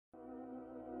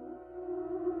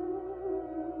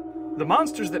The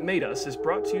Monsters That Made Us is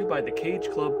brought to you by the Cage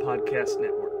Club Podcast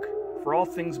Network. For all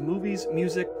things movies,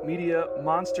 music, media,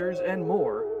 monsters, and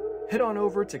more, head on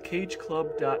over to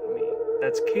cageclub.me.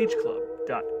 That's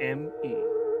cageclub.me.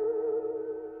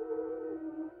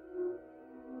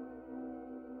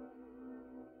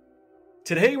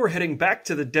 Today we're heading back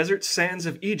to the desert sands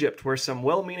of Egypt, where some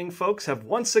well-meaning folks have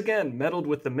once again meddled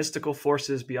with the mystical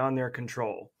forces beyond their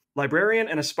control. Librarian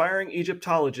and aspiring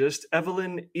Egyptologist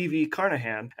Evelyn Evie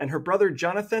Carnahan and her brother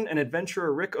Jonathan and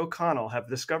adventurer Rick O'Connell have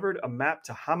discovered a map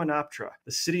to Hamunaptra,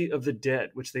 the city of the dead,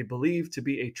 which they believe to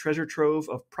be a treasure trove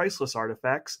of priceless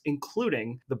artifacts,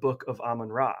 including the Book of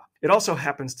Amun-Ra. It also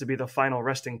happens to be the final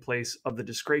resting place of the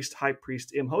disgraced high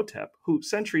priest Imhotep, who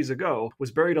centuries ago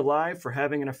was buried alive for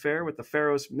having an affair with the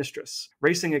pharaoh's mistress.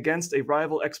 Racing against a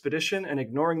rival expedition and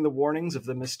ignoring the warnings of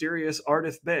the mysterious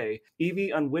Ardith Bey,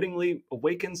 Evie unwittingly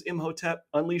awakens Imhotep,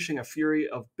 unleashing a fury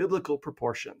of biblical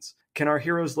proportions. Can our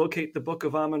heroes locate the Book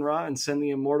of Amun-Ra and send the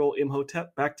immortal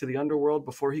Imhotep back to the underworld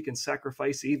before he can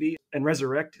sacrifice Evie and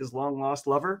resurrect his long-lost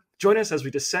lover? Join us as we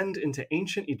descend into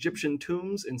ancient Egyptian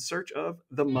tombs in search of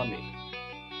the mummy.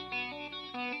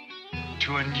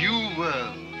 To a new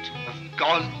world of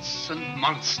gods and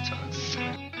monsters.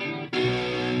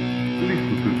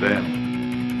 Listen to them,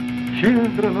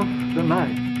 children of the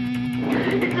night.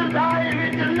 It's alive!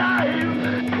 It's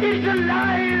alive! It's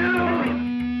alive!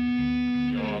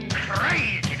 You're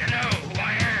crazy to know who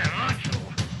I am, aren't you?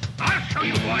 I'll show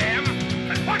you who I am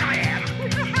and what I am.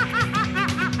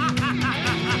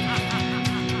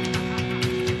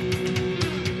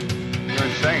 You're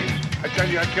insane. I tell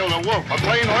you, I killed a wolf, a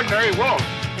plain, ordinary wolf.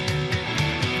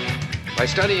 By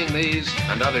studying these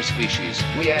and other species,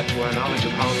 we add to our knowledge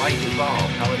of how life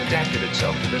evolved, how it adapted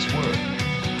itself to this world.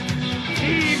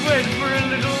 He went for a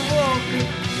little walk.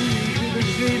 He didn't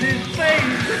see his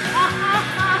face.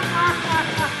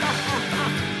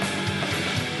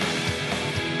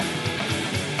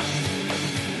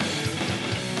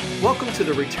 Welcome to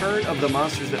the return of The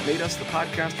Monsters That Made Us, the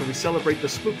podcast where we celebrate the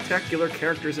spooktacular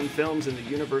characters and films in the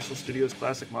Universal Studios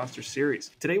Classic Monsters series.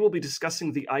 Today we'll be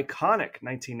discussing the iconic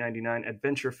 1999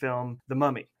 adventure film, The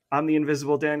Mummy. I'm the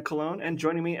invisible Dan Colon, and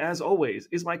joining me as always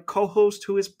is my co-host,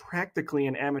 who is practically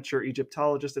an amateur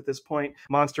Egyptologist at this point,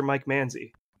 Monster Mike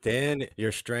Manzi. Dan,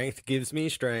 your strength gives me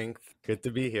strength. Good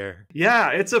to be here. Yeah,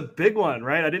 it's a big one,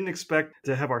 right? I didn't expect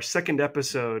to have our second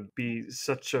episode be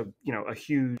such a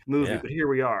huge movie, but here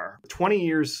we are. 20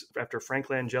 years after Frank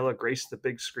Langella graced the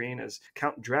big screen as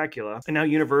Count Dracula, and now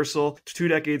Universal, 2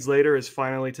 decades later, is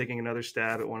finally taking another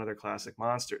stab at one of their classic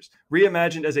monsters.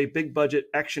 Reimagined as a big-budget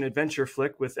action-adventure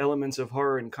flick with elements of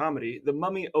horror and comedy, The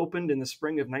Mummy opened in the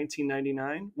spring of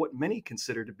 1999, what many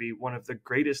consider to be one of the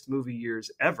greatest movie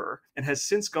years ever, and has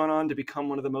since gone on to become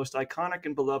one of the most iconic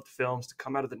and beloved films to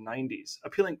come out of the 90s,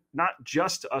 appealing not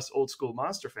just to us old school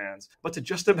monster fans, but to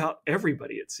just about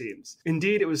everybody, it seems.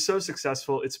 Indeed, it was so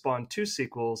successful, it spawned 2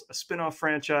 sequels, a spin-off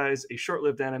franchise, a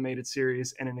short-lived animated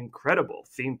series, and an incredible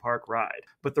theme park ride.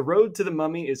 But the road to The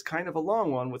Mummy is kind of a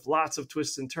long one with lots of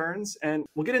twists and turns, and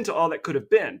we'll get into all that could have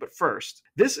been. But first,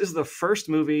 this is the first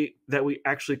movie that we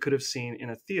actually could have seen in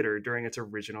a theater during its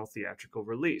original theatrical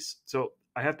release. So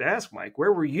I have to ask, Mike,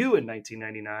 where were you in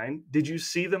 1999? Did you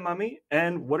see The Mummy?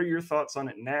 And what are your thoughts on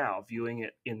it now, viewing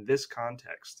it in this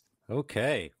context?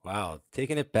 Okay. Wow.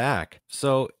 Taking it back.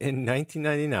 So in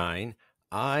 1999,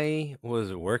 I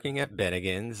was working at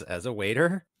Bennigan's as a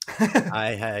waiter.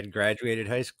 I had graduated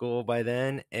high school by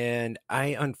then, and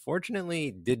I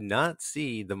unfortunately did not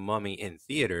see The Mummy in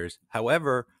theaters.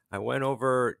 However, I went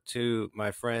over to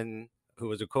my friend who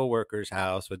was a coworker's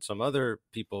house with some other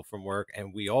people from work,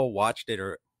 and we all watched it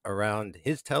around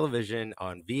his television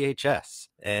on VHS.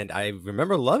 And I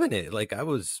remember loving it. Like I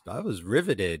was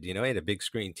riveted. You know, he had a big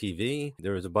screen TV.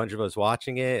 There was a bunch of us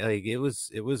watching it. Like it was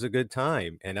a good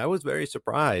time. And I was very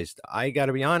surprised. I got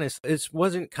to be honest, this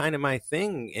wasn't kind of my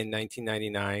thing in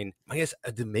 1999. I guess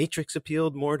The Matrix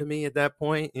appealed more to me at that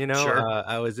point. You know, Sure.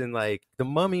 I was in like The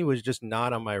Mummy was just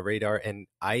not on my radar, and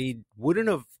I wouldn't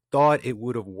have thought it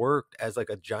would have worked as like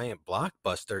a giant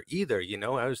blockbuster either. You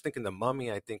know, I was thinking The Mummy,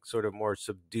 I think sort of more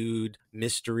subdued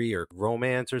mystery or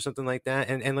romance or something like that.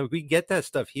 And like we get that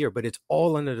stuff here, but it's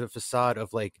all under the facade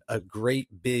of like a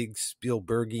great big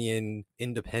Spielbergian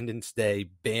Independence Day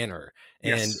banner.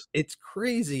 And Yes. it's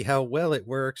crazy how well it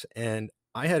works. And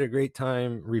I had a great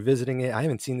time revisiting it. I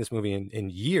haven't seen this movie in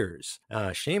years.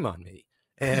 Shame on me.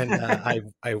 And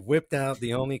I whipped out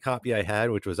the only copy I had,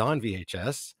 which was on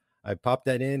VHS. I popped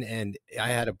that in and I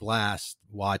had a blast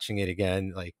watching it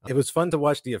again. Like it was fun to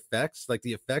watch the effects. Like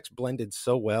the effects blended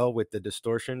so well with the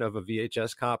distortion of a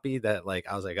VHS copy that like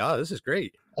I was like, oh, this is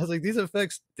great. I was like, these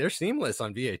effects, they're seamless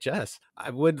on VHS. I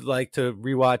would like to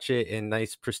rewatch it in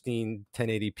nice, pristine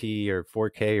 1080p or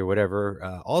 4K or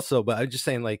whatever also, but I'm just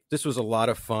saying, like, this was a lot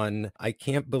of fun. I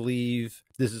can't believe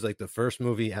this is like the first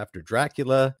movie after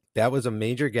Dracula. That was a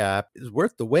major gap. It's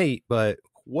worth the wait, but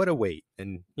what a wait.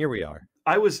 And here we are.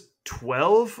 I was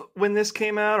 12 when this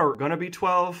came out, or gonna be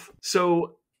 12.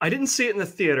 So I didn't see it in the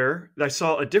theater. I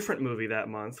saw a different movie that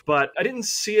month, but I didn't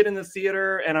see it in the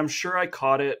theater, and I'm sure I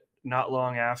caught it not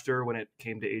long after when it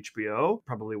came to HBO.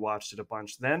 Probably watched it a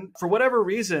bunch then. For whatever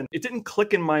reason, it didn't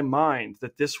click in my mind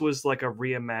that this was like a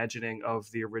reimagining of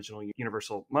the original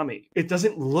Universal Mummy. It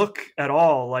doesn't look at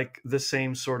all like the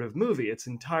same sort of movie. It's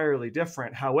entirely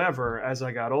different. However, as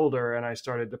I got older and I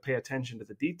started to pay attention to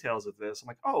the details of this, I'm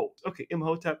like, oh, okay,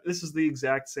 Imhotep, this is the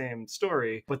exact same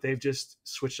story, but they've just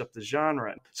switched up the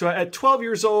genre. So at 12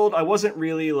 years old, I wasn't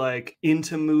really like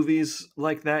into movies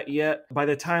like that yet. By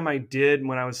the time I did,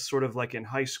 when I was sort of like in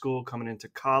high school, coming into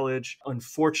college,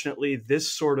 unfortunately,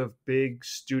 this sort of big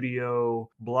studio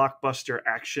blockbuster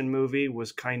action movie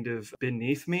was kind of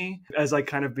beneath me as I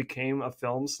kind of became a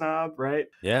film snob, right?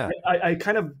 Yeah. I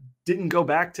kind of didn't go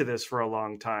back to this for a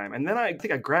long time. And then I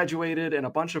think I graduated and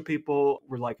a bunch of people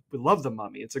were like, we love The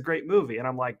Mummy. It's a great movie. And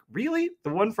I'm like, really?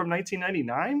 The one from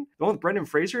 1999? The one with Brendan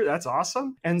Fraser? That's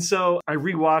awesome. And so I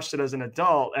rewatched it as an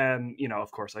adult and, you know,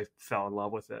 of course I fell in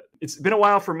love with it. It's been a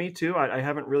while for me too. I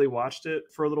haven't really watched it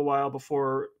for a little while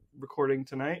before recording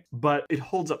tonight, but it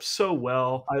holds up so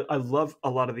well. I love a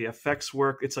lot of the effects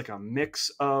work. It's like a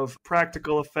mix of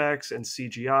practical effects and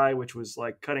CGI, which was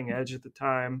like cutting edge at the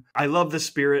time. I love the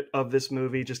spirit of this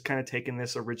movie, just kind of taking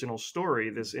this original story,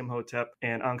 this Imhotep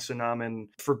and Ankhsunamun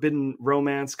forbidden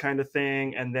romance kind of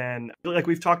thing. And then, like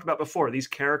we've talked about before, these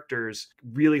characters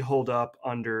really hold up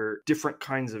under different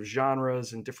kinds of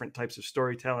genres and different types of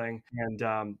storytelling.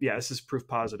 And yeah, this is proof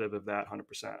positive of that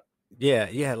 100%.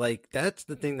 Yeah, like that's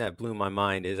the thing that blew my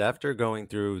mind is after going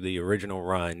through the original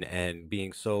run and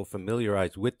being so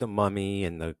familiarized with the mummy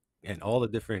and all the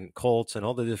different cults and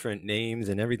all the different names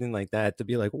and everything like that, to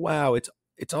be like, wow,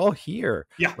 it's all here.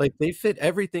 Yeah. Like they fit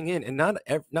everything in, and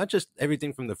not just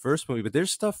everything from the first movie, but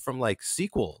there's stuff from like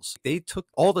sequels. They took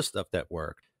all the stuff that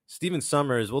worked. Stephen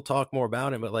Summers, we'll talk more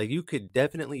about him, but like you could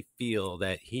definitely feel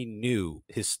that he knew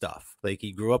his stuff. Like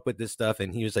he grew up with this stuff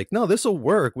and he was like, no, this will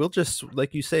work. We'll just,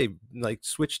 like you say, like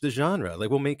switch the genre. Like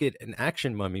we'll make it an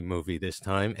action mummy movie this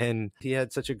time. And he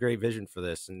had such a great vision for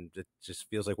this. And it just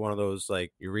feels like one of those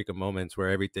like eureka moments where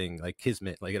everything like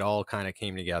kismet, like it all kind of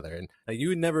came together. And like,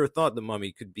 you never thought The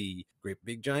Mummy could be a great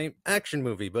big giant action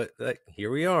movie, but like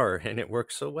here we are and it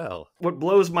works so well. What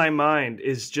blows my mind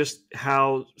is just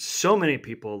how so many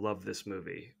people love this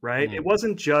movie, right? It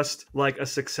wasn't just like a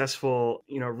successful,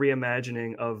 you know,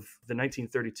 reimagining of the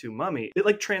 1932 Mummy. It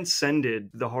like transcended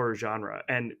the horror genre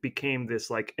and became this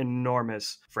like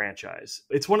enormous franchise.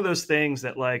 It's one of those things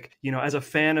that like, you know, as a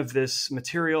fan of this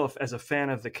material, as a fan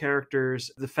of the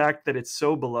characters, the fact that it's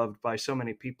so beloved by so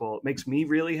many people makes me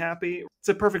really happy. It's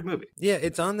a perfect movie. Yeah,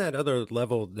 it's on that other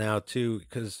level now too,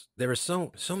 because there were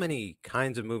so many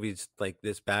kinds of movies like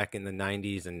this back in the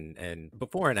 90s and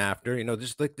before and after, you know,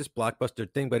 just like this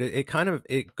blockbuster thing, but it kind of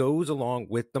it goes along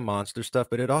with the monster stuff,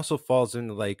 but it also falls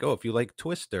into like, oh, if you like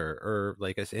Twister or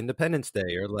like Independence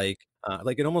Day or like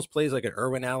it almost plays like an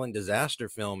Irwin Allen disaster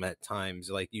film at times.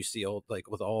 Like you see old, like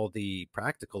with all the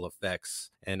practical effects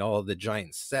and all of the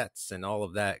giant sets and all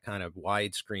of that kind of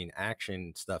widescreen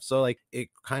action stuff. So like it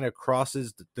kind of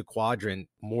crosses the quadrant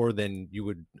more than you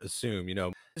would assume, you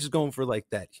know. This is going for like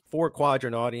that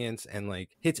 4-quadrant audience and like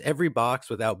hits every box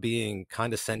without being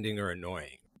condescending or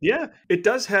annoying. Yeah, it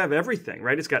does have everything,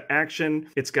 right? It's got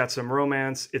action, it's got some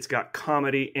romance, it's got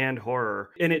comedy and horror.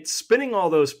 And it's spinning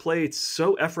all those plates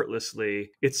so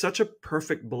effortlessly. It's such a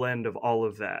perfect blend of all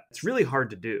of that. It's really hard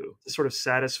to do, to sort of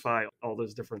satisfy all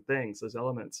those different things, those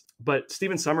elements. But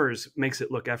Stephen Summers makes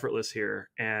it look effortless here.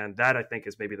 And that, I think,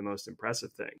 is maybe the most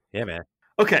impressive thing. Yeah, man.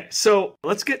 Okay, so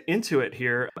let's get into it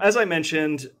here. As I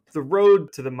mentioned, the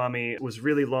road to the Mummy was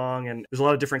really long and there's a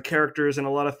lot of different characters and a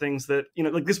lot of things that, you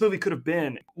know, like this movie could have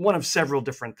been one of several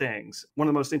different things. One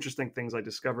of the most interesting things I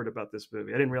discovered about this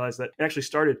movie, I didn't realize that it actually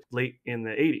started late in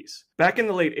the 80s. Back in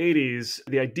the late 80s,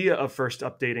 the idea of first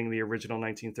updating the original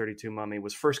 1932 Mummy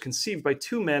was first conceived by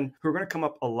two men who are going to come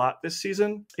up a lot this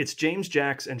season. It's James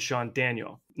Jacks and Sean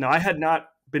Daniel. Now, I had not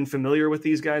been familiar with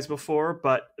these guys before,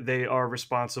 but they are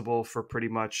responsible for pretty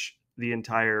much the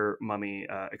entire Mummy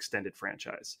extended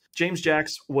franchise. James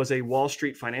Jacks was a Wall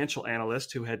Street financial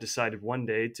analyst who had decided one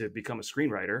day to become a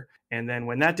screenwriter. And then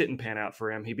when that didn't pan out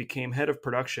for him, he became head of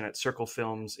production at Circle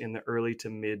Films in the early to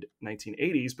mid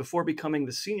 1980s before becoming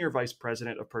the senior vice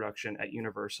president of production at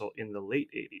Universal in the late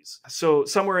 80s. So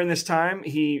somewhere in this time,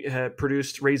 he had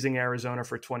produced Raising Arizona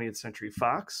for 20th Century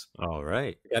Fox. All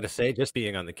right. Gotta say, just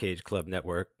being on the Cage Club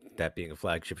network, that being a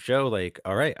flagship show, like,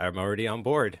 all right, I'm already on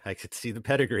board. I could see the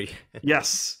pedigree.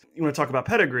 Yes. You want to talk about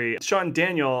pedigree? Sean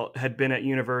Daniel had been at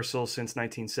Universal since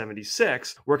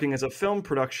 1976, working as a film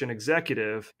production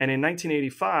executive. And in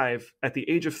 1985, at the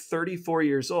age of 34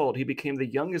 years old, he became the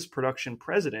youngest production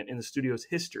president in the studio's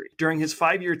history. During his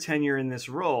 5-year tenure in this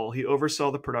role, he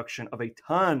oversaw the production of a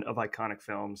ton of iconic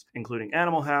films, including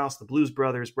Animal House, The Blues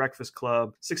Brothers, Breakfast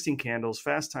Club, 16 Candles,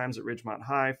 Fast Times at Ridgemont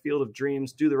High, Field of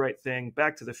Dreams, Do the Right Thing,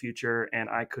 Back to the Future, and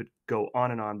I could go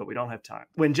on and on, but we don't have time.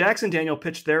 When Jacks and Daniel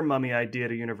pitched their Mummy idea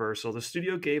to Universal, the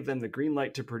studio gave them the green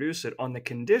light to produce it on the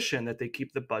condition that they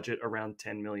keep the budget around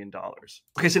 $10 million.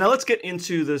 Okay, so now let's get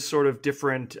into the sort of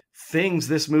different things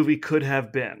this movie could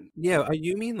have been. Yeah,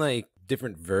 you mean like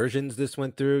different versions this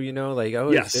went through, you know, like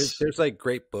there's like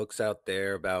great books out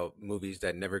there about movies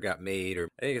that never got made, or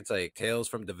I think it's like Tales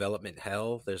from Development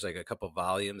Hell. There's like a couple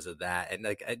volumes of that. And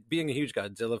like being a huge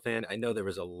Godzilla fan, I know there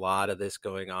was a lot of this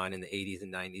going on in the 80s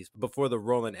and 90s before the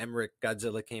Roland Emmerich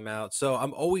Godzilla came out. So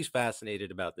I'm always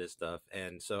fascinated about this stuff.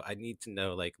 And so I need to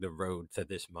know like the road to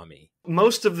this Mummy.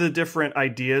 Most of the different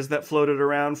ideas that floated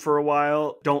around for a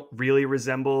while don't really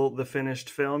resemble the finished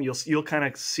film. You'll kind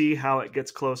of see how it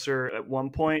gets closer at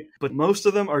one point, but most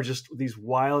of them are just these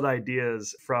wild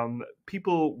ideas from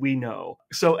people we know.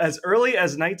 So as early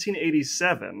as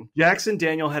 1987, Jacks and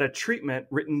Daniel had a treatment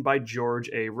written by George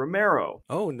A. Romero.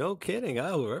 Oh, no kidding.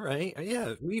 Oh, all right.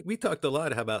 Yeah, we talked a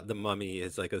lot about the Mummy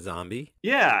as like a zombie.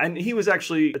 Yeah, and he was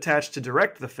actually attached to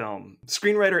direct the film.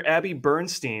 Screenwriter Abby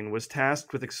Bernstein was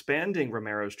tasked with expanding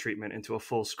Romero's treatment into a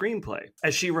full screenplay.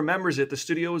 As she remembers it, the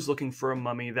studio was looking for a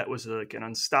mummy that was like an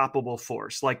unstoppable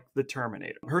force, like the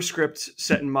Terminator. Her script,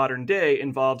 set in modern day,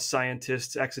 involved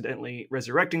scientists accidentally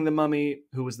resurrecting the mummy,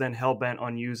 who was then hell-bent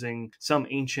on using some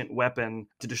ancient weapon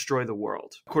to destroy the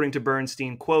world. According to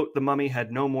Bernstein, quote, "The mummy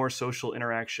had no more social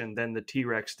interaction than the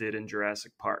T-Rex did in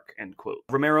Jurassic Park," end quote.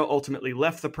 Romero ultimately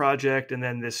left the project, and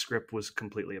then this script was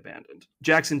completely abandoned.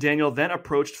 Jacks and Daniel then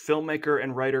approached filmmaker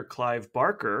and writer Clive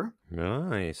Barker.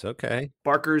 Nice, okay.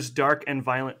 Barker's dark and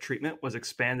violent treatment was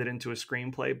expanded into a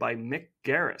screenplay by Mick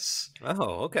Garris.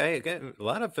 Oh, okay. Again, a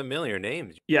lot of familiar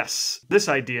names. Yes, this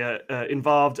idea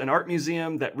involved an art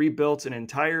museum that rebuilt an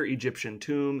entire Egyptian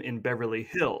tomb in Beverly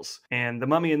Hills. And the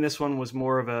mummy in this one was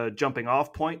more of a jumping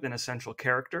off point than a central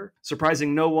character.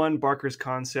 Surprising no one, Barker's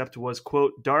concept was,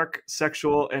 quote, dark,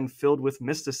 sexual, and filled with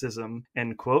mysticism,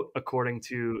 end quote, according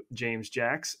to James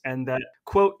Jacks. And that,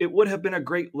 quote, it would have been a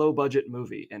great low budget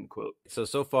movie, end quote.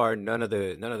 So far, none of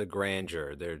the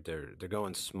grandeur. They're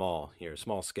going small here,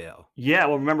 small scale. Yeah,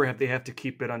 well, remember, they have to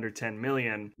keep it under 10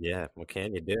 million. Yeah, what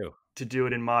can you do? To do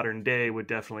it in modern day would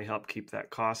definitely help keep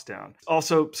that cost down.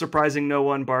 Also, surprising no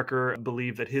one, Barker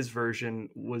believed that his version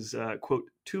was, quote,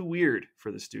 too weird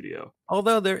for the studio.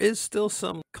 Although there is still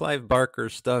some Clive Barker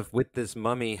stuff with this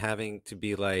mummy having to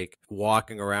be like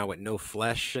walking around with no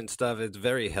flesh and stuff. It's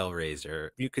very Hellraiser.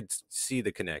 You could see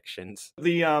the connections.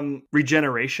 The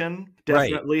regeneration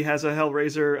definitely has a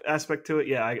Hellraiser aspect to it.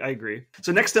 Yeah, I agree.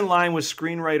 So next in line was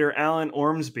screenwriter Alan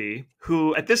Ormsby,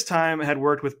 who at this time had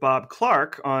worked with Bob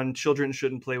Clark on Children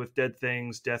Shouldn't Play with Dead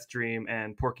Things, Death Dream,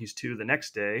 and Porky's 2 the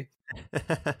Next Day.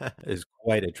 It's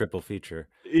quite a triple feature.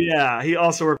 Yeah, he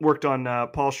also worked on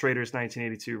Paul Schrader's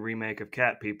 1982 remake of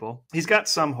Cat People. He's got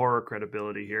some horror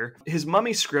credibility here. His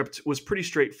mummy script was pretty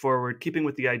straightforward, keeping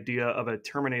with the idea of a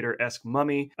Terminator-esque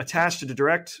mummy. Attached to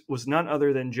direct was none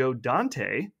other than Joe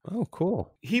Dante. Oh,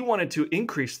 cool. He wanted to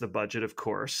increase the budget, of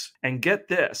course, and get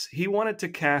this, he wanted to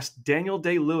cast Daniel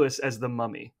Day-Lewis as the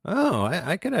mummy. Oh,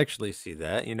 I could actually see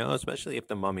that, you know, especially if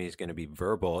the mummy is going to be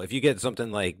verbal. If you get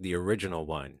something like the original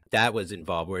one, that was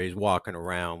involved where he's walking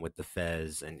around with the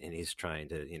fez and he's trying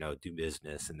to, you know, do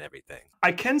business and everything.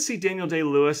 I can see Daniel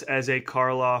Day-Lewis as a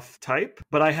Karloff type,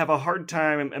 but I have a hard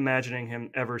time imagining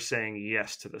him ever saying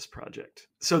yes to this project.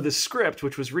 So the script,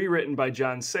 which was rewritten by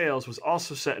John Sayles, was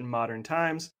also set in modern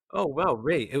times. Oh, wow,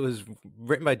 right. It was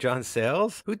written by John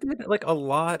Sayles, who did like a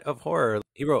lot of horror.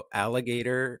 He wrote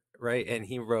Alligator, right? And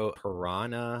he wrote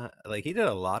Piranha. Like he did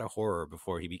a lot of horror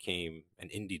before he became an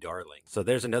indie darling. So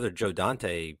there's another Joe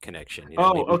Dante connection. You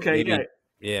know, okay.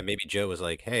 Yeah, maybe Joe was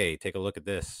like, hey, take a look at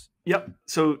this. Yep.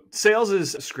 So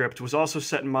Sales's script was also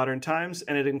set in modern times,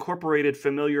 and it incorporated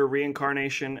familiar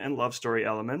reincarnation and love story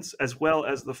elements, as well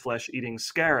as the flesh-eating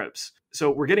scarabs.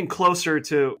 So we're getting closer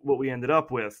to what we ended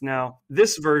up with. Now,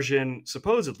 this version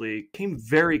supposedly came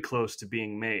very close to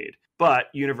being made, but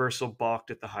Universal balked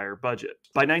at the higher budget.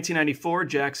 By 1994,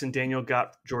 Jackson Daniel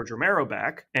got George Romero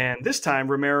back, and this time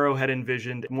Romero had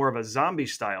envisioned more of a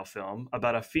zombie-style film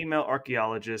about a female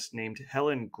archaeologist named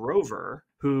Helen Grover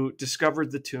who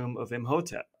discovered the tomb of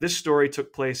Imhotep. This story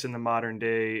took place in the modern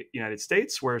day United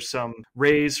States, where some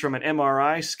rays from an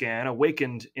MRI scan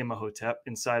awakened Imhotep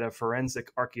inside a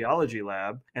forensic archaeology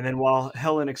lab. And then while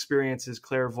Helen experiences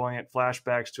clairvoyant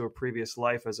flashbacks to a previous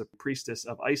life as a priestess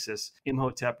of Isis,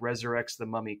 Imhotep resurrects the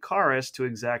mummy Karis to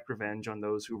exact revenge on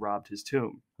those who robbed his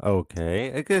tomb.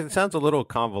 Okay. It sounds a little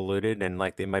convoluted and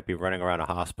like they might be running around a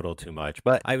hospital too much,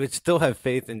 but I would still have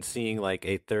faith in seeing like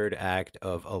a third act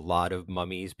of a lot of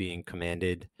mummies being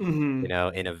commanded, Mm-hmm.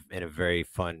 in a very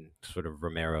fun sort of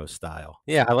Romero style.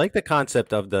 Yeah, I like the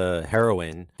concept of the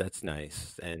heroine. That's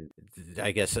nice. And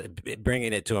I guess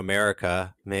bringing it to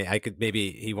America,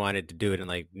 maybe he wanted to do it in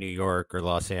like New York or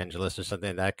Los Angeles or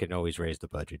something. That can always raise the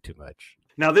budget too much.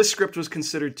 Now, this script was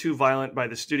considered too violent by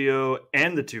the studio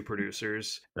and the two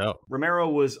producers. Oh. Romero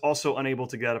was also unable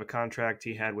to get out of a contract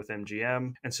he had with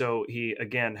MGM, and so he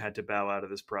again had to bow out of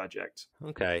this project.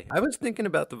 Okay. I was thinking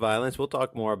about the violence. We'll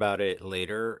talk more about it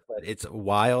later, but it's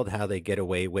wild how they get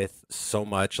away with so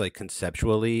much, like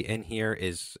conceptually in here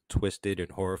is twisted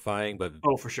and horrifying, but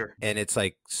Oh, for sure. and it's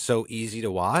like so easy to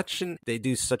watch, and they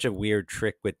do such a weird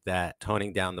trick with that,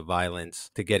 toning down the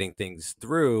violence to getting things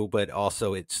through, but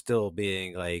also it's still being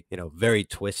like, very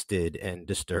twisted and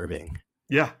disturbing.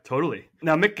 Yeah, totally.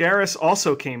 Now, Mick Garris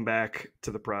also came back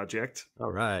to the project.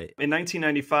 All right. In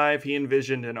 1995, he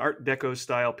envisioned an Art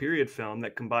Deco-style period film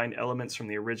that combined elements from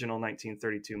the original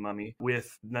 1932 Mummy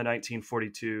with the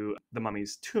 1942 The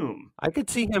Mummy's Tomb. I could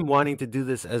see him wanting to do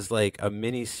this as like a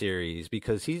mini series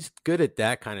because he's good at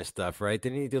that kind of stuff, right?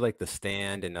 Didn't he do like The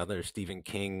Stand and other Stephen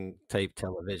King type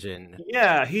television?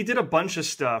 Yeah, he did a bunch of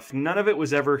stuff. None of it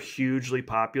was ever hugely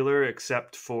popular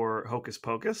except for Hocus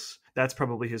Pocus. That's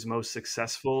probably his most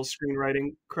successful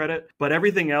screenwriting credit. But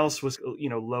everything else was,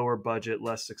 lower budget,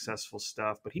 less successful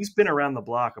stuff. But he's been around the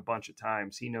block a bunch of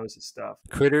times. He knows his stuff.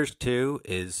 Critters 2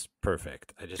 is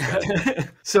perfect. I just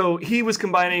So he was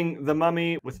combining The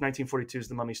Mummy with 1942's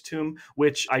The Mummy's Tomb,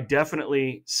 which I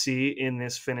definitely see in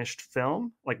this finished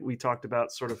film. Like we talked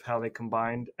about sort of how they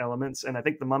combined elements. And I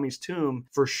think The Mummy's Tomb,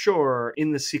 for sure,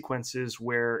 in the sequences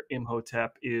where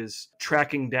Imhotep is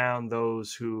tracking down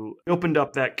those who opened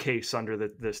up that case under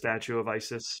the statue of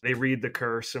Isis. They read the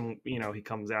curse and, he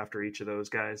comes after each of those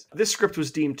guys. This script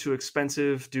was deemed too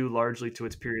expensive due largely to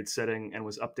its period setting and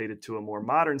was updated to a more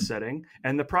modern setting.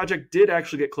 And the project did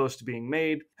actually get close to being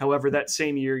made. However, that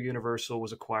same year, Universal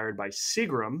was acquired by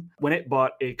Seagram when it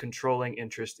bought a controlling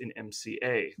interest in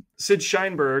MCA. Sid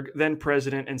Sheinberg, then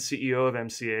president and CEO of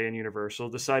MCA and Universal,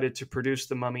 decided to produce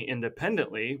The Mummy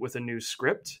independently with a new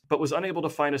script, but was unable to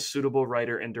find a suitable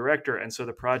writer and director, and so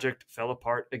the project fell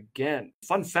apart again.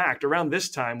 Fun fact, around this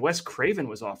time, Wes Craven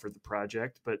was offered the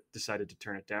project, but decided to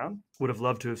turn it down. Would have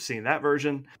loved to have seen that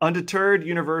version. Undeterred,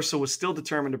 Universal was still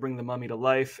determined to bring The Mummy to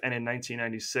life, and in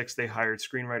 1996, they hired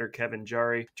screenwriter Kevin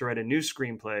Jarre to write a new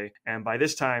screenplay, and by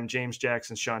this time, James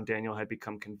Jackson and Sean Daniel had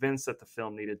become convinced that the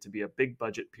film needed to be a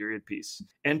big-budget period piece.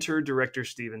 Enter director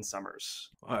Stephen Sommers.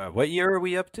 What year are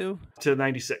we up to? To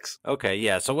 96. Okay,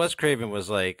 yeah. So Wes Craven was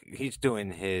like, he's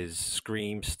doing his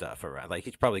Scream stuff around. Like,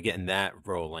 he's probably getting that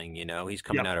rolling, He's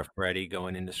coming out of Freddy,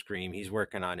 going into Scream. He's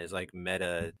working on his, like,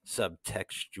 meta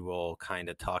subtextual kind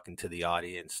of talking to the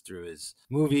audience through his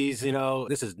movies,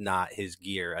 This is not his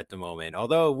gear at the moment.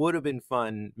 Although it would have been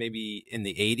fun maybe in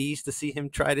the 80s to see him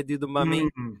try to do The Mummy.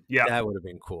 Mm-hmm. Yeah. That would have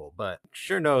been cool. But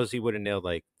sure knows he would have nailed,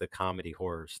 like, the comedy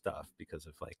horror stuff because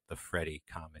of, like, the Freddy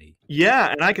comedy.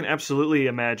 Yeah, and I can absolutely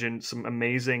imagine some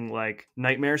amazing, like,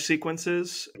 nightmare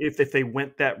sequences if they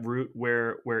went that route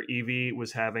where Evie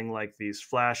was having, like, these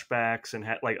flashbacks and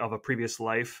had, like, of a previous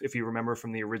life, if you remember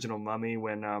from the original Mummy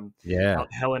when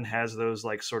Helen has those,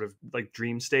 like, sort of, like,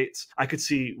 dream states. I could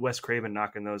see Wes Craven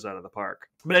knocking those out of the park.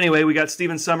 But anyway, we got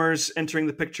Stephen Sommers entering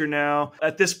the picture now.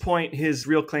 At this point, his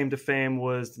real claim to fame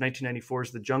was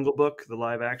 1994's The Jungle Book, the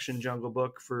live-action Jungle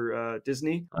Book for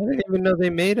Disney. I didn't even know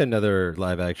they made another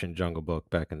live-action Jungle Book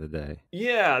back in the day.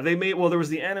 Yeah, they made, there was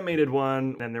the animated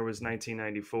one, and there was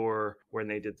 1994 when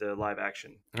they did the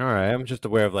live-action. All right, I'm just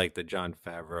aware of, like, the Jon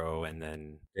Favreau, and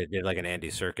then they did, like, an Andy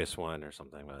Serkis one or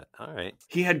something, but all right.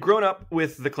 He had grown up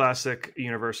with the classic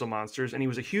Universal monsters, and he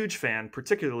was a huge fan,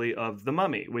 particularly of The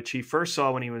Mummy, which he first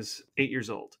saw when he was 8 years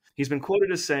old. He's been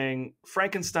quoted as saying,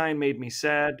 "Frankenstein made me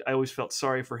sad. I always felt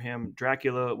sorry for him.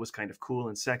 Dracula was kind of cool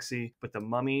and sexy, but the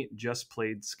mummy just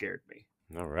plain scared me."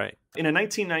 All right. In a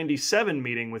 1997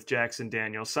 meeting with Jackson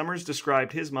Daniel, Summers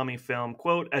described his mummy film,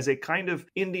 quote, as a kind of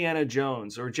Indiana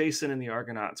Jones or Jason and the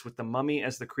Argonauts, with the mummy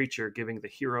as the creature giving the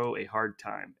hero a hard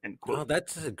time, end quote. Oh,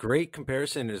 that's a great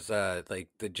comparison. Is like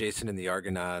the Jason and the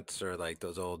Argonauts, or like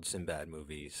those old Sinbad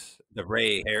movies, the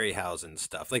Ray Harryhausen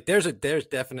stuff. Like there's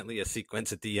definitely a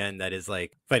sequence at the end that is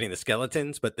like fighting the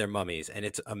skeletons, but they're mummies, and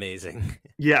it's amazing.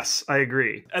 Yes, I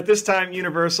agree. At this time,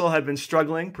 Universal had been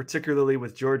struggling, particularly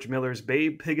with George Miller's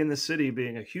Babe Pig in the City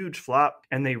being a huge flop,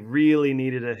 and they really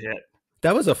needed a hit.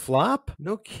 That was a flop?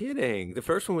 No kidding. The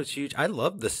first one was huge. I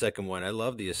loved the second one. I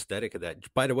love the aesthetic of that.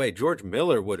 By the way, George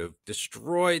Miller would have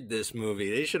destroyed this movie.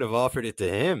 They should have offered it to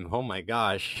him. Oh my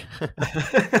gosh.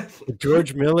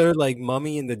 George Miller, like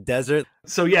Mummy in the Desert.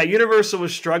 So yeah, Universal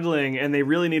was struggling and they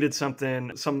really needed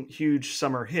something, some huge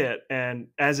summer hit. And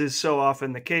as is so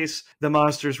often the case, the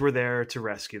monsters were there to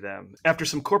rescue them. After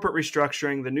some corporate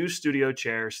restructuring, the new studio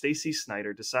chair, Stacy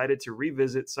Snyder, decided to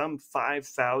revisit some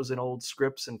 5,000 old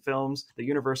scripts and films that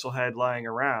Universal had lying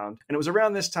around. And it was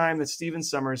around this time that Stephen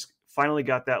Summers finally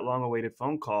got that long-awaited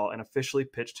phone call and officially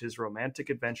pitched his romantic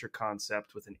adventure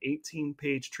concept with an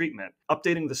 18-page treatment,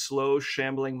 updating the slow,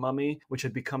 shambling mummy, which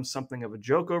had become something of a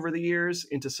joke over the years,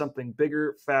 into something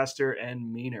bigger, faster,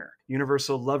 and meaner.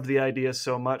 Universal loved the idea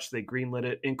so much they greenlit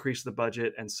it, increased the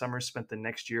budget, and Summers spent the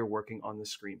next year working on the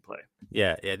screenplay.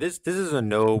 Yeah. This is a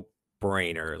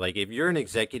no-brainer. Like if you're an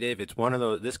executive, it's one of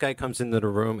those. This guy comes into the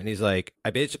room and he's like,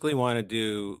 "I basically want to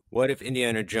do what if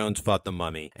Indiana Jones fought the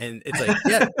mummy?" And it's like,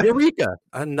 yeah, Eureka!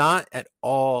 I'm not at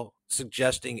all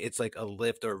suggesting it's like a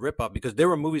lift or a ripoff, because there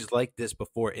were movies like this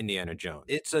before Indiana Jones.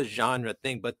 It's a genre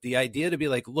thing, but the idea to be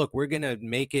like, look, we're gonna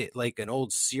make it like an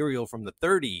old serial from the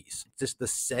 30s. Just the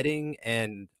setting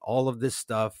and all of this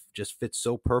stuff just fits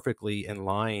so perfectly in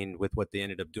line with what they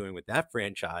ended up doing with that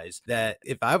franchise that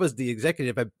if I was the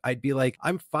executive, I'd be like,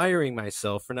 I'm firing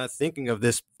myself for not thinking of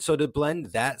this. So to blend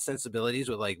that sensibilities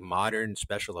with like modern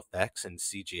special effects and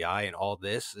CGI and all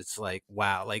this, it's like,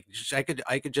 wow, like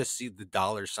I could just see the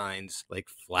dollar signs like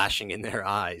flashing in their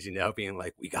eyes, you know, being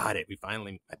like, we got it.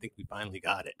 I think we finally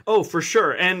got it. Oh, for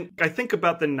sure. And I think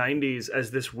about the 90s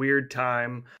as this weird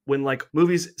time when like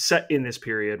movies set in this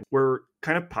period were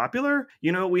kind of popular.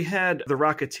 You know, we had The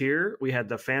Rocketeer, we had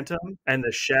The Phantom and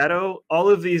The Shadow. All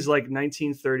of these like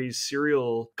 1930s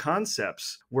serial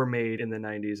concepts were made in the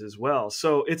 90s as well.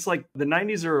 So it's like the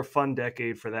 90s are a fun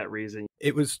decade for that reason.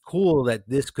 It was cool that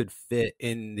this could fit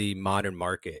in the modern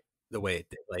market the way it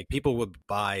did. Like people would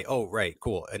buy, oh, right,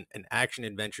 cool, an action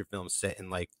adventure film set in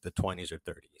like the 20s or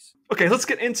 30s. Okay, let's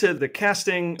get into the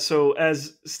casting. So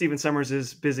as Stephen Summers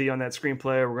is busy on that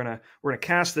screenplay, we're gonna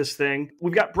cast this thing.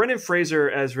 We've got Brendan Fraser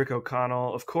as Rick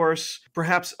O'Connell, of course.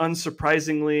 Perhaps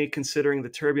unsurprisingly, considering the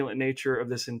turbulent nature of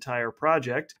this entire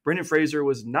project, Brendan Fraser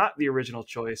was not the original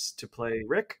choice to play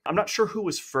Rick. I'm not sure who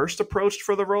was first approached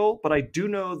for the role, but I do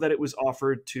know that it was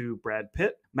offered to Brad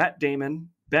Pitt, Matt Damon,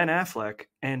 Ben Affleck,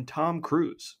 and Tom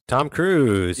Cruise. Tom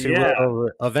Cruise, who will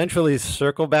eventually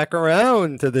circle back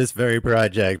around to this very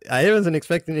project. I wasn't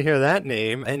expecting to hear that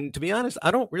name. And to be honest, I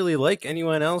don't really like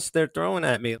anyone else they're throwing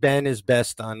at me. Ben is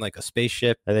best on like a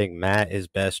spaceship. I think Matt is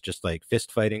best just like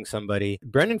fist fighting somebody.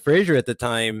 Brendan Fraser at the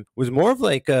time was more of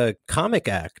like a comic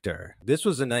actor. This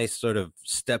was a nice sort of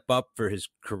step up for his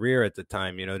career at the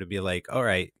time, you know, to be like, all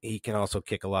right, he can also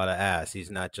kick a lot of ass.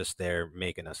 He's not just there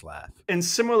making us laugh. And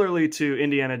similarly to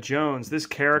Indiana Jones, this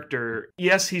character,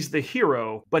 yes, he's the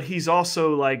hero, but he's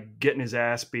also like getting his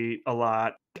ass beat a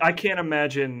lot. I can't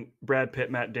imagine Brad Pitt,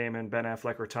 Matt Damon, Ben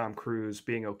Affleck, or Tom Cruise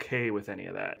being okay with any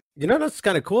of that. You know, that's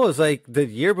kind of cool. Is like the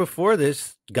year before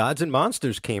this, Gods and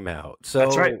Monsters came out. So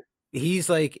that's right. He's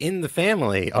like in the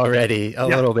family already a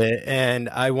little bit. And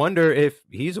I wonder if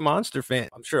he's a monster fan.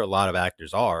 I'm sure a lot of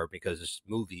actors are because it's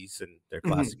movies and they're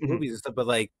classic movies and stuff. But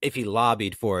like if he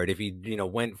lobbied for it, if he, you know,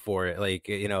 went for it, like,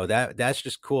 you know, that's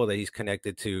just cool that he's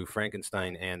connected to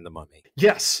Frankenstein and the Mummy.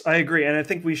 Yes, I agree. And I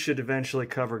think we should eventually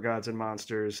cover Gods and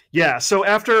Monsters. Yeah. So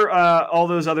after all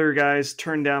those other guys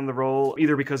turned down the role,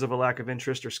 either because of a lack of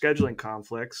interest or scheduling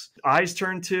conflicts, eyes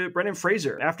turned to Brendan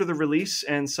Fraser. After the release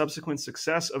and subsequent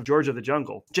success of George of the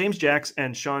Jungle, James Jacks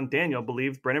and Sean Daniel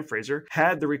believed Brendan Fraser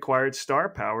had the required star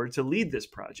power to lead this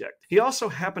project. He also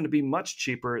happened to be much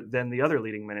cheaper than the other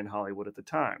leading men in Hollywood at the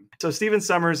time. So Stephen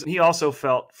Summers, he also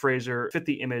felt Fraser fit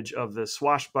the image of the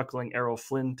swashbuckling Errol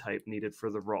Flynn type needed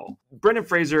for the role. Brendan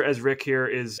Fraser as Rick here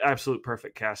is absolute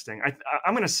perfect casting.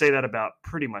 I'm going to say that about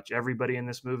pretty much everybody in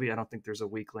this movie. I don't think there's a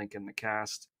weak link in the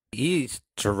cast. He's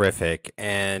terrific.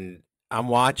 And I'm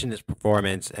watching this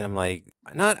performance and I'm like,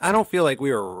 not, I don't feel like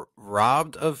we were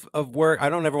robbed of work. I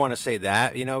don't ever want to say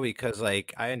that, because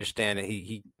like I understand that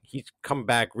he's come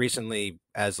back recently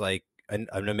as like an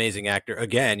amazing actor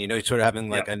again, he's sort of having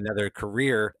Yeah. like another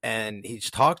career, and he's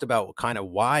talked about kind of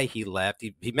why he left.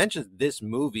 He mentions this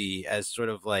movie as sort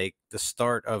of like the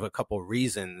start of a couple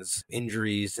reasons,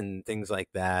 injuries and things like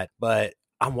that. But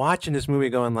I'm watching this movie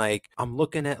going like, I'm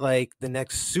looking at like the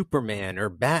next Superman or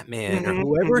Batman or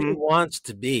whoever he wants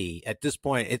to be at this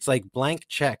point. It's like blank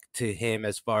check to him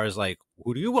as far as like,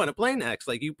 who do you want to play next?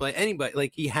 Like you play anybody.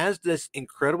 Like he has this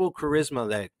incredible charisma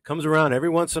that comes around every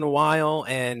once in a while,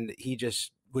 and he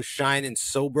just was shining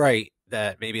so bright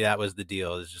that maybe that was the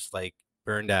deal. It's just like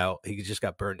burned out. He just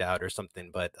got burned out or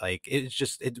something. But like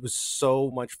it was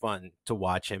so much fun to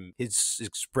watch him. His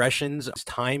expressions, his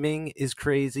timing is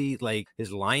crazy. Like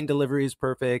his line delivery is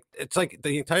perfect. It's like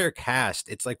the entire cast.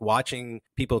 It's like watching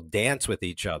people dance with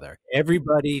each other.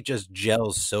 Everybody just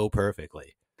gels so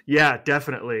perfectly. Yeah,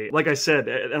 definitely. Like I said,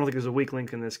 I don't think there's a weak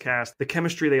link in this cast. The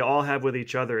chemistry they all have with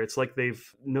each other, it's like they've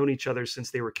known each other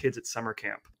since they were kids at summer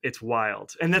camp. It's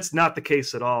wild. And that's not the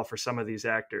case at all for some of these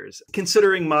actors.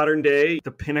 Considering modern day,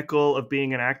 the pinnacle of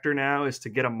being an actor now is to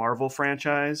get a Marvel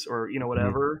franchise or,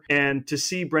 whatever. And to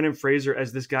see Brendan Fraser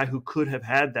as this guy who could have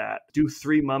had that, do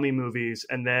 3 Mummy movies,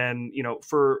 and then,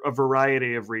 for a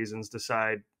variety of reasons,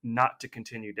 decide not to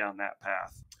continue down that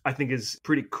path, I think is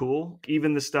pretty cool.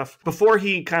 Even the stuff before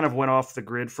he kind of went off the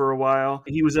grid for a while,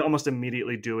 he was almost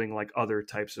immediately doing like other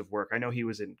types of work. I know he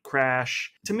was in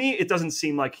Crash. To me, it doesn't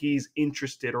seem like he's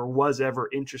interested or was ever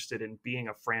interested in being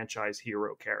a franchise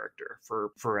hero character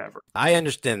for forever. I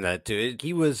understand that too.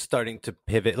 He was starting to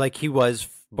pivot like he was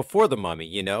before the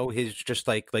Mummy, his just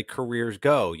like careers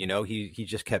go, he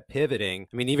just kept pivoting.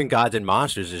 I mean, even Gods and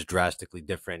Monsters is drastically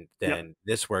different than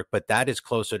this work, but that is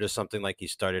closer to something like he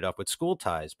started off with School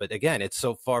Ties. But again, it's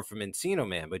so far from Encino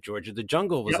Man, but George of the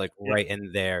Jungle was like right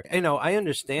in there. I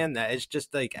understand that. It's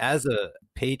just like as a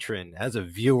patron, as a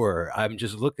viewer, I'm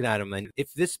just looking at him, and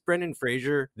if this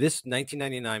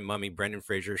 1999 Mummy Brendan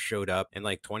Fraser showed up in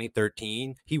like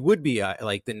 2013, he would be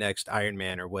like the next Iron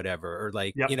Man or whatever, or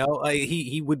like,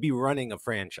 he would be running a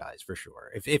franchise for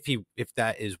sure if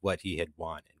that is what he had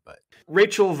wanted. But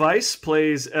Rachel Weisz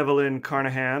plays Evelyn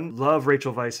Carnahan. Love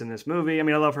Rachel Weisz in this movie. I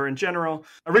mean, I love her in general.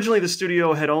 Originally, the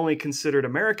studio had only considered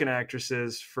American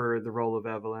actresses for the role of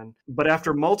Evelyn, but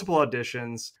after multiple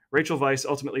auditions, Rachel Weisz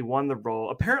ultimately won the role.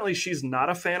 Apparently, she's not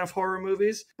a fan of horror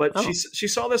movies, but she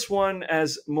saw this one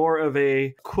as more of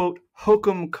a, quote,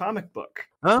 hokum comic book.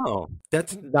 Oh,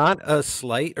 that's not a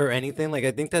slight or anything. Like,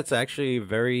 I think that's actually a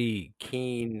very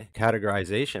keen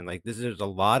categorization. Like, there's a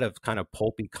lot of kind of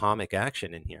pulpy comic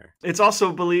action in here. It's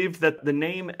also believed that the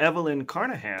name Evelyn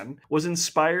Carnahan was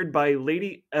inspired by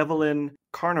Lady Evelyn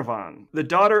Carnarvon, the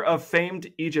daughter of famed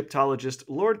Egyptologist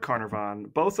Lord Carnarvon,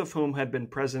 both of whom had been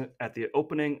present at the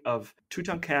opening of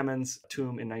Tutankhamun's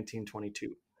tomb in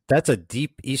 1922. That's a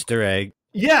deep Easter egg.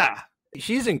 Yeah.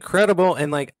 She's incredible,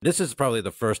 and like this is probably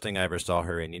the first thing I ever saw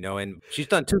her in, and she's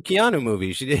done 2 Keanu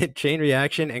movies. She did Chain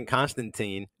Reaction and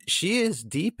Constantine. She is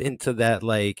deep into that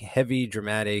like heavy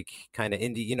dramatic kind of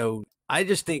indie, I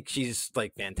just think she's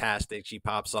like fantastic. She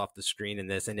pops off the screen in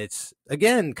this, and it's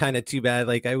again kind of too bad.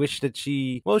 Like I wish that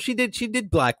she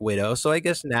did Black Widow, so I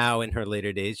guess now in her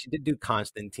later days she did do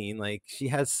Constantine. Like she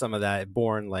has some of that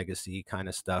Bourne Legacy kind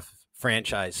of stuff,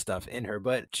 franchise stuff in her,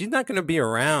 but she's not going to be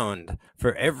around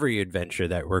for every adventure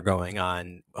that we're going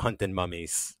on hunting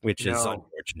mummies, which is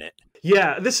unfortunate.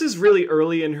 Yeah, this is really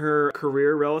early in her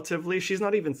career relatively. She's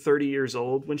not even 30 years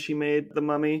old when she made The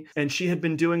Mummy, and she had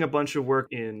been doing a bunch of work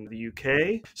in the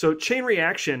UK. So Chain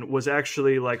Reaction was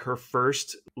actually like her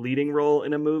first leading role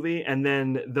in a movie, and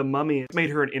then The Mummy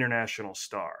made her an international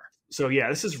star. So yeah,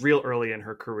 this is real early in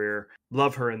her career.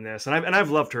 Love her in this, and I've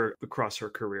loved her across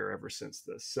her career ever since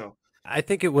this. So I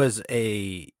think it was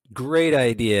a great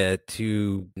idea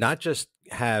to not just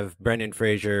have Brendan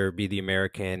Fraser be the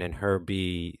American and her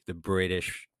be the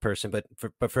British person, but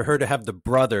for her to have the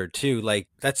brother too. Like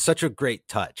that's such a great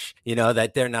touch,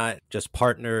 that they're not just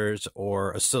partners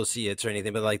or associates or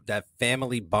anything, but like that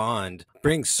family bond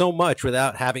brings so much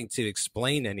without having to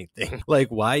explain anything. Like,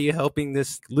 why are you helping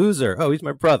this loser? Oh, he's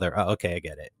my brother. Oh, okay, I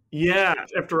get it. Yeah,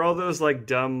 after all those like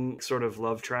dumb sort of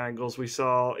love triangles we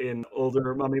saw in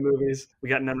older Mummy movies, we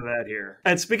got none of that here.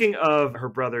 And speaking of her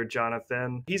brother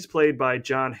Jonathan, he's played by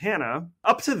John Hannah.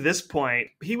 Up to this point,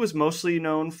 he was mostly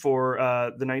known for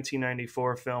the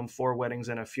 1994 film 4 Weddings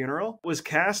and a Funeral. Was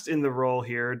cast in the role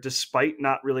here despite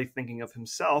not really thinking of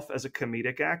himself as a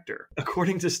comedic actor.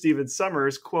 According to Stephen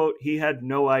Summers, quote, he had had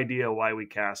no idea why we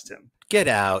cast him. Get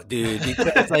out, dude.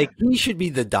 Because like he should be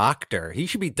the Doctor. He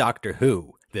should be Doctor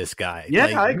Who, this guy. Yeah,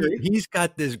 like, I agree. He's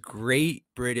got this great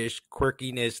British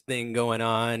quirkiness thing going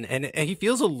on. And he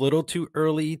feels a little too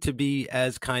early to be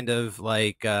as kind of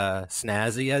like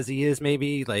snazzy as he is,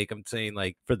 maybe. Like I'm saying,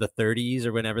 like for the 30s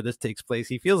or whenever this takes place.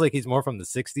 He feels like he's more from the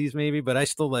 60s, maybe, but I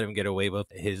still let him get away with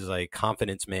his like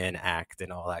confidence man act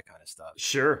and all that kind of stuff.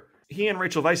 Sure. He and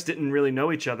Rachel Weisz didn't really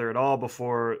know each other at all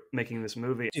before making this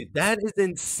movie. Dude, that is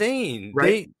insane.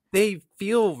 Right? They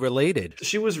feel related.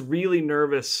 She was really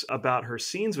nervous about her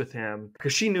scenes with him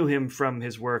because she knew him from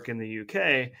his work in the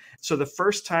UK. So the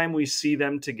first time we see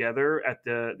them together at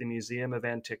the Museum of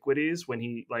Antiquities, when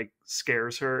he like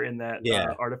scares her in that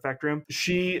artifact room,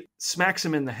 she smacks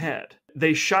him in the head.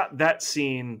 They shot that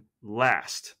scene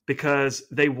last because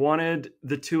they wanted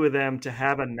the two of them to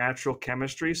have a natural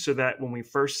chemistry so that when we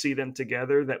first see them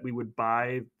together that we would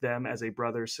buy them as a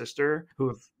brother sister who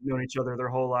have known each other their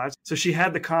whole lives. So she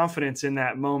had the confidence in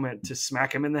that moment to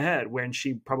smack him in the head when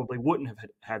she probably wouldn't have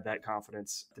had that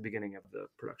confidence at the beginning of the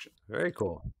production. Very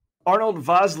cool. Arnold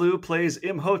Vosloo plays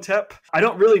Imhotep. I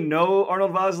don't really know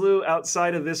Arnold Vosloo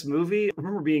outside of this movie. I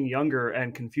remember being younger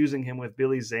and confusing him with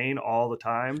Billy Zane all the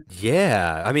time.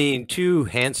 Yeah, I mean, two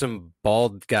handsome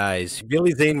bald guys.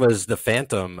 Billy Zane was the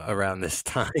Phantom around this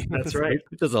time. That's right.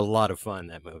 Which was a lot of fun,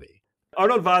 that movie.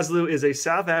 Arnold Vosloo is a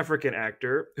South African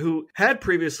actor who had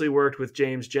previously worked with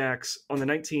James Jacks on the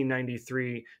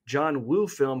 1993 John Woo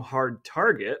film Hard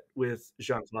Target with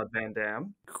Jean-Claude Van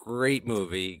Damme. Great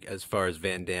movie as far as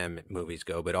Van Damme movies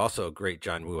go, but also great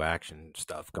John Woo action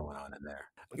stuff going on in there.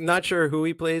 Not sure who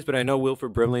he plays, but I know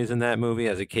Wilford Brimley's in that movie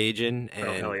as a Cajun,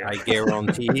 and I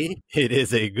guarantee it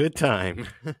is a good time.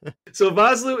 So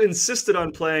Vosloo insisted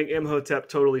on playing Imhotep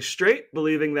totally straight,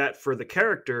 believing that for the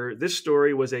character, this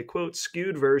story was a, quote,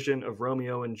 skewed version of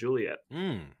Romeo and Juliet.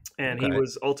 And he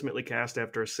was ultimately cast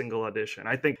after a single audition.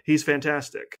 I think he's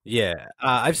fantastic. Yeah,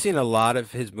 I've seen a lot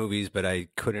of his movies, but I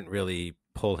couldn't really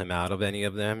pull him out of any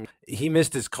of them. He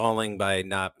missed his calling by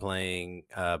not playing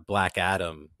Black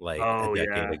Adam like a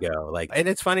decade ago. Like, and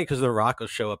it's funny because The Rock will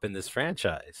show up in this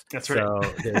franchise. That's right.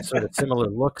 So there's sort of similar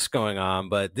looks going on,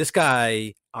 but this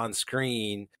guy on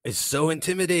screen is so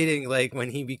intimidating. Like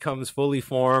when he becomes fully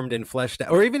formed and fleshed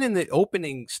out, or even in the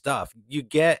opening stuff, you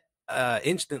get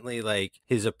instantly like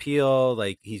his appeal.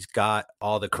 Like he's got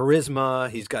all the charisma,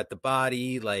 he's got the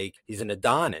body, like he's an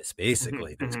Adonis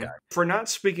basically. This guy, for not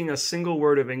speaking a single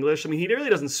word of English, I mean, he really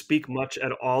doesn't speak much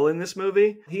at all in this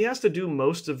movie. He has to do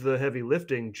most of the heavy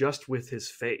lifting just with his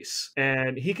face,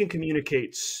 and he can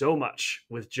communicate so much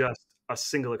with just a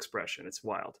single expression. It's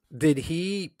wild. Did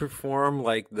he perform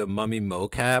like the mummy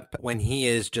mocap when he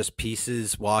is just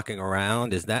pieces walking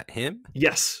around? Is that him?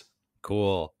 Yes.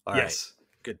 Cool. All yes. Right.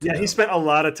 Good to know. He spent a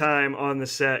lot of time on the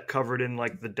set covered in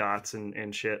like the dots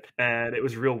and shit. And it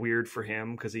was real weird for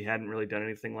him because he hadn't really done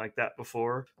anything like that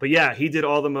before. But yeah, he did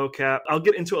all the mocap. I'll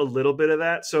get into a little bit of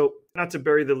that. So not to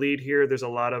bury the lead here, there's a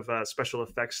lot of special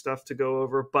effects stuff to go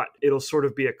over, but it'll sort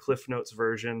of be a Cliff Notes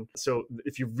version. So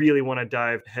if you really want to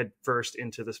dive head first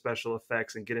into the special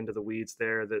effects and get into the weeds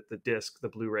there, the disc, the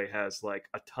Blu-ray has like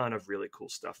a ton of really cool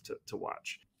stuff to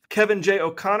watch. Kevin J.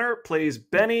 O'Connor plays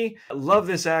Benny. I love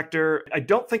this actor. I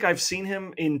don't think I've seen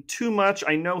him in too much.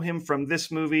 I know him from this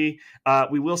movie.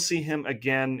 We will see him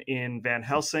again in Van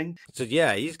Helsing. So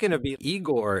yeah, he's going to be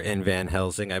Igor in Van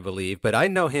Helsing, I believe. But I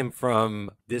know him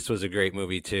from, this was a great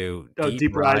movie too,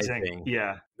 Deep Rising.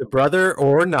 Yeah. The brother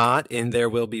or not in There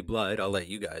Will Be Blood. I'll let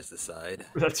you guys decide.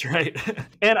 That's right.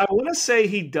 And I want to say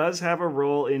he does have a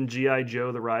role in G.I.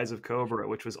 Joe, The Rise of Cobra,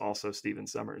 which was also Stephen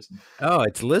Sommers. Oh,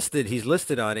 it's listed. He's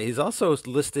listed on it. He's also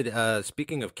listed,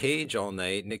 speaking of Cage all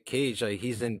night, Nick Cage,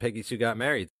 he's in Peggy Sue Got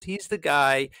Married. He's the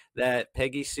guy that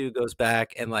Peggy Sue goes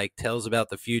back and like tells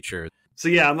about the future. So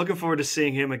yeah, I'm looking forward to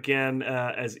seeing him again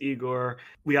as Igor.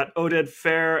 We got Oded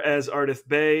Fehr as Ardith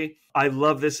Bey. I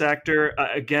love this actor.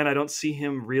 Again, I don't see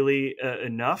him really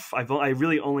enough. I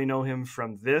really only know him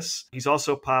from this. He's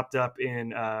also popped up in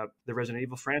the Resident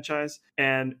Evil franchise,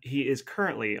 and he is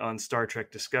currently on Star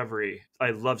Trek Discovery. I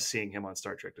love seeing him on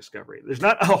Star Trek Discovery. There's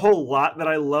not a whole lot that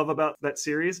I love about that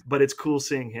series, but it's cool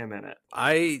seeing him in it.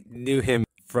 I knew him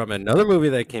from another movie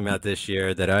that came out this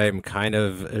year that I'm kind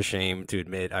of ashamed to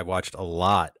admit I watched a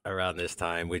lot around this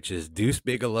time, which is Deuce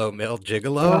Bigalow, Male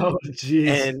Gigolo. Oh, jeez.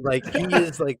 And like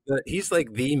he's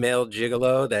like the male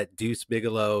gigolo that Deuce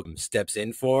Bigalow steps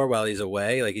in for while he's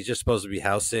away. Like he's just supposed to be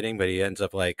house sitting, but he ends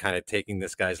up like kind of taking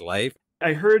this guy's life.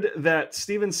 I heard that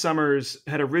Stephen Sommers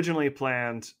had originally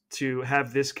planned to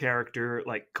have this character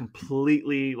like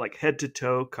completely like head to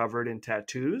toe covered in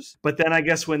tattoos. But then I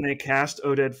guess when they cast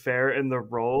Oded Fehr in the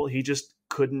role, he just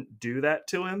couldn't do that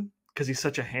to him because he's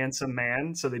such a handsome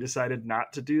man. So they decided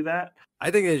not to do that. I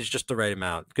think it's just the right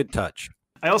amount. Good touch.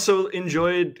 I also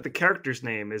enjoyed the character's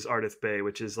name is Ardith Bay,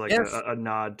 which is like Yes. a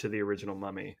nod to the original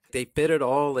Mummy. They fit it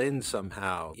all in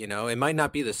somehow. You know, it might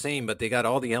not be the same, but they got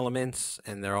all the elements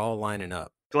and they're all lining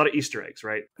up. A lot of Easter eggs,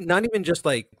 right? Not even just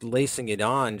like lacing it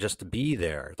on just to be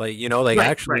there. Like, you know, like Right,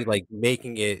 actually right. like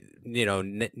making it, you know,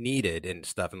 needed and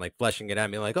stuff and like fleshing it out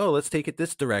and being like, oh, let's take it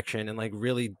this direction and like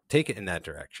really take it in that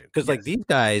direction. Because like Yes. these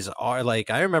guys are like,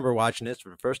 I remember watching this for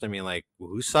the first time being like,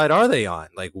 whose side are they on?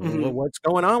 Like, Mhm. what's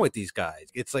going on with these guys?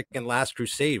 It's like in Last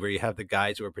Crusade where you have the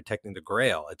guys who are protecting the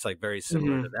Grail. It's like very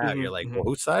similar to Mhm, that. You're mhm, like, well, mhm.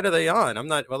 whose side are they on? I'm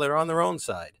not, well, they're on their own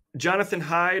side. Jonathan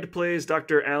Hyde plays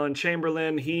Dr. Alan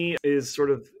Chamberlain. He is sort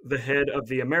of the head of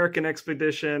the American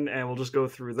expedition, and we'll just go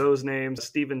through those names.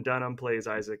 Stephen Dunham plays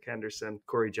Isaac Henderson,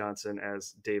 Corey Johnson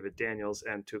as David Daniels,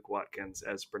 and Tuke Watkins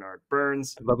as Bernard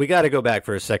Burns. But we got to go back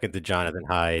for a second to Jonathan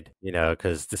Hyde, you know,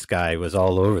 because this guy was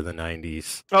all over the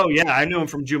 90s. Oh, yeah, I knew him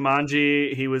from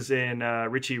Jumanji. He was in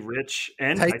Richie Rich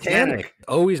and Titanic.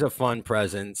 Always a fun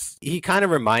presence. He kind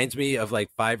of reminds me of like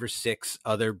 5 or 6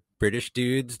 other British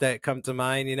dudes that come to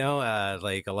mind, you know,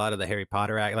 like a lot of the Harry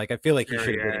Potter act. Like I feel like he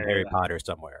should have been in Harry Potter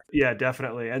somewhere. Yeah,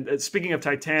 definitely. And speaking of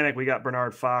Titanic, we got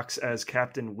Bernard Fox as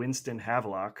Captain Winston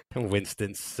Havelock.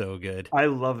 Winston's so good. I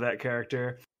love that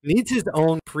character. Needs his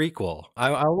own prequel.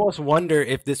 I almost wonder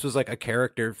if this was like a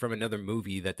character from another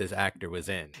movie that this actor was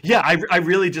in. Yeah, I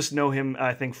really just know him,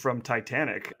 I think, from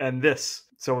Titanic and this.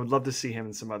 So I'd love to see him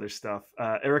in some other stuff.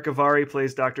 Eric Avari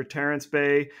plays Dr. Terrence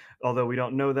Bay, although we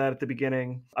don't know that at the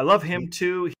beginning. I love him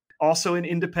too. Also in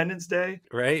Independence Day.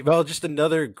 Right? Well, just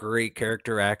another great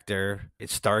character actor.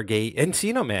 It's Stargate.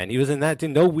 Encino Man. He was in that too.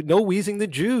 No wheezing the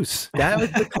juice. That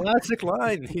was the classic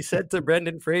line he said to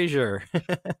Brendan Fraser.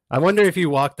 I wonder if he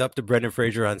walked up to Brendan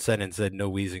Fraser on set and said, no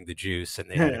wheezing the juice. And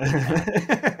they had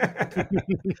him.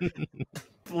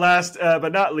 Last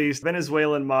but not least,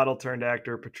 Venezuelan model turned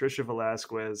actor Patricia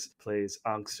Velasquez plays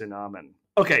Ankh Sunaman.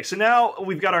 Okay, so now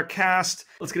we've got our cast.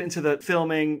 Let's get into the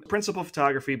filming. Principal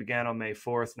photography began on May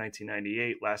 4th,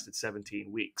 1998, lasted 17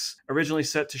 weeks. Originally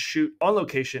set to shoot on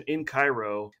location in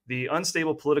Cairo, the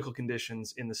unstable political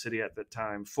conditions in the city at that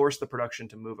time forced the production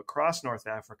to move across North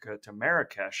Africa to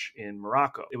Marrakesh in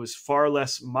Morocco. It was far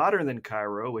less modern than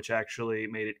Cairo, which actually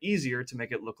made it easier to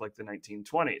make it look like the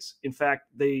 1920s. In fact,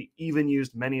 they even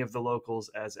used many of the locals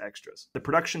as extras. The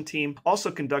production team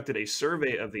also conducted a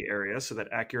survey of the area so that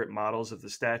accurate models of the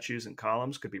statues and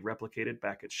columns could be replicated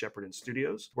back at Shepperton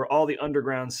Studios, where all the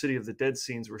underground City of the Dead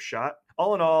scenes were shot.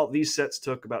 All in all, these sets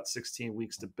took about 16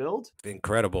 weeks to build.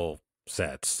 Incredible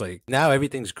sets. Like now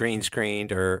everything's green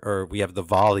screened or we have the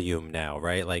volume now,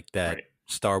 right? Like that Right.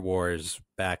 Star Wars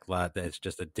backlot that's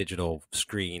just a digital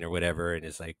screen or whatever. And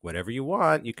it's like, whatever you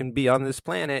want, you can be on this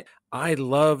planet. I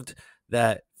loved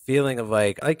that feeling of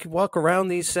like, I could walk around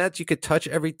these sets, you could touch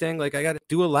everything. Like I got to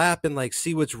do a lap and like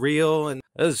see what's real. And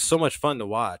it was so much fun to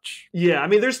watch. Yeah, I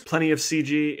mean, there's plenty of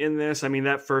CG in this. I mean,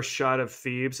 that first shot of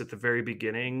Thebes at the very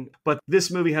beginning. But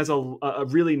this movie has a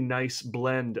really nice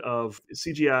blend of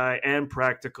CGI and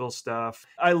practical stuff.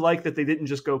 I like that they didn't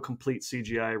just go complete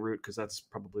CGI route because that's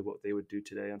probably what they would do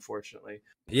today, unfortunately.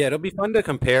 Yeah, it'll be fun to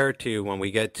compare to when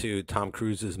we get to Tom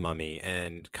Cruise's Mummy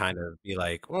and kind of be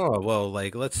like, oh, well,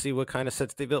 like, let's see what kind of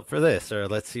sets they built for this, or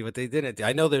let's see what they didn't do.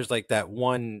 I know there's like that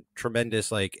one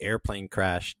tremendous like airplane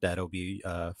crash that'll be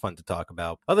fun to talk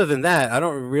about. Other than that, I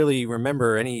don't really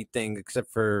remember anything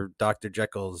except for Dr.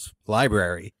 Jekyll's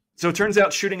library. So it turns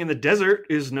out shooting in the desert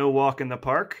is no walk in the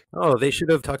park. Oh, they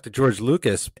should have talked to George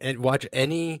Lucas and watch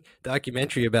any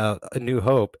documentary about A New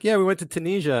Hope. Yeah, we went to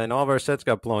Tunisia and all of our sets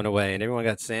got blown away and everyone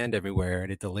got sand everywhere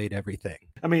and it delayed everything.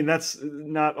 I mean, that's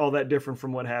not all that different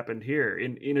from what happened here.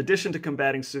 In addition to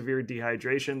combating severe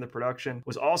dehydration, the production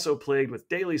was also plagued with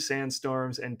daily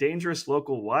sandstorms and dangerous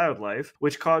local wildlife,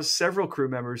 which caused several crew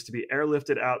members to be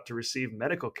airlifted out to receive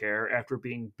medical care after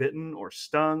being bitten or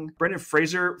stung. Brendan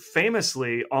Fraser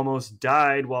famously almost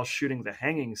died while shooting the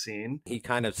hanging scene. He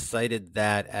kind of cited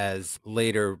that as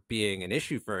later being an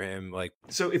issue for him. Like,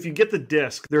 so if you get the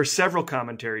disc, there are several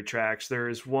commentary tracks. There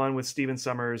is one with Stephen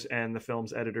Sommers and the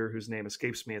film's editor, whose name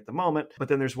escapes me at the moment. But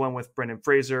then there's one with Brendan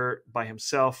Fraser by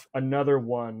himself, another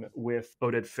one with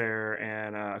Oded Fehr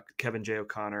and Kevin J.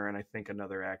 O'Connor, and I think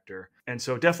another actor. And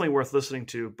so definitely worth listening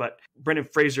to. But Brendan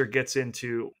Fraser gets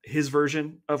into his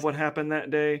version of what happened that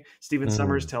day. Stephen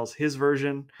Sommers tells his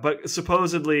version. But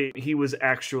supposedly he was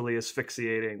actually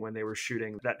asphyxiating when they were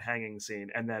shooting that hanging scene.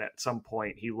 And then at some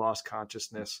point he lost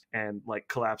consciousness and like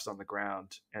collapsed on the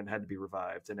ground and had to be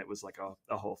revived. And it was like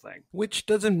a whole thing. Which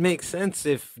doesn't make sense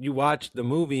if you watch the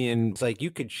movie and it's like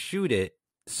you could shoot it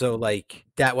So like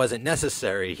that wasn't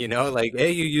necessary, you know, like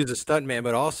you use a stuntman,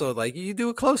 but also like you do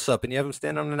a close up and you have him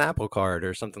stand on an apple cart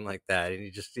or something like that. And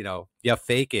you just, you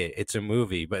fake it. It's a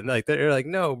movie. But like they're like,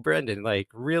 no, Brendan, like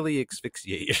really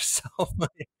asphyxiate yourself.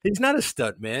 He's not a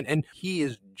stuntman. And he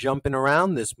is jumping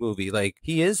around this movie. Like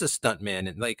he is a stuntman.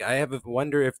 And like I have a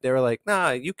wonder if they're like,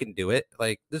 nah, you can do it.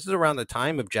 Like this is around the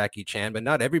time of Jackie Chan, but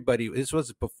not everybody. This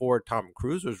was before Tom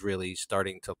Cruise was really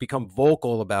starting to become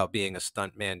vocal about being a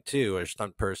stuntman too, or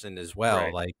stunt person as well.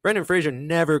 Right. Like Brendan Fraser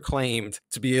never claimed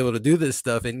to be able to do this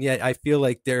stuff, and yet I feel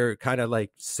like they're kind of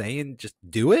like saying just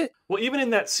do it. Well, even in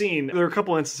that scene, there are a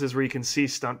couple instances where you can see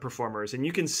stunt performers, and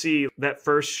you can see that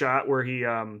first shot where he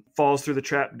falls through the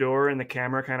trap door and the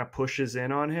camera kind of pushes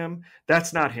in on him.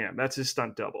 That's not him. That's his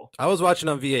stunt double. I was watching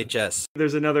on VHS.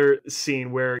 There's another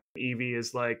scene where Evie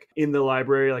is like in the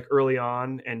library, like early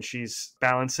on, and she's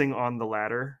balancing on the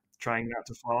ladder, trying not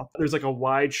to fall. There's like a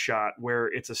wide shot where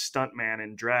it's a stuntman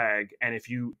in drag, and if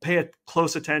you pay a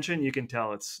close attention, you can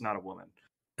tell it's not a woman.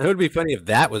 It would be funny if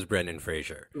that was Brendan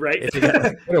Fraser. Right? If he got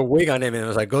like, put a wig on him and it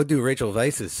was like, go do Rachel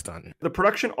Weisz's stunt. The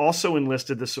production also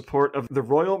enlisted the support of the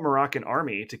Royal Moroccan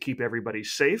Army to keep everybody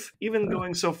safe, even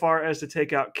going so far as to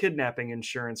take out kidnapping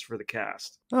insurance for the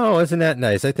cast. Oh, isn't that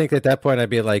nice? I think at that point I'd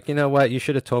be like, you know what? You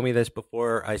should have told me this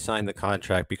before I signed the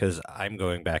contract because I'm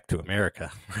going back to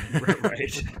America.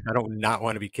 Right. I don't not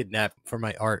want to be kidnapped for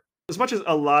my art. As much as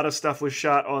a lot of stuff was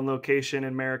shot on location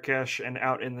in Marrakesh and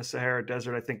out in the Sahara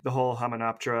Desert, I think the whole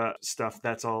Hamanoptera stuff,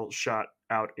 that's all shot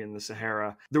out in the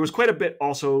Sahara. There was quite a bit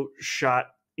also shot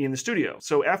in the studio.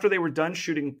 So after they were done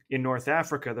shooting in North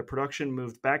Africa, the production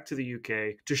moved back to the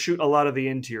UK to shoot a lot of the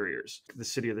interiors, the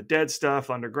City of the Dead stuff,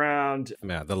 underground.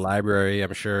 Yeah, the library,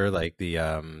 I'm sure, like the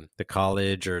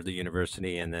college or the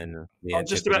university, and then the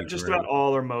just about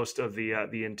all or most of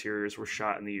the interiors were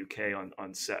shot in the UK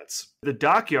on sets. The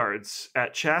dockyards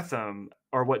at Chatham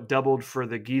are what doubled for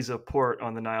the Giza port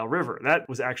on the Nile River. That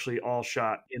was actually all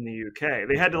shot in the UK.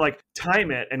 They had to like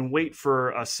time it and wait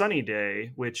for a sunny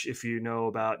day, which if you know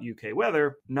about UK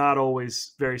weather, not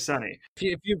always very sunny.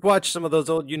 If you've watched some of those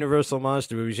old Universal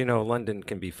monster movies, you know London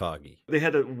can be foggy. They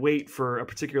had to wait for a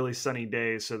particularly sunny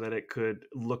day so that it could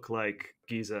look like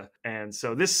Giza. And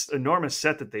so this enormous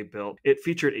set that they built, it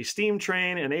featured a steam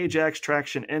train, an Ajax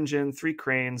traction engine, 3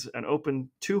 cranes, an open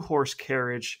 2-horse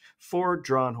carriage, 4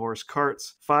 drawn horse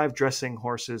carts, 5 dressing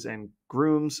horses and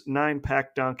grooms, 9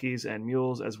 pack donkeys and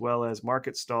mules, as well as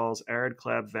market stalls,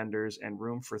 arid-clad vendors, and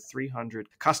room for 300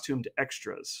 costumed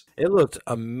extras. It looked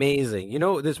amazing. You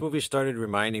know, this movie started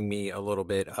reminding me a little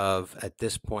bit of, at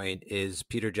this point, is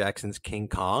Peter Jackson's King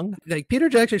Kong. Like, Peter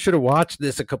Jackson should have watched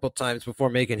this a couple times before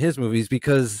making his movies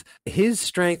because his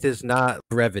strength is not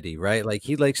brevity, right? Like,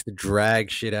 he likes to drag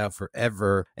shit out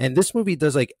forever. And this movie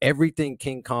does, like, everything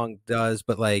King Kong does,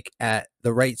 but, like, at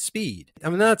the right speed.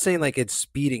 I'm not saying like it's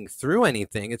speeding through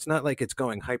anything. It's not like it's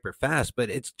going hyper fast,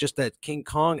 but it's just that King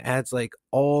Kong adds like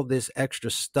all this extra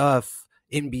stuff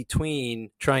in between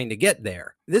trying to get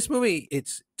there. This movie,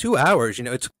 it's 2 hours, you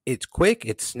know, it's quick,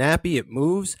 it's snappy, it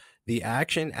moves. The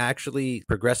action actually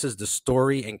progresses. The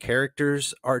story and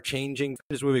characters are changing.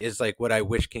 This movie is like what I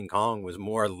wish King Kong was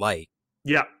more like.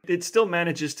 Yeah, it still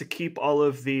manages to keep all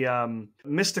of the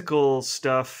mystical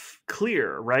stuff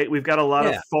clear, right? We've got a lot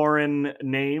of foreign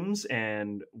names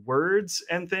and words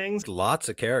and things. Lots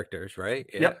of characters, right?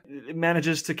 Yeah. Yep. It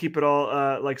manages to keep it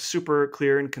all like super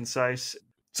clear and concise.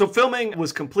 So filming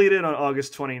was completed on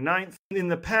August 29th. In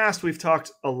the past, we've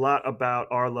talked a lot about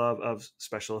our love of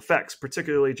special effects,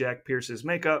 particularly Jack Pierce's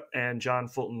makeup and John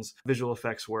Fulton's visual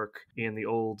effects work in the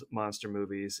old monster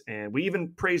movies. And we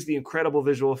even praised the incredible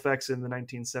visual effects in the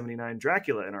 1979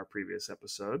 Dracula in our previous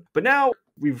episode. But now,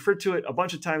 we've referred to it a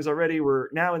bunch of times already. We're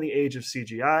now in the age of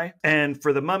CGI. And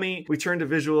for The Mummy, we turn to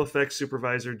visual effects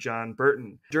supervisor John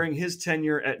Burton. During his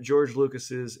tenure at George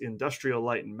Lucas's Industrial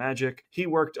Light and Magic, he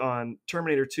worked on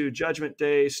Terminator 2 Judgment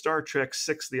Day, Star Trek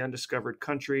VI The Undiscovered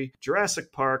Country,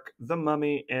 Jurassic Park, The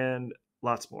Mummy, and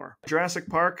lots more. Jurassic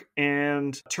Park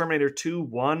and Terminator 2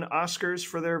 won Oscars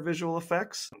for their visual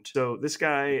effects. So this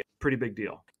guy, pretty big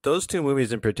deal. Those 2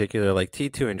 movies in particular, like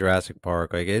T2 and Jurassic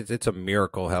Park, like it's a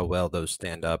miracle how well those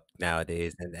stand up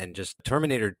nowadays. And just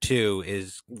Terminator 2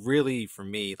 is really, for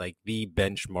me, like the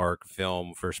benchmark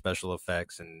film for special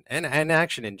effects and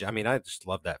action. And I mean, I just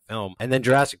love that film. And then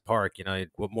Jurassic Park, you know,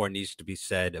 what more needs to be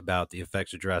said about the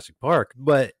effects of Jurassic Park?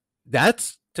 But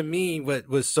that's, to me, what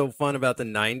was so fun about the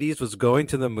 90s was going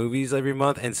to the movies every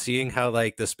month and seeing how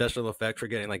like the special effects were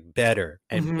getting like better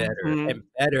and better and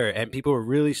better, and people were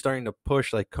really starting to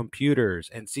push like computers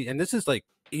and this is like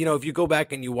if you go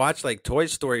back and you watch like Toy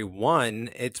Story 1,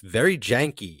 it's very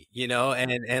janky,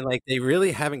 and like they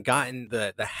really haven't gotten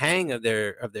the hang of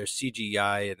their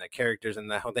CGI and the characters and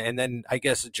the whole thing. And then I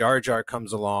guess Jar Jar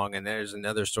comes along and there's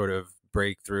another sort of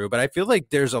breakthrough. But I feel like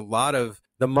there's a lot of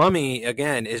The Mummy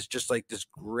again is just like this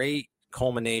great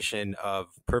culmination of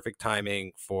perfect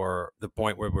timing for the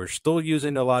point where we're still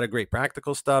using a lot of great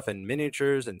practical stuff and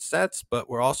miniatures and sets, but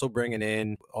we're also bringing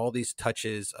in all these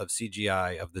touches of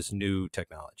CGI of this new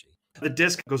technology. The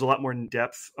disc goes a lot more in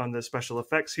depth on the special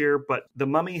effects here, but The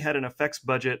Mummy had an effects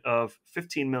budget of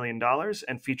 $15 million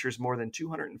and features more than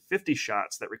 250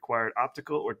 shots that required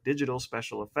optical or digital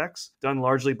special effects, done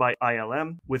largely by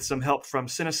ILM, with some help from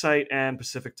Cinesite and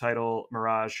Pacific Title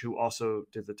Mirage, who also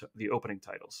did the opening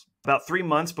titles. About 3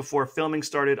 months before filming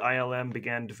started, ILM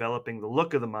began developing the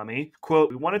look of The Mummy. Quote,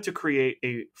 "We wanted to create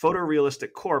a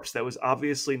photorealistic corpse that was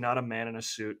obviously not a man in a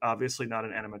suit, obviously not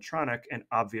an animatronic, and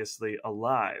obviously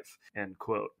alive." End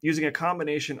quote. Using a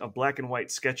combination of black and white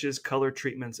sketches, color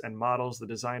treatments, and models, the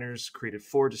designers created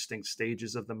 4 distinct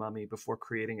stages of The Mummy before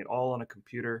creating it all on a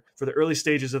computer. For the early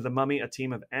stages of The Mummy, a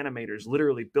team of animators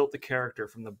literally built the character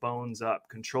from the bones up,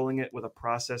 controlling it with a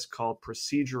process called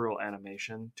procedural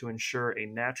animation to ensure a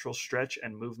natural stretch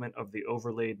and movement of the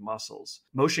overlaid muscles.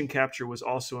 Motion capture was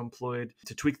also employed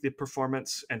to tweak the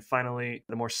performance, and finally,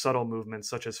 the more subtle movements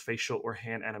such as facial or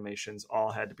hand animations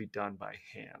all had to be done by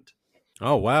hand.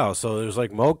 Oh, wow. So there's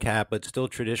like mocap, but still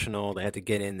traditional. They had to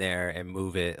get in there and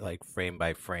move it like frame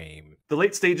by frame. The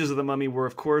late stages of The Mummy were,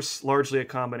 of course, largely a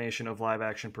combination of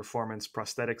live-action performance,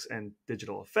 prosthetics, and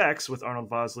digital effects, with Arnold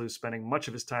Vosloo spending much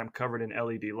of his time covered in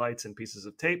LED lights and pieces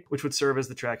of tape, which would serve as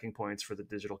the tracking points for the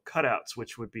digital cutouts,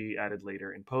 which would be added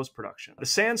later in post-production. The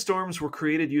sandstorms were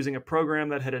created using a program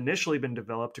that had initially been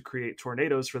developed to create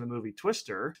tornadoes for the movie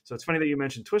Twister. So it's funny that you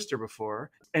mentioned Twister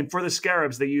before. And for the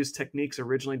scarabs, they used techniques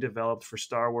originally developed for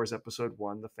Star Wars Episode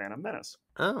 1, The Phantom Menace.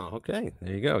 Oh, okay.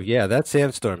 There you go. Yeah, that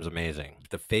sandstorm's amazing.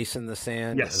 The face in the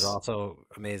sand is also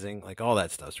amazing. Like all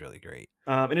that stuff's really great.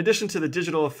 In addition to the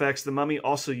digital effects, The Mummy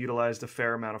also utilized a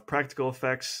fair amount of practical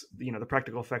effects, the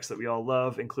practical effects that we all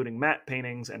love, including matte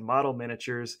paintings and model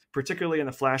miniatures, particularly in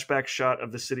the flashback shot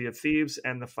of the city of Thebes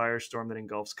and the firestorm that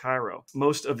engulfs Cairo.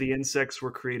 Most of the insects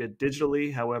were created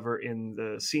digitally. However, in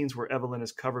the scenes where Evelyn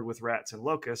is covered with rats and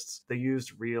locusts, they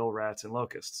used real rats and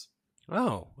locusts.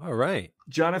 Oh, all right.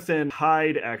 Jonathan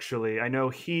Hyde, actually, I know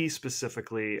he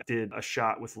specifically did a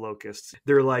shot with locusts.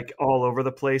 They're like all over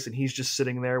the place, and he's just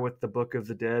sitting there with the Book of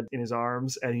the Dead in his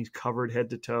arms, and he's covered head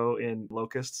to toe in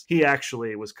locusts. He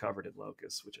actually was covered in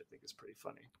locusts, which I think is pretty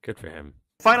funny. Good for him.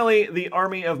 Finally, the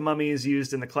army of mummies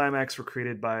used in the climax were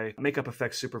created by makeup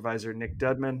effects supervisor Nick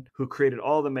Dudman, who created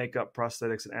all the makeup,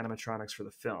 prosthetics, and animatronics for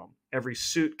the film. Every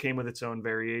suit came with its own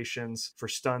variations for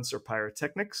stunts or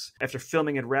pyrotechnics. After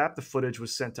filming had wrapped, the footage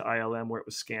was sent to ILM, where it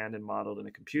was scanned and modeled in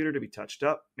a computer to be touched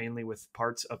up, mainly with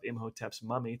parts of Imhotep's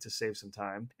mummy to save some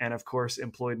time, and of course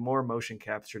employed more motion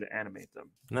capture to animate them.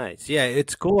 Nice. Yeah,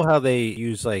 it's cool how they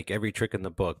use like every trick in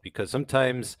the book, because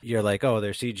sometimes you're like, oh,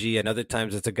 they're CG, and other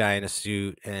times it's a guy in a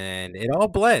suit, and it all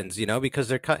blends, because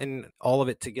they're cutting all of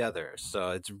it together.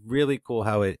 So it's really cool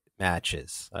how it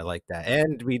matches. I like that.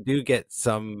 And we do get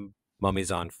some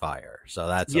mummies on fire, so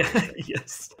that's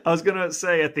yes. I was gonna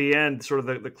say at the end, sort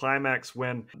of the climax,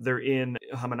 when they're in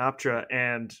Hamunaptra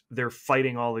and they're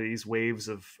fighting all of these waves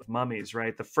of mummies,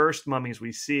 right? The first mummies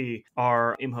we see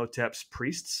are Imhotep's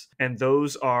priests, and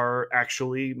those are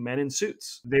actually men in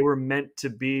suits. They were meant to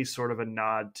be sort of a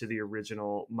nod to the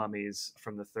original mummies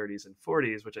from the 30s and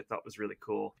 40s, which I thought was really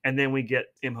cool. And then we get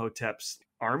Imhotep's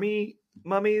army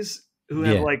mummies who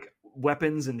have like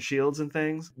weapons and shields and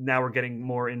things. Now we're getting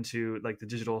more into like the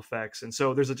digital effects, and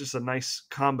so there's just a nice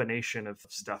combination of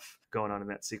stuff going on in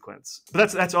that sequence.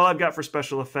 But that's all I've got for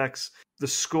special effects. The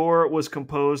score was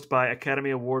composed by Academy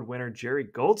Award winner Jerry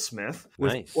Goldsmith,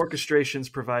 with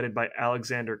orchestrations provided by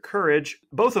Alexander Courage,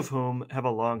 both of whom have a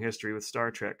long history with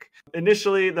Star Trek.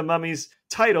 Initially, The Mummy's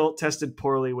title tested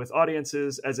poorly with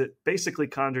audiences, as it basically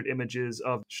conjured images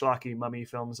of schlocky mummy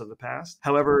films of the past.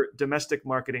 However, domestic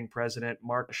marketing president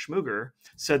Mark Schmuger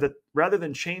said that rather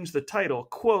than change the title,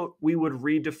 quote, "we would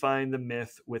redefine the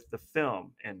myth with the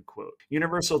film," end quote.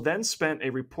 Universal then spent a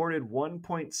reported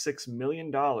 $1.6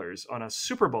 million on a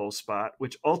Super Bowl spot,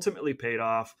 which ultimately paid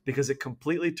off because it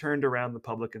completely turned around the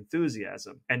public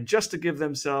enthusiasm. And just to give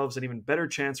themselves an even better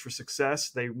chance for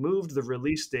success, they moved the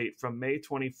release date from May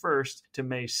 21st to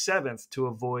May 7th to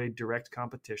avoid direct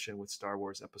competition with Star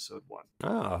Wars Episode 1.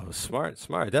 Oh, smart.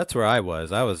 That's where I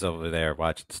was. I was over there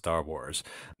watching Star Wars.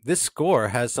 This score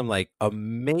has some like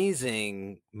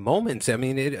amazing moments. I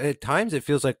mean, at times it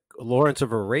feels like Lawrence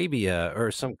of Arabia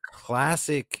or some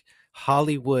classic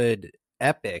Hollywood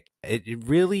epic. It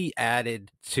really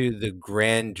added to the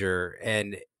grandeur,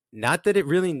 and not that it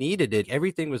really needed it.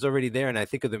 Everything was already there. And I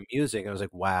think of the music, I was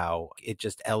like, wow, it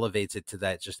just elevates it to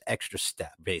that just extra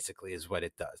step, basically, is what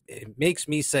it does. It makes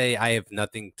me say I have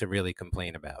nothing to really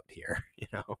complain about here, you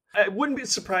know? It wouldn't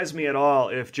surprise me at all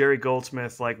if Jerry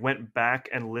Goldsmith like went back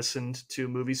and listened to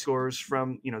movie scores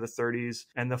from the 30s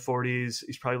and the 40s.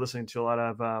 He's probably listening to a lot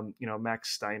of Max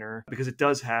Steiner, because it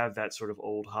does have that sort of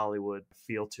old Hollywood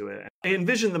feel to it. I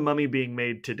envision The Mummy being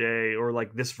made today, or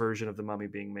like this version of The Mummy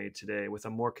being made today, with a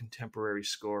more contemporary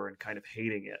score and kind of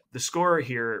hating it. The score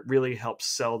here really helps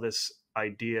sell this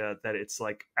idea that it's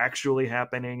like actually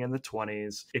happening in the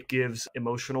 20s. It gives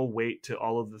emotional weight to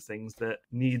all of the things that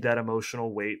need that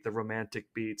emotional weight, the romantic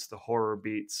beats, the horror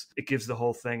beats. It gives the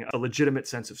whole thing a legitimate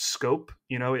sense of scope.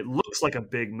 It looks like a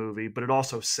big movie, but it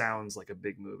also sounds like a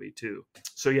big movie too.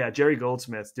 So yeah, Jerry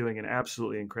Goldsmith doing an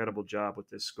absolutely incredible job with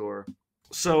this score.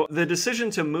 So the decision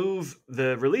to move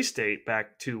the release date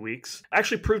back 2 weeks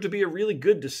actually proved to be a really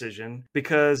good decision,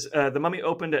 because The Mummy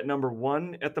opened at number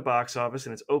 1 at the box office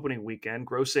in its opening weekend,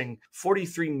 grossing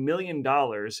 $43 million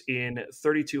in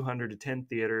 3,210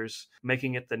 theaters,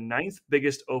 making it the 9th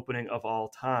biggest opening of all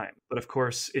time. But of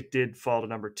course, it did fall to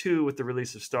number 2 with the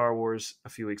release of Star Wars a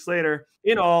few weeks later.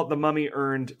 In all, The Mummy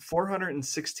earned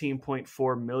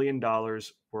 $416.4 million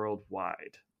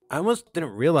worldwide. I almost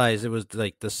didn't realize it was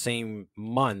like the same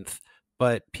month,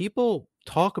 but people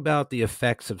talk about the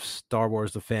effects of Star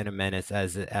Wars: The Phantom Menace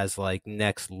as like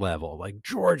next level. Like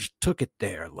George took it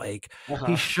there. Like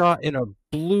he shot in a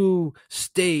blue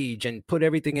stage and put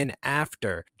everything in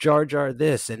after. Jar Jar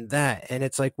this and that. And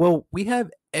it's like, well, we have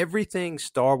everything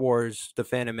Star Wars: The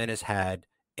Phantom Menace had,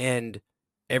 and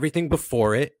everything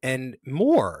before it and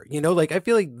more. Like I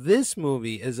feel like this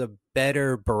movie is a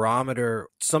better barometer,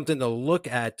 something to look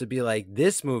at, to be like,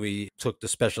 this movie took the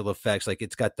special effects. Like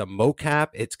it's got the mocap,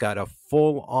 it's got a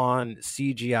full-on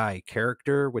CGI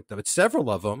character with several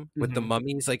of them with the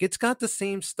mummies. Like it's got the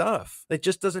same stuff. It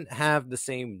just doesn't have the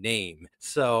same name.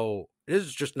 So this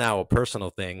is just now a personal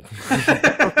thing.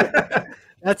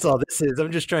 That's all this is.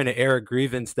 I'm just trying to air a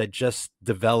grievance that just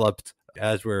developed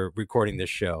as we're recording this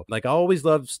show. Like I always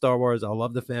loved Star Wars. I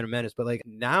love The Phantom Menace, but like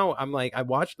now I'm like, I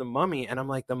watched The Mummy and I'm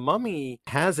like, The Mummy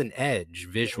has an edge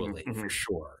visually for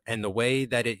sure. And the way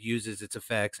that it uses its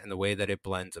effects and the way that it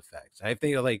blends effects. I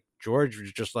think like George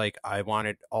was just like, I want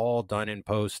it all done in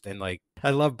post, and like, I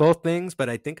love both things, but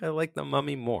I think I like The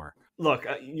Mummy more. Look,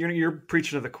 you're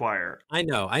preaching to the choir. I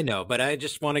know, but I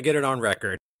just want to get it on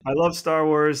record. I love Star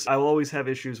Wars. I will always have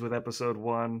issues with episode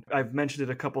 1. I've mentioned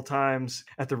it a couple times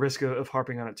at the risk of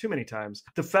harping on it too many times.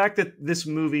 The fact that this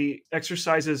movie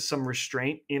exercises some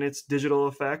restraint in its digital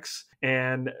effects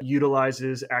and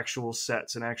utilizes actual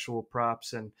sets and actual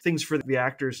props and things for the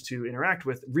actors to interact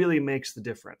with really makes the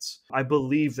difference. I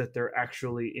believe that they're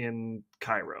actually in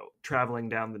Cairo, traveling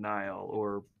down the Nile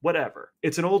or whatever.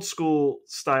 It's an old school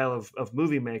style of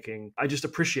movie making I just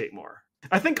appreciate more.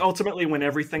 I think ultimately when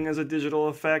everything is a digital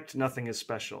effect, nothing is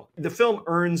special. The film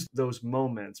earns those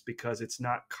moments because it's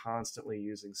not constantly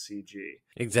using CG.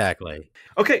 Exactly.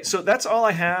 Okay, so that's all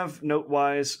I have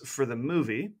note-wise for the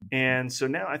movie. And so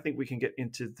now I think we can get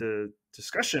into the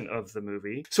discussion of the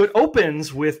movie. So it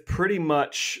opens with pretty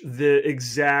much the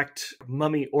exact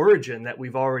mummy origin that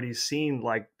we've already seen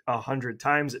like 100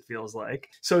 times, it feels like.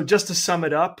 So just to sum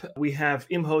it up, we have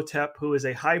Imhotep, who is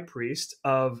a high priest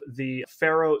of the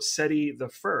pharaoh Seti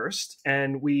I,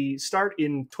 and we start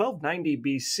in 1290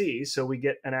 BC, so we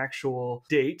get an actual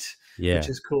date, which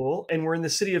is cool. And we're in the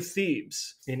city of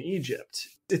Thebes in Egypt.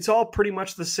 It's all pretty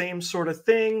much the same sort of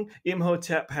thing.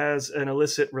 Imhotep has an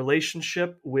illicit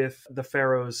relationship with the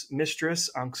pharaoh's mistress,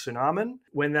 Anksunamun.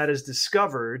 When that is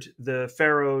discovered, the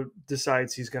pharaoh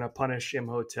decides he's going to punish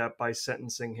Imhotep by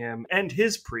sentencing him and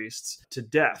his priests to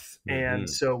death. And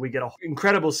so we get an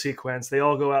incredible sequence. They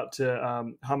all go out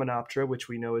to Hamunaptra, which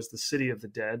we know is the city of the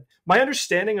dead. My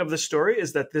understanding of the story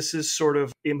is that this is sort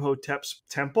of Imhotep's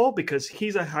temple because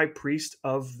he's a high priest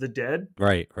of the dead.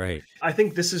 Right. I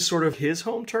think this is sort of his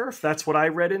home turf. That's what I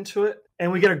read into it.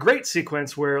 And we get a great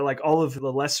sequence where like all of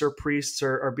the lesser priests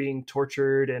are being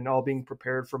tortured and all being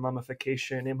prepared for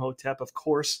mummification. Imhotep, of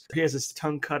course, he has his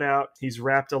tongue cut out. He's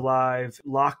wrapped alive,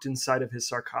 locked inside of his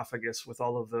sarcophagus with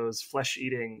all of those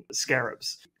flesh-eating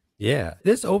scarabs. Yeah,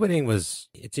 this opening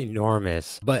it's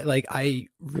enormous, but like I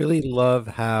really love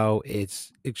how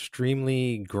it's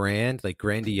extremely grand, like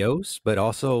grandiose, but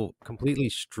also completely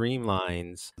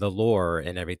streamlines the lore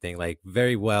and everything like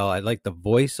very well. I like the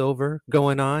voiceover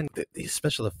going on. These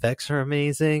special effects are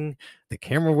amazing. The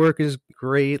camera work is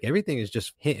great. Everything is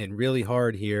just hitting really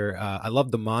hard here. I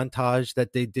love the montage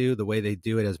that they do, the way they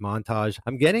do it as montage.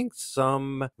 I'm getting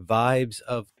some vibes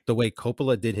of the way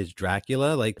Coppola did his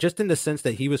Dracula, like just in the sense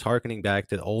that he was harkening back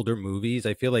to older movies.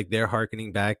 I feel like they're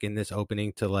harkening back in this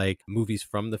opening to like movies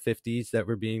from the 50s that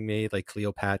were being made, like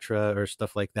Cleopatra or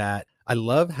stuff like that. I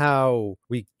love how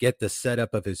we get the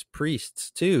setup of his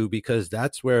priests too, because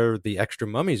that's where the extra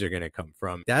mummies are going to come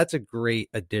from. That's a great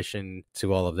addition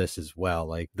to all of this as well.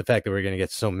 Like the fact that we're going to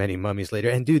get so many mummies later.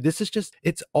 And dude, this is just,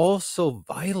 it's all so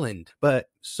violent, but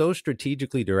so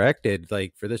strategically directed.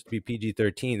 Like for this to be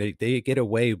PG-13, they get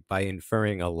away by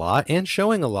inferring a lot and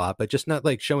showing a lot, but just not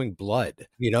like showing blood,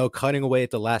 cutting away at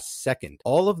the last second.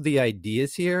 All of the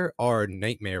ideas here are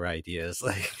nightmare ideas.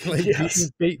 Like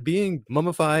Yes. being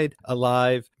mummified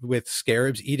alive with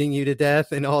scarabs eating you to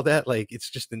death and all that, like it's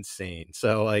just insane.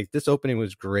 So like this opening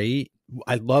was great.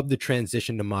 I love the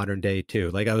transition to modern day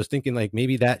too. Like I was thinking like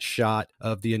maybe that shot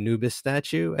of the Anubis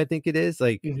statue, I think it is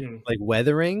like Mhm. like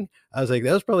weathering. I was like,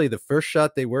 that was probably the first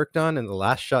shot they worked on and the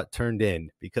last shot turned in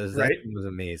because that Right. thing was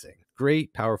amazing.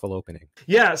 Great, powerful opening.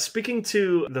 Yeah, speaking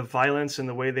to the violence and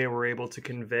the way they were able to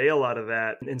convey a lot of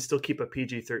that and still keep a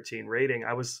PG-13 rating,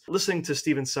 I was listening to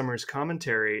Stephen Summers'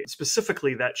 commentary,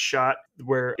 specifically that shot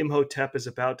where Imhotep is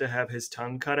about to have his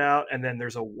tongue cut out and then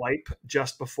there's a wipe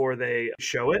just before they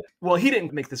show it. Well, he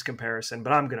didn't make this comparison,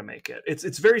 but I'm going to make it.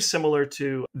 It's very similar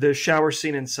to the shower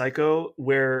scene in Psycho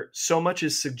where so much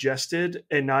is suggested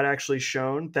and not actually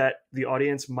shown that the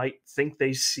audience might think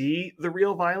they see the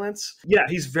real violence. Yeah,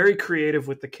 he's very creative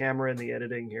with the camera and the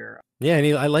editing here. Yeah,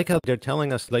 and I like how they're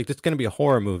telling us like it's going to be a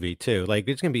horror movie too. Like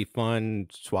it's going to be fun,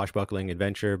 swashbuckling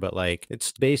adventure, but like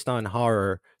it's based on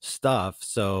horror stuff.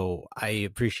 So I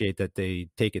appreciate that they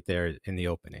take it there in the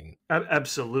opening.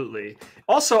 Absolutely.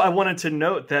 Also, I wanted to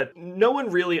note that no one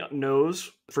really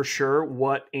knows for sure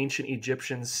what ancient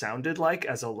Egyptians sounded like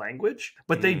as a language,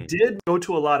 but they did go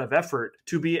to a lot of effort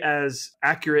to be as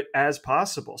accurate as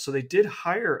possible. So they did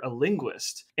hire a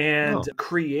linguist and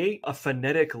create a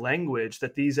phonetic language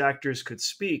that these actors could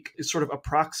speak, sort of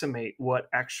approximate what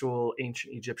actual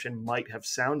ancient Egyptian might have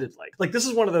sounded like. Like this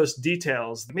is one of those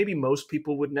details that maybe most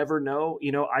people would never know.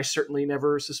 I certainly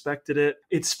never suspected it.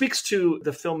 It speaks to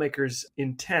the filmmakers'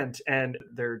 intent and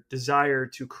their desire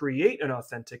to create an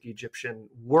authentic Egyptian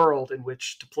world in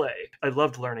which to play. I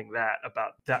loved learning that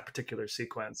about that particular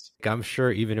sequence. I'm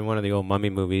sure even in one of the old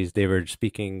mummy movies, they were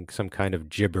speaking some kind of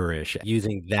gibberish,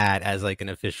 using that as like an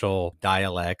official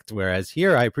dialect. Whereas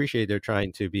here, I appreciate they're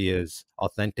trying to be as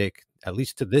authentic, at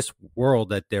least to this world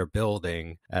that they're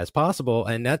building, as possible.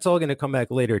 And that's all going to come back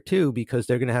later too, because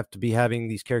they're going to have to be having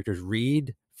these characters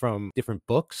read from different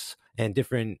books and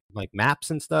different like maps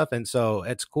and stuff. And so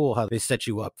it's cool how they set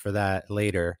you up for that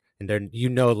later. And then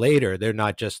later they're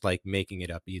not just like making it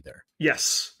up either.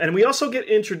 Yes. And we also get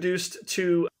introduced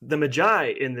to the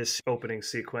Magi in this opening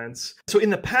sequence. So in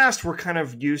the past, we're kind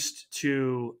of used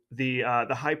to the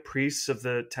high priests of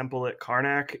the temple at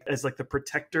Karnak as like the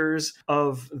protectors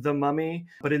of the mummy.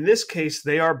 But in this case,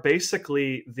 they are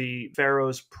basically the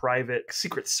pharaoh's private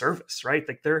secret service, right?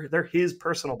 Like they're his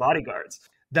personal bodyguards.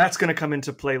 That's going to come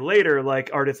into play later.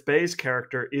 Like Ardith Bay's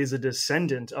character is a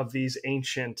descendant of these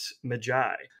ancient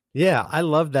Magi. Yeah, I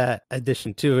love that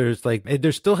addition too. It's like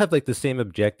they still have like the same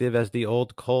objective as the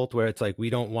old cult, where it's like we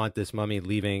don't want this mummy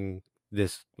leaving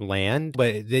this land,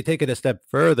 but they take it a step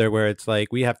further where it's like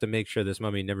we have to make sure this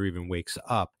mummy never even wakes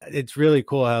up. It's really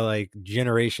cool how like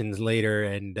generations later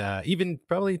and even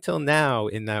probably till now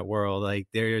in that world, like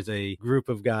there's a group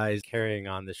of guys carrying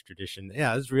on this tradition.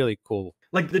 Yeah, it's really cool.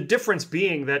 Like the difference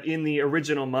being that in the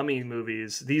original Mummy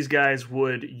movies, these guys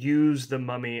would use the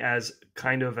mummy as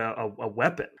kind of a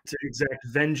weapon to exact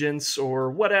vengeance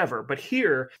or whatever. But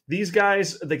here, these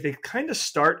guys, like they kind of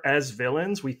start as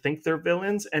villains. We think they're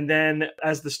villains. And then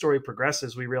as the story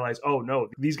progresses, we realize, oh no,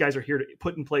 these guys are here to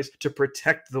put in place to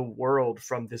protect the world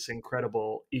from this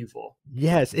incredible evil.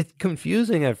 Yes, it's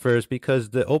confusing at first because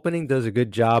the opening does a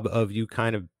good job of you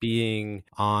kind of being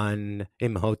on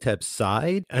Imhotep's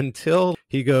side until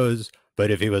he goes, but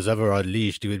if he was ever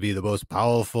unleashed, he would be the most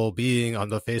powerful being on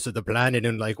the face of the planet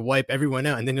and like wipe everyone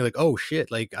out. And then you're like, oh shit,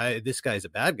 like this guy's a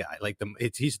bad guy. Like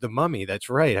he's the mummy.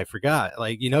 That's right. I forgot.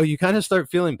 Like, you kind of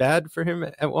start feeling bad for him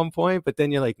at one point, but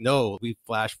then you're like, no, we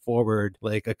flash forward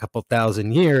like a couple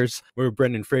thousand years where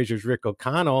Brendan Fraser's Rick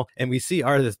O'Connell, and we see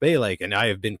Arthur Bay like, and I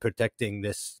have been protecting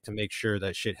this to make sure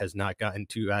that shit has not gotten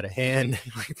too out of hand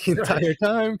like the entire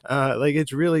time. Like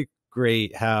it's really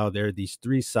great how there are these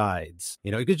three sides,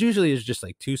 because usually it's just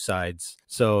like two sides.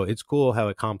 So it's cool how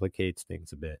it complicates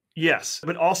things a bit. Yes,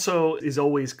 but also is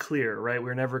always clear, right?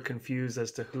 We're never confused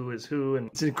as to who is who. And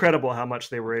it's incredible how much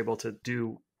they were able to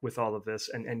do with all of this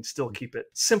and still keep it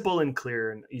simple and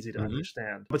clear and easy to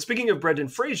understand. But speaking of Brendan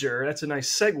Fraser, that's a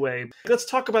nice segue. Let's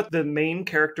talk about the main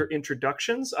character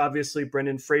introductions. Obviously,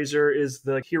 Brendan Fraser is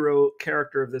the hero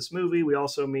character of this movie. We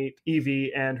also meet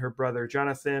Evie and her brother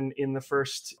Jonathan in the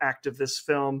first act of this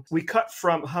film. We cut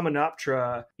from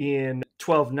Hamunaptra in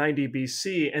 1290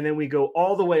 BC, and then we go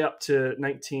all the way up to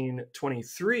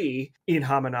 1923 in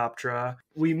Hamunaptra.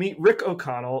 We meet Rick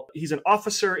O'Connell. He's an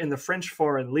officer in the French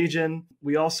Foreign Legion.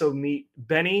 We also meet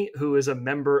Benny, who is a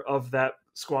member of that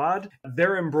squad.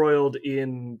 They're embroiled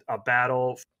in a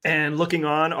battle, and looking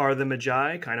on are the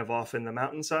Magi, kind of off in the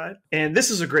mountainside. And this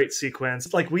is a great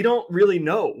sequence. Like, we don't really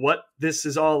know what this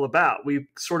is all about. We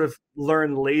sort of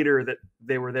learn later that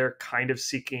they were there kind of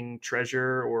seeking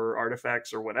treasure or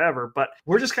artifacts or whatever, but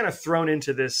we're just kind of thrown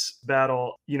into this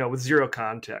battle, with zero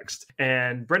context.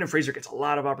 And Brendan Fraser gets a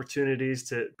lot of opportunities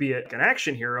to be an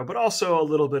action hero, but also a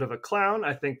little bit of a clown.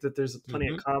 I think that there's plenty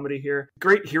of comedy here.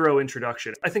 Great hero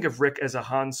introduction. I think of Rick as a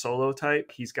Han Solo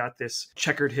type. He's got this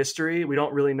checkered history. We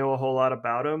don't really know a whole lot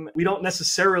about him. We don't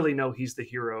necessarily know he's the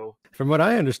hero. From what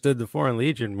I understood, the Foreign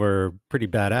Legion were pretty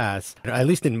badass, at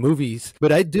least in movies.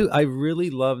 But I really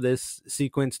love this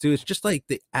sequence too. It's just like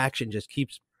the action just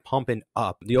keeps pumping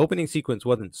up. The opening sequence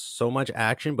wasn't so much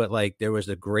action, but like there was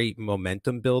a great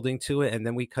momentum building to it. And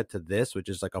then we cut to this, which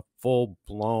is like a full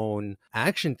blown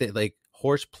action thing, like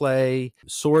horseplay,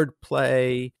 sword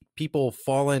play, people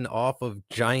falling off of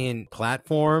giant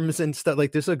platforms and stuff.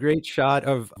 Like there's a great shot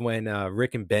of when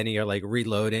Rick and Benny are like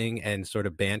reloading and sort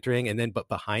of bantering, and then but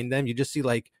behind them you just see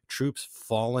like troops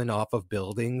falling off of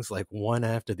buildings like one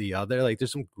after the other. Like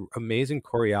there's some amazing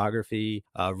choreography,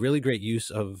 really great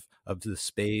use of the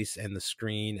space and the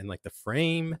screen and like the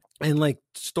frame and like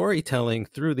storytelling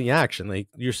through the action. Like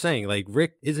you're saying, like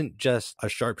Rick isn't just a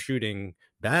sharpshooting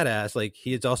badass, like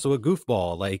he is also a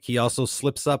goofball. Like he also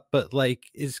slips up, but like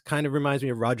is kind of reminds me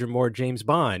of Roger Moore, James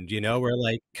Bond, where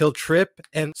like he'll trip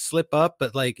and slip up,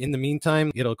 but like in the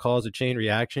meantime it'll cause a chain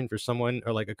reaction for someone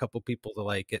or like a couple people to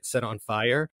like get set on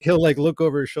fire. He'll like look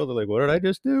over his shoulder like, what did I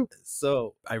just do?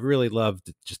 So I really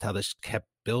loved just how this kept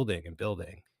building and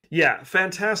building. Yeah,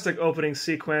 fantastic opening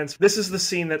sequence. This is the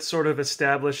scene that sort of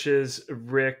establishes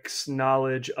Rick's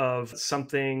knowledge of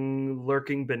something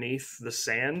lurking beneath the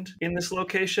sand in this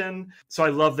location. So I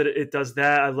love that it does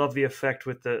that. I love the effect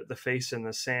with the face in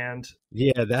the sand.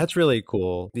 Yeah, that's really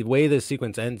cool. The way the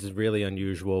sequence ends is really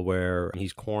unusual, where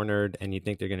he's cornered and you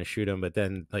think they're going to shoot him, but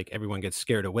then like everyone gets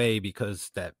scared away because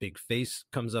that big face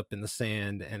comes up in the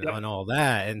sand and on all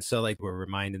that. And so like we're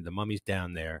reminded the mummy's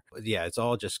down there. Yeah, it's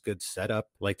all just good setup.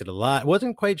 Liked it a lot.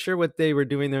 Wasn't quite sure what they were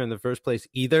doing there in the first place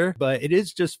either, but it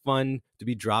is just fun to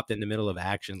be dropped in the middle of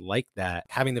action like that,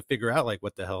 having to figure out like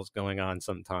what the hell's going on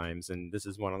sometimes. And this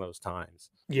is one of those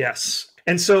times. Yes.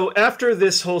 And so after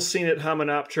this whole scene at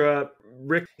Hamunaptra,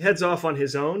 Rick heads off on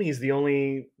his own. He's the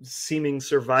only seeming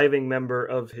surviving member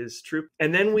of his troop.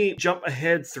 And then we jump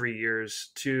ahead 3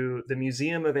 years to the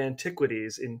Museum of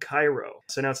Antiquities in Cairo.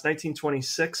 So now it's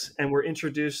 1926, and we're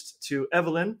introduced to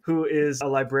Evelyn, who is a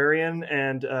librarian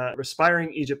and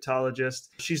aspiring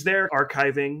Egyptologist. She's there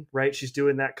archiving, right? She's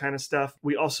doing that kind of stuff.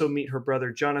 We also meet her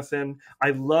brother, Jonathan.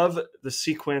 I love the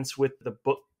sequence with the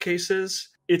bookcases.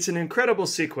 It's an incredible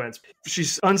sequence.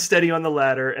 She's unsteady on the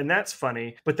ladder, and that's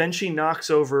funny. But then she knocks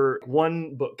over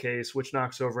one bookcase, which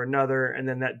knocks over another, and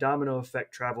then that domino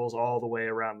effect travels all the way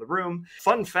around the room.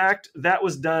 Fun fact, that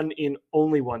was done in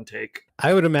only one take.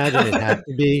 I would imagine it had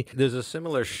to be. There's a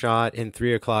similar shot in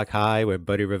 3 O'Clock High where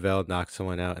Buddy Revell knocks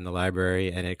someone out in the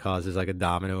library and it causes like a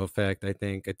domino effect, I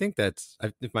think. I think that's,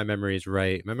 if my memory is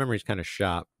right. My memory is kind of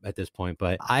shot at this point,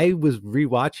 but I was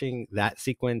rewatching that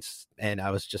sequence and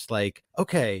I was just like,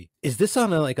 okay, is this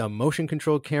on like a motion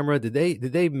controlled camera? Did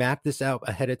they map this out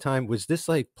ahead of time? Was this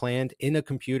like planned in a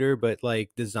computer, but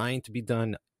like designed to be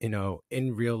done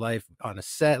in real life on a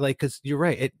set? Like, because you're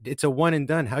right, it's a one and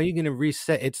done. How are you going to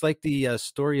reset? It's like the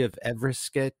story of Everest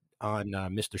sketch on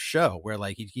Mr. Show, where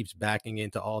like he keeps backing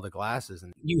into all the glasses,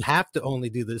 and you have to only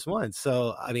do this once.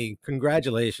 So, I mean,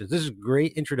 congratulations. This is a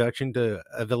great introduction to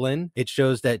Evelyn. It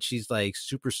shows that she's like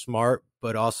super smart,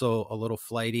 but also a little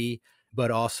flighty, but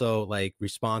also like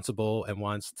responsible and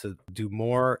wants to do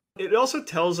more. It also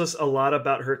tells us a lot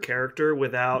about her character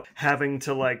without having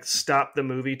to like stop the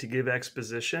movie to give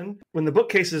exposition. When the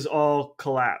bookcases all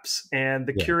collapse and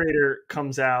the curator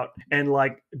comes out and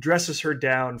like dresses her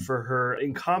down for her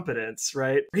incompetence,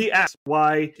 right? He asks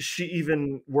why she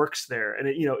even works there. And,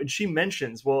 and she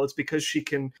mentions, well, it's because she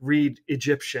can read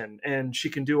Egyptian and she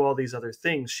can do all these other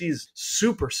things. She's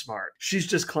super smart. She's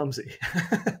just clumsy.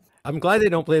 I'm glad they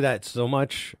don't play that so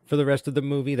much for the rest of the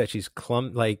movie, that she's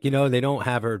like, they don't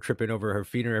have her tripping over her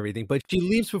feet or everything, but she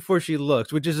leaps before she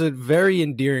looks, which is a very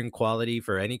endearing quality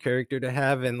for any character to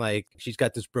have. And like, she's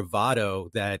got this bravado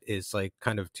that is like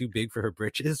kind of too big for her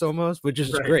britches almost, which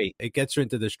is great. It gets her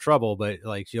into this trouble, but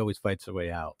like she always fights her way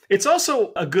out. It's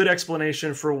also a good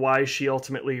explanation for why she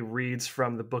ultimately reads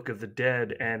from the Book of the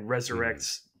Dead and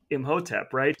resurrects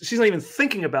Imhotep, right? She's not even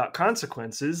thinking about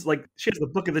consequences. Like, she has the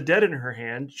Book of the Dead in her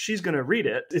hand. She's going to read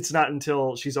it. It's not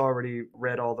until she's already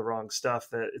read all the wrong stuff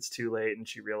that it's too late and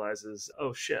she realizes,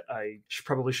 oh shit, I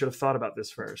probably should have thought about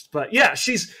this first. But yeah,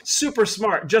 she's super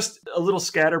smart, just a little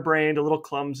scatterbrained, a little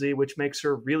clumsy, which makes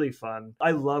her really fun.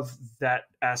 I love that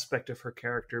aspect of her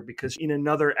character, because in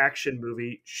another action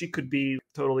movie, she could be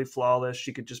totally flawless.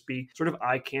 She could just be sort of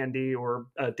eye candy or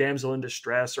a damsel in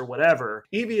distress or whatever.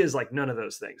 Evie is like none of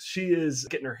those things. She is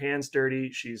getting her hands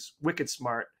dirty. She's wicked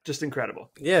smart. Just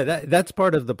incredible. Yeah, that's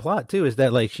part of the plot too, is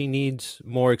that like she needs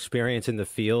more experience in the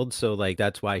field. So like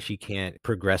that's why she can't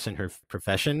progress in her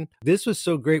profession. This was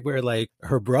so great where like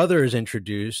her brother is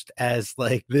introduced as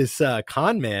like this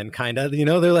con man kind of,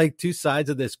 they're like two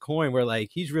sides of this coin, where like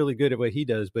he's really good at what he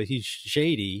does, but he's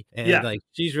shady. And like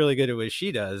she's really good at what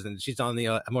she does, and she's on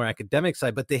the more academic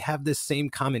side, but they have this same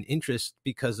common interest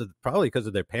probably because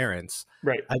of their parents.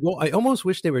 Right. I almost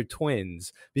wish they were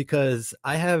twins, because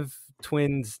I have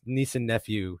twins, niece and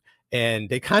nephew, and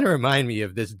they kind of remind me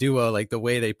of this duo, like the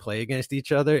way they play against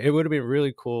each other. It would have been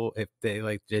really cool if they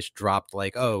like just dropped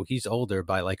like, oh, he's older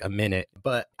by like a minute.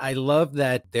 But I love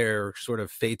that their sort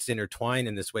of fates intertwine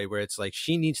in this way, where it's like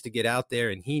she needs to get out there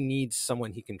and he needs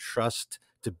someone he can trust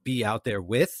to be out there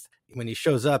with. When he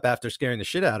shows up after scaring the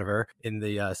shit out of her in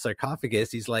the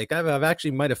sarcophagus, he's like, I've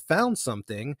actually might have found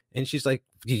something. And she's like,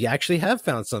 you actually have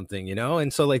found something,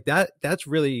 And so like that's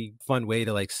really fun way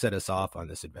to like set us off on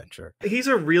this adventure. He's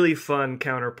a really fun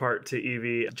counterpart to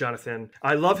Evie, Jonathan.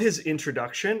 I love his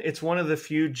introduction. It's one of the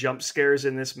few jump scares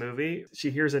in this movie. She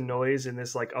hears a noise in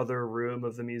this like other room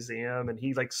of the museum, and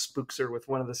he like spooks her with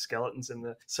one of the skeletons in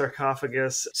the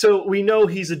sarcophagus. So we know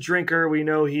he's a drinker. We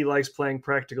know he likes playing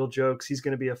practical jokes. He's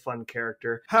going to be a fun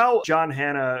character. How John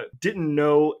Hannah didn't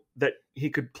know that he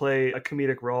could play a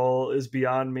comedic role is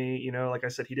beyond me. Like I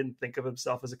said, he didn't think of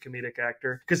himself as a comedic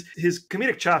actor, because his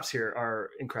comedic chops here are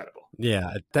incredible.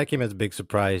 Yeah, that came as a big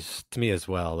surprise to me as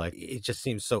well. Like, it just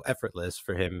seems so effortless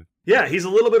for him. Yeah, he's a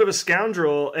little bit of a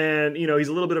scoundrel, and he's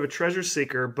a little bit of a treasure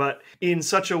seeker, but in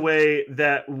such a way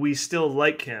that we still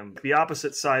like him. The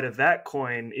opposite side of that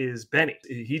coin is Benny.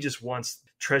 He just wants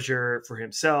treasure for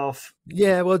himself.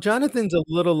 Yeah, well, Jonathan's a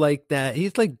little like that.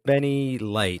 He's like Benny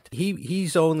light.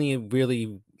 He's only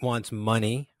really wants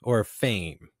money or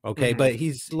fame, okay? But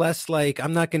he's less like,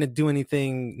 I'm not going to do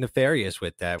anything nefarious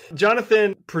with that.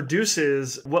 Jonathan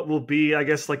produces what will be, I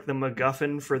guess, like the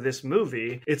MacGuffin for this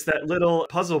movie. It's that little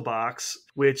puzzle box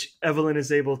which Evelyn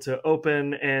is able to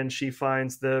open, and she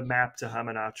finds the map to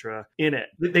Hamunaptra in it.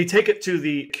 They take it to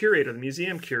the curator, the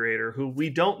museum curator, who we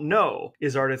don't know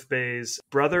is Ardith Bay's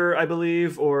brother, I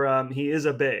believe, or he is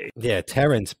a Bay. Yeah,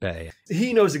 Terrence Bay.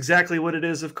 He knows exactly what it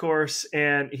is, of course,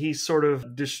 and he sort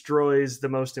of destroys the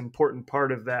most important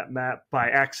part of that map by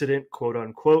accident, quote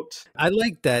unquote. I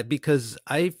like that, because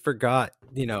I forgot,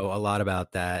 a lot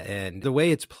about that. And the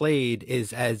way it's played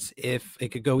is as if it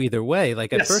could go either way.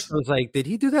 Like at first I was like, did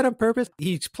he do that on purpose?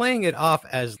 He's playing it off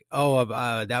as,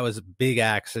 that was a big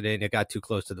accident. It got too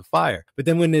close to the fire. But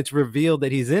then when it's revealed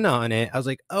that he's in on it, I was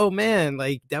like, oh man,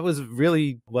 like that was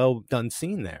really well done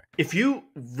scene there. If you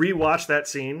rewatch that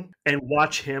scene and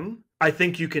watch him, I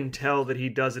think you can tell that he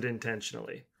does it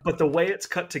intentionally. But the way it's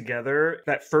cut together,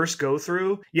 that first go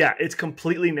through, yeah, it's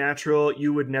completely natural.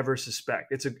 You would never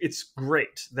suspect. It's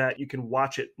great that you can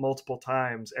watch it multiple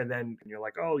times and then you're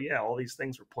like, oh yeah, all these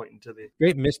things were pointing to the...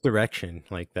 Great misdirection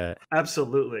like that.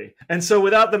 Absolutely. And so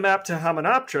without the map to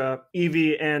Hamunaptra,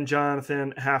 Evie and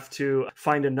Jonathan have to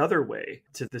find another way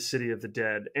to the city of the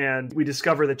dead. And we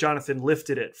discover that Jonathan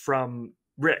lifted it from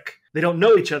Rick, They don't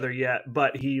know each other yet,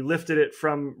 but he lifted it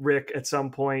from Rick at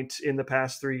some point in the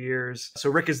past 3 years. So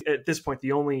Rick is at this point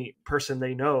the only person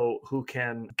they know who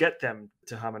can get them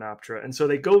to Hamunaptra. And so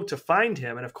they go to find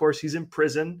him. And of course, he's in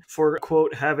prison for,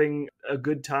 quote, having a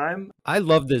good time. I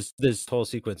love this whole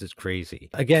sequence. Is crazy.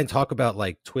 Again, talk about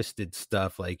like twisted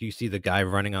stuff. Like you see the guy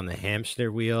running on the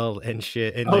hamster wheel and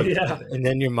shit. And and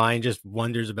then your mind just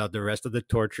wonders about the rest of the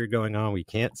torture going on we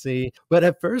can't see. But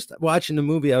at first watching the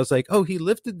movie, I was like, oh, he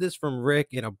lifted this from Rick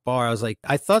in a bar. I was like,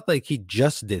 I thought like he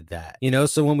just did that, you know?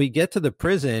 So when we get to the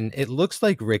prison, it looks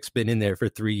like Rick's been in there for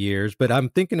 3 years, but I'm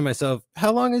thinking to myself,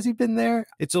 how long has he been there?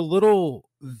 It's a little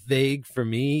vague for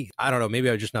me. I don't know. Maybe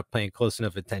I was just not paying close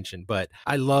enough attention, but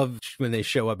I love when they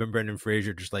show up and Brendan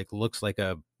Fraser just like looks like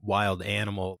a wild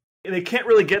animal. They can't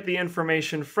really get the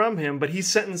information from him, but he's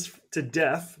sentenced to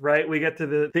death, right? We get to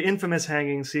the infamous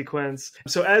hanging sequence.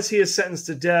 So as he is sentenced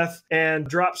to death and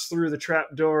drops through the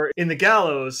trap door in the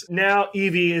gallows, now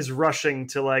Evie is rushing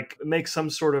to like make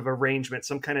some sort of arrangement,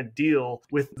 some kind of deal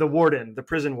with the warden, the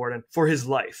prison warden, for his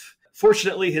life.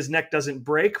 Fortunately, his neck doesn't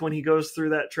break when he goes through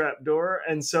that trap door.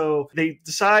 And so they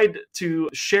decide to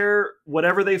share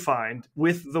whatever they find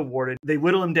with the warden. They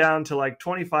whittle him down to like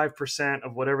 25%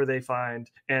 of whatever they find.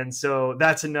 And so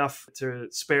that's enough to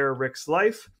spare Rick's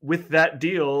life. With that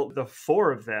deal, the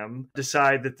four of them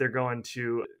decide that they're going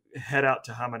to head out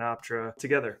to Hamunaptra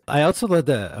together. I also love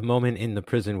a moment in the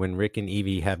prison when Rick and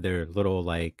Evie have their little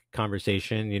like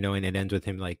conversation, you know, and it ends with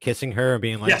him like kissing her and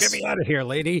being like, get me out of here,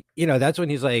 lady. You know, that's when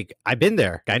he's like, I've been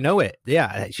there. I know it.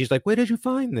 Yeah. She's like, where did you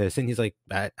find this? And he's like,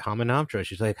 at Hamunaptra.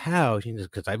 She's like, how? She's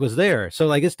because I was there.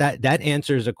 So I guess that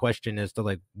answers a question as to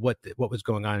like what was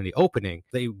going on in the opening.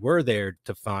 They were there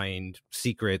to find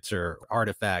secrets or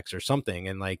artifacts or something.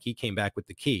 And like he came back with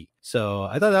the key. So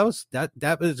I thought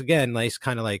that was again nice,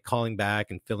 kind of like calling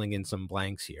back and filling in some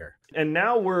blanks here. And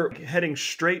now we're heading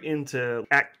straight into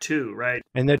Act 2, right?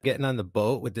 And they're getting on the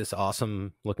boat with this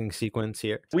awesome looking sequence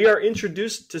here. We are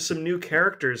introduced to some new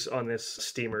characters on this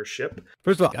steamer ship.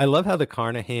 First of all, I love how the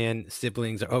Carnahan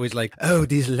siblings are always like, oh,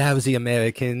 these lousy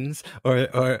Americans, or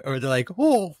they're like,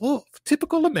 oh,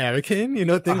 typical American, you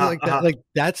know, things like that. Like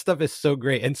that stuff is so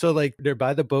great. And so like they're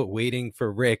by the boat waiting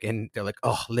for Rick and they're like,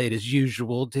 oh, late as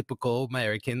usual, typical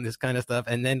American, this kind of stuff.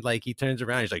 And then like he turns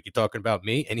around, he's like, you talking about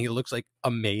me? And he looks like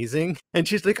amazing. And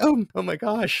she's like, oh my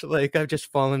gosh, like I've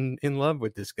just fallen in love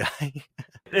with this guy.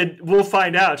 And we'll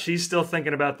find out she's still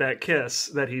thinking about that kiss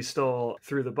that he stole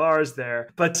through the bars there.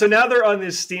 But so now they're on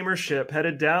this steamer ship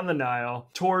headed down the Nile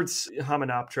towards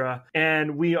Hamunaptra,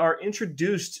 and we are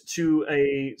introduced to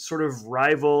a sort of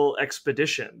rival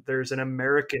expedition. There's an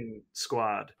American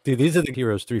squad. Dude, these are the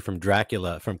heroes three from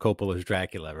Dracula, from Coppola's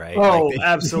Dracula, right? Oh, like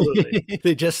absolutely.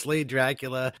 They just slayed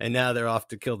Dracula and now they're off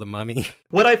to kill the mummy.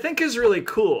 What I think is really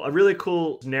cool, a really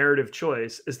cool narrative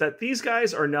choice, is that these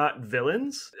guys are not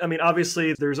villains. I mean,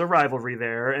 obviously there's a rivalry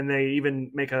there, and they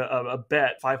even make a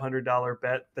bet, $500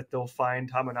 bet, that they'll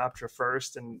find Hamunaptra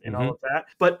first and all of that.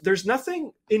 But there's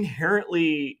nothing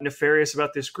inherently nefarious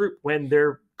about this group when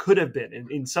they're could have been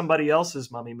in somebody else's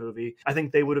mummy movie. I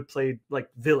think they would have played like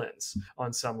villains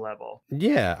on some level.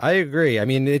 Yeah, I agree. I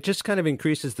mean, it just kind of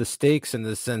increases the stakes in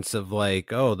the sense of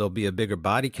like, oh, there'll be a bigger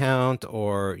body count,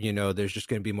 or, you know, there's just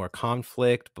going to be more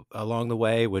conflict along the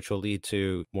way, which will lead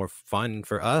to more fun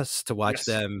for us to watch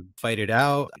them fight it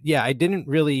out. Yeah, it didn't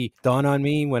really dawn on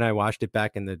me when I watched it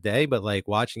back in the day, but like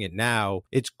watching it now,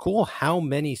 it's cool how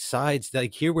many sides,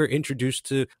 like here we're introduced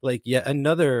to like yet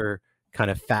another kind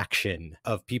of faction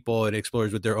of people and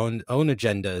explorers with their own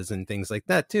agendas and things like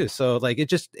that too. So like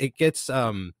it gets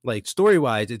like story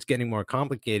wise it's getting more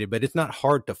complicated, but it's not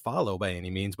hard to follow by any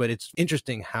means. But it's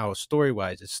interesting how story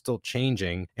wise it's still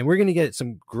changing, and we're going to get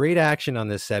some great action on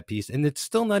this set piece, and it's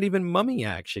still not even mummy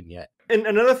action yet. And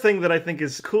another thing that I think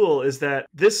is cool is that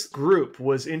this group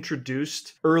was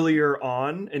introduced earlier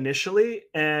on initially,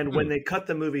 and when they cut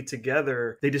the movie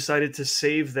together, they decided to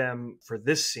save them for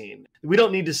this scene. We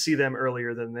don't need to see them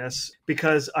earlier than this,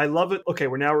 because I love it. Okay,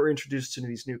 we're introduced to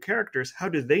these new characters. How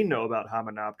do they know about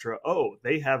Hamunaptra? Oh,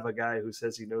 they have a guy who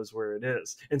says he knows where it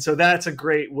is. And so that's a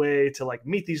great way to like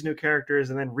meet these new characters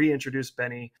and then reintroduce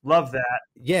Benny. Love that.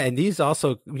 Yeah, and these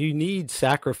also, you need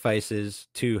sacrifices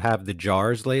to have the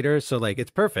jars later. So like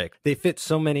it's perfect. They fit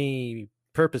so many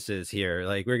purposes here.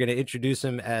 Like we're going to introduce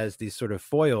them as these sort of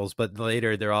foils, but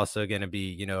later they're also going to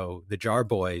be, you know, the jar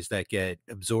boys that get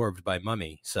absorbed by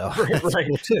mummy. So that's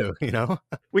cool too, you know.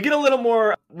 We get a little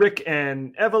more Rick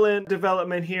and Evelyn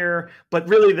development here, but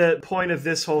really the point of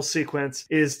this whole sequence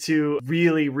is to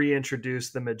really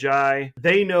reintroduce the Magi.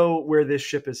 They know where this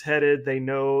ship is headed. They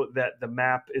know that the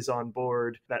map is on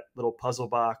board that little puzzle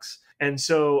box. And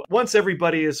so once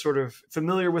everybody is sort of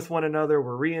familiar with one another,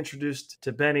 we're reintroduced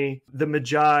to Benny. The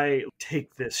Magi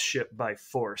take this ship by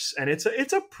force. And it's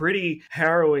a pretty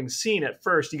harrowing scene at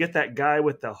first. You get that guy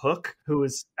with the hook who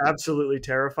is absolutely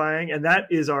terrifying. And that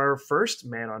is our first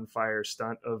man on fire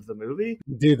stunt of the movie.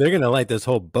 Dude, they're going to light this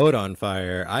whole boat on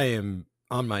fire. I am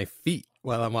on my feet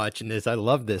while I'm watching this. I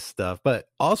love this stuff. But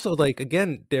also, like,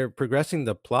 again, they're progressing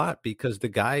the plot because the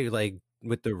guy, like,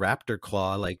 with the raptor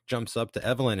claw, like, jumps up to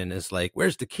Evelyn and is like,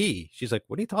 "Where's the key?" She's like,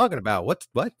 "What are you talking about?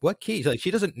 What key?" Like, she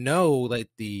doesn't know, like,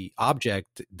 the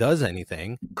object does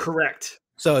anything. Correct.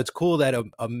 So it's cool that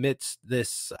amidst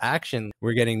this action,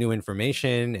 we're getting new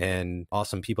information and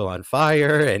awesome people on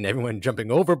fire and everyone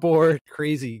jumping overboard,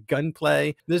 crazy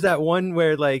gunplay. There's that one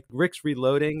where like Rick's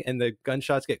reloading and the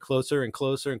gunshots get closer and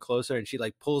closer and closer and she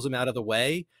like pulls him out of the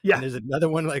way. Yeah. And there's another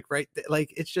one like right there.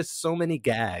 Like it's just so many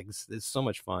gags. It's so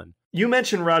much fun. You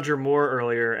mentioned Roger Moore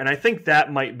earlier, and I think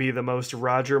that might be the most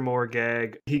Roger Moore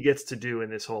gag he gets to do in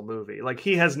this whole movie. Like,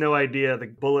 he has no idea the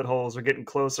bullet holes are getting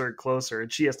closer and closer,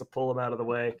 and she has to pull him out of the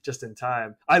way just in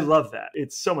time. I love that.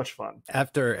 It's so much fun.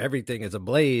 After everything is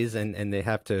ablaze and they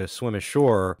have to swim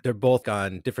ashore, they're both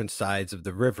on different sides of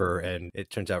the river, and it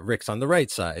turns out Rick's on the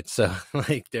right side. So,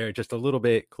 like, they're just a little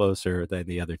bit closer than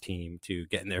the other team to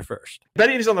getting there first.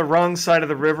 Benny's on the wrong side of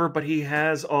the river, but he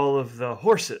has all of the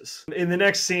horses. In the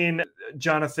next scene,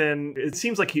 Jonathan, it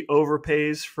seems like he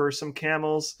overpays for some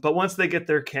camels, but once they get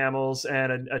their camels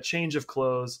and a change of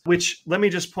clothes, which let me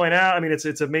just point out, I mean,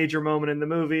 it's a major moment in the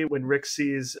movie when Rick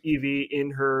sees Evie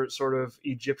in her sort of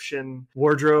Egyptian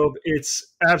wardrobe. It's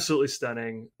absolutely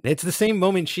stunning. It's the same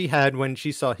moment she had when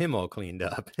she saw him all cleaned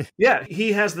up. Yeah,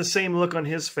 he has the same look on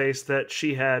his face that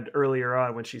she had earlier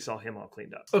on when she saw him all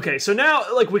cleaned up. Okay, so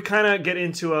now like we kind of get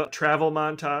into a travel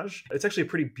montage. It's actually a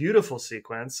pretty beautiful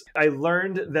sequence. I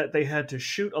learned that they had to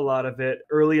shoot a lot of it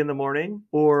early in the morning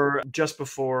or just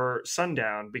before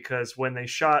sundown because when they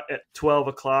shot at 12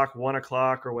 o'clock, 1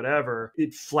 o'clock or whatever,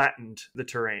 it flattened the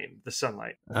terrain, the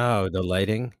sunlight. Oh, the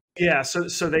lighting? Yeah, so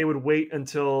they would wait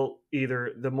until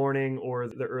either the morning or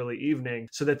the early evening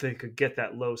so that they could get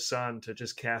that low sun to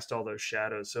just cast all those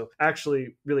shadows. So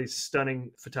actually really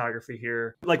stunning photography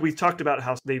here. Like we've talked about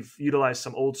how they've utilized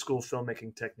some old school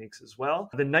filmmaking techniques as well.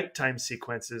 The nighttime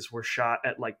sequences were shot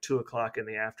at like 2 o'clock in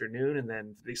the afternoon and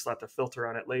then they slapped a filter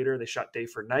on it later. They shot day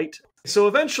for night. So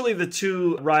eventually the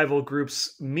two rival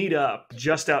groups meet up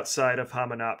just outside of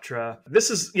Hamunaptra. This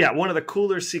is, one of the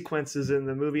cooler sequences in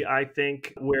the movie, I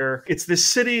think, where it's this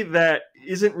city that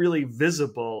isn't really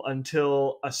visible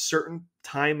until a certain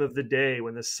time of the day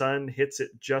when the sun hits it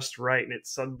just right and it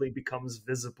suddenly becomes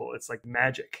visible. It's like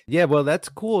magic. Yeah, well, that's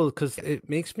cool because it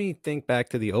makes me think back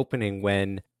to the opening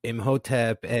when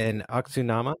Imhotep and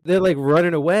Aksunama, they're like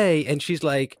running away and she's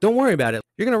like, "Don't worry about it.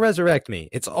 You're going to resurrect me.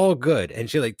 It's all good."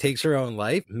 And she like takes her own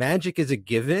life. Magic is a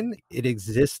given. It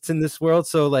exists in this world.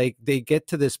 So like they get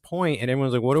to this point and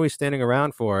everyone's like, "What are we standing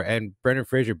around for?" And Brendan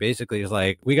Fraser basically is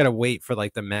like, "We got to wait for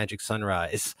like the magic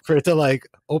sunrise for it to like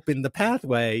open the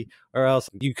pathway, or else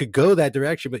you could go that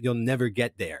direction, but you'll never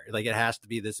get there. Like it has to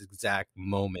be this exact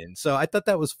moment." So I thought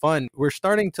that was fun. We're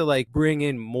starting to like bring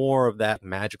in more of that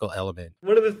magical element.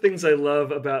 One of the things I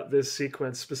love about this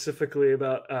sequence, specifically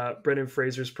about Brendan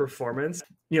Fraser's performance,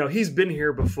 he's been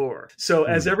here before. So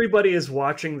as everybody is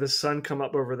watching the sun come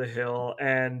up over the hill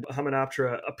and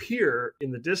Hamunaptra appear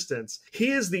in the distance,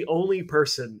 he is the only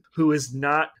person who is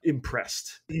not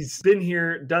impressed. He's been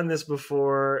here, done this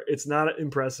before. It's not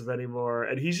impressive anymore.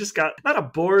 And he's just got not a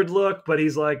bored look, but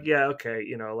he's like, yeah, okay,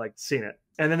 like seen it.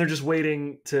 And then they're just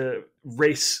waiting to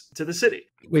race to the city.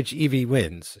 Which Evie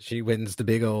wins. She wins the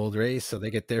big old race, so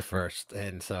they get there first.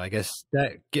 And so I guess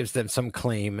that gives them some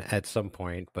claim at some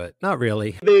point, but not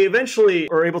really. They eventually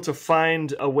are able to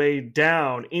find a way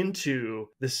down into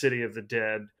the city of the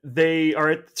dead. They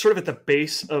are sort of at the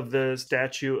base of the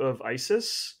statue of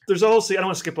Isis. There's also, I don't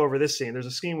want to skip over this scene. There's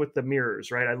a scene with the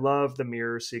mirrors, right? I love the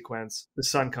mirror sequence. The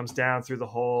sun comes down through the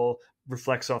hole,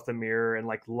 reflects off the mirror and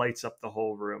like lights up the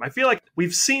whole room. I feel like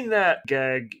we've seen that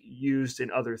gag used in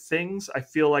other things. I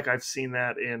feel like I've seen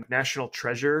that in National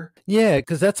Treasure. Yeah,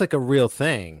 because that's like a real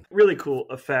thing. Really cool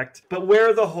effect. But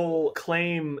where the whole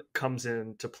claim comes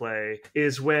into play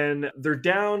is when they're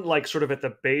down like sort of at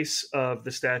the base of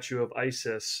the statue of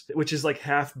Isis, which is like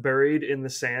half buried in the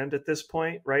sand at this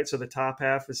point, right? So the top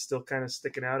half is still kind of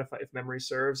sticking out if memory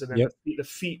serves, and then the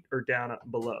feet are down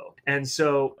below. And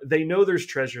so they know there's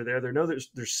treasure there. They know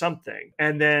there's something.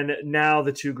 And then now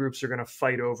the two groups are going to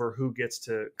fight over who gets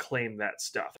to claim that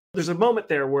stuff. There's a moment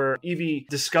there where Evie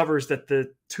discovers that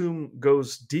the tomb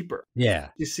goes deeper. Yeah.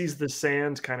 She sees the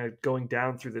sand kind of going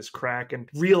down through this crack and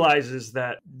realizes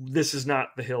that this is not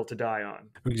the hill to die on.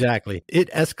 Exactly.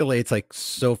 It escalates like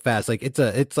so fast. Like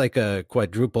it's like a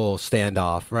quadruple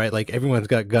standoff, right? Like everyone's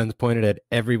got guns pointed at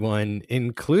everyone,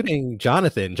 including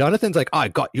Jonathan. Jonathan's like, I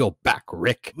got your back,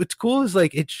 Rick. What's cool is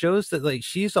like it shows that like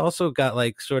she's also got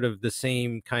like sort of the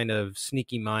same kind of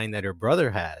sneaky mind that her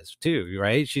brother has too,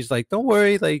 right? She's like, don't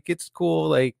worry, like it's cool,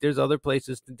 like there's other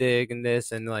places to dig and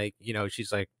this, and like, you know,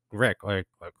 she's like, Rick, like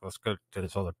let's go to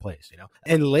this other place, you know.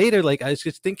 And later, like I was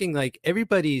just thinking, like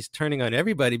everybody's turning on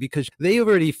everybody because they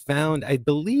already found, I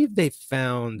believe they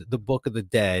found the Book of the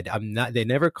Dead. They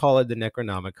never call it the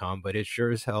Necronomicon, but it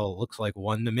sure as hell looks like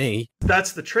one to me.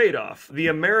 That's the trade-off. The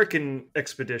American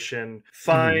expedition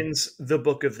finds the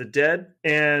Book of the Dead,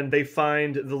 and they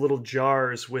find the little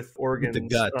jars with organs the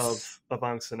guts of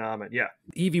Ankhsenamen. Yeah.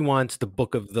 Evie wants the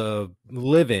Book of the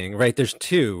Living, right? There's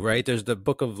two, right? There's the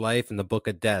Book of Life and the Book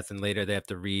of Death, and later they have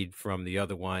to read from the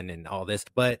other one and all this.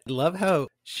 But I love how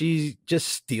she just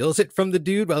steals it from the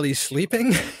dude while he's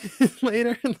sleeping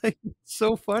later. Like, it's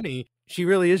so funny. She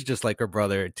really is just like her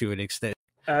brother to an extent.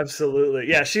 Absolutely.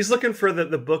 Yeah, she's looking for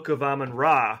the Book of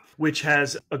Amun-Ra, which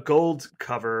has a gold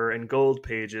cover and gold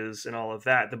pages and all of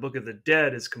that. The Book of the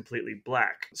Dead is completely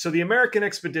black. So the American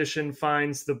expedition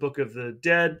finds the Book of the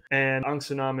Dead and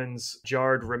Ankhsenamen's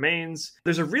jarred remains.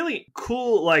 There's a really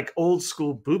cool, like, old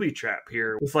school booby trap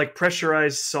here with, like,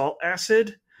 pressurized salt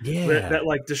acid. Yeah. That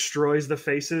like destroys the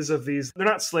faces of these. They're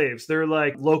not slaves. They're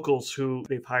like locals who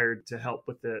they've hired to help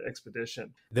with the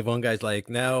expedition. The one guy's like,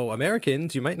 now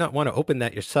Americans, you might not want to open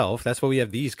that yourself. That's why we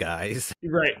have these guys.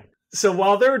 Right. So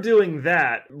while they're doing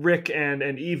that, Rick and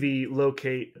Evie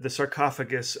locate the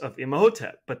sarcophagus of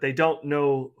Imhotep, but they don't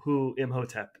know who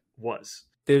Imhotep was.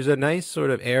 There's a nice sort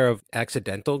of air of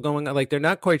accidental going on. Like they're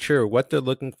not quite sure what they're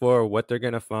looking for, what they're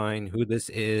going to find, who this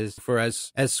is. For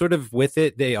as sort of with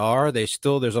it they are, there's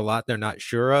a lot they're not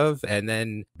sure of. And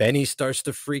then Benny starts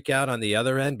to freak out on the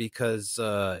other end because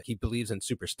he believes in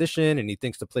superstition and he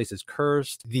thinks the place is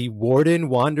cursed. The warden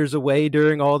wanders away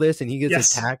during all this and he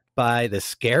gets attacked by the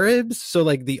scarabs. So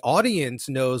like the audience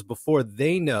knows before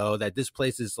they know that this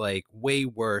place is like way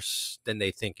worse than they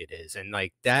think it is. And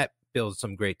like that builds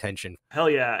some great tension. Hell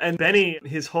yeah. And Benny,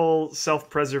 his whole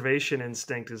self-preservation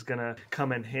instinct is going to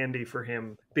come in handy for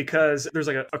him because there's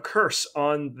like a curse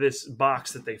on this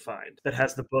box that they find that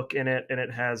has the book in it and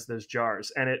it has those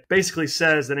jars. And it basically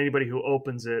says that anybody who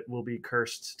opens it will be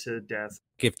cursed to death.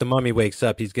 If the mummy wakes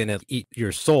up, he's going to eat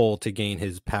your soul to gain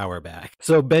his power back.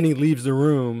 So Benny leaves the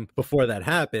room before that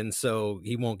happens, so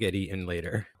he won't get eaten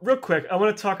later. Real quick, I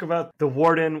want to talk about the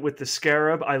warden with the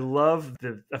scarab. I love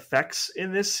the effects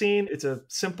in this scene. It's a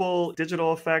simple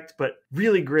digital effect, but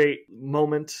really great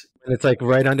moment. And it's like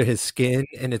right under his skin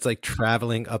and it's like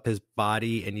traveling up his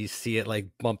body and you see it like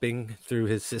bumping through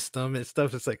his system and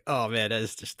stuff. It's like, oh man, that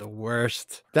is just the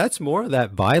worst. That's more of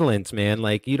that violence, man.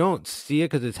 Like you don't see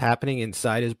it because it's happening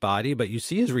inside his body, but you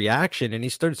see his reaction and he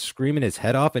starts screaming his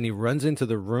head off and he runs into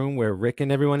the room where Rick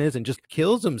and everyone is and just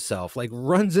kills himself, like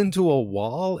runs into a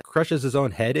wall, crushes his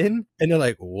own head in. And they're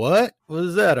like, what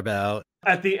was that about?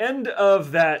 At the end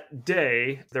of that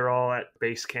day, they're all at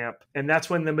base camp, and that's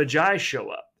when the Magi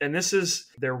show up. And this is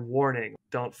their warning.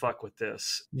 Don't fuck with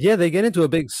this. Yeah, they get into a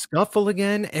big scuffle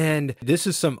again, and this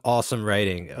is some awesome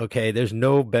writing, okay? There's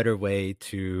no better way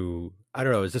to... I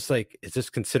don't know, is this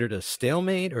considered a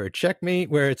stalemate or a checkmate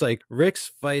where it's like Rick's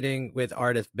fighting with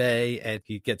Ardith Bay and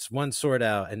he gets one sword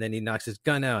out and then he knocks his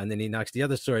gun out and then he knocks the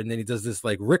other sword and then he does this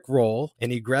like Rick roll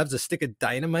and he grabs a stick of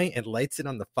dynamite and lights it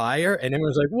on the fire and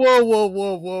everyone's like, whoa, whoa,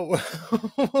 whoa,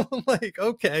 whoa. Like,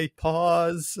 okay,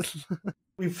 pause.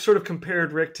 We've sort of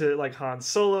compared Rick to like Han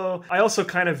Solo. I also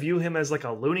kind of view him as like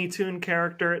a Looney Tune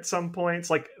character at some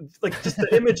points. Like just the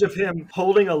image of him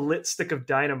holding a lit stick of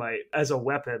dynamite as a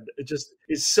weapon. It just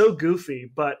is so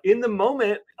goofy. But in the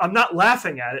moment, I'm not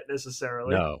laughing at it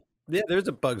necessarily. No. Yeah, there's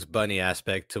a Bugs Bunny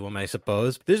aspect to him, I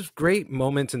suppose. There's great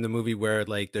moments in the movie where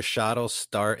like the shot will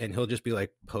start and he'll just be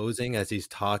like posing as he's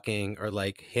talking or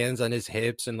like hands on his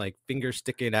hips and like fingers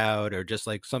sticking out or just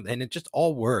like something. And it just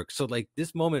all works. So like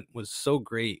this moment was so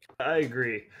great. I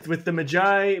agree. With the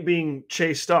Magi being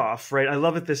chased off, right? I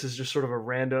love that this is just sort of a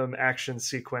random action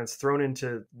sequence thrown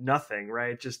into nothing,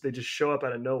 right? They just show up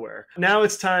out of nowhere. Now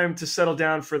it's time to settle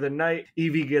down for the night.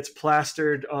 Evie gets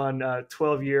plastered on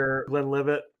 12-year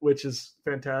Glenlivet. which is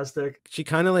fantastic. She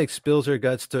kind of like spills her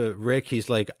guts to Rick. He's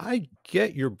like, I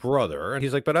get your brother. And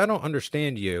he's like, but I don't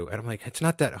understand you. And I'm like, it's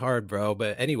not that hard, bro.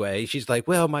 But anyway, she's like,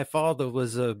 well, my father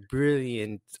was a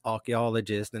brilliant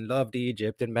archaeologist and loved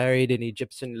Egypt and married an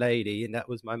Egyptian lady. And that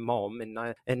was my mom.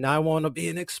 And I want to be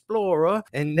an explorer.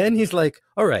 And then he's like,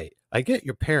 all right, I get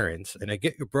your parents and I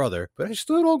get your brother, but I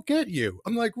still don't get you.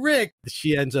 I'm like, Rick.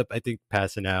 She ends up, I think,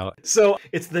 passing out. So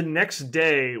it's the next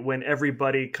day when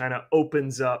everybody kind of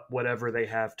opens up whatever they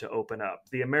have to open up.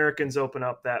 The Americans open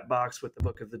up that box with the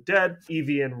Book of the Dead.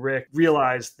 Evie and Rick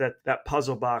realize that that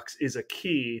puzzle box is a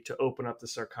key to open up the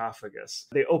sarcophagus.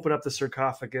 They open up the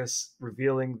sarcophagus,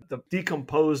 revealing the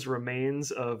decomposed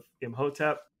remains of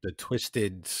Imhotep. The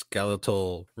twisted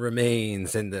skeletal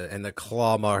remains and the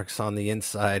claw marks on the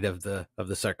inside of the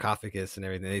sarcophagus and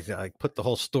everything. They like put the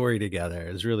whole story together.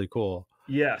 It was really cool.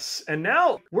 Yes. And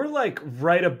now we're like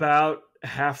right about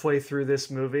halfway through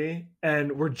this movie,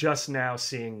 and we're just now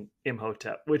seeing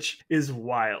Imhotep, which is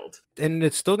wild. And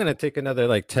it's still going to take another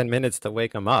like 10 minutes to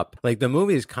wake him up. Like the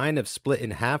movie is kind of split in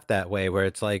half that way, where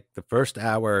it's like the first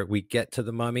hour we get to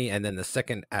the mummy, and then the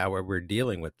second hour we're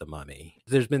dealing with the mummy.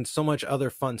 There's been so much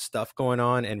other fun stuff going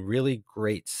on and really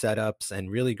great setups and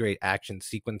really great action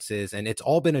sequences. And it's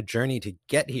all been a journey to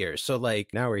get here. So like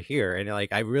now we're here, and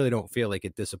like I really don't feel like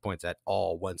it disappoints at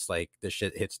all once like the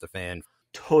shit hits the fan.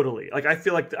 Totally. Like, I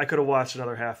feel like I could have watched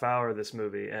another half hour of this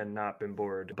movie and not been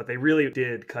bored, but they really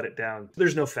did cut it down.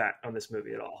 There's no fat on this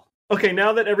movie at all. Okay,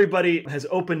 now that everybody has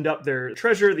opened up their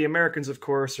treasure, the Americans, of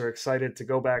course, are excited to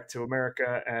go back to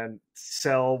America and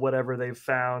sell whatever they've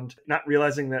found, not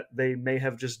realizing that they may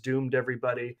have just doomed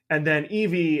everybody. And then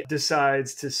Evie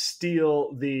decides to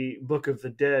steal the Book of the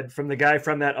Dead from the guy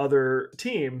from that other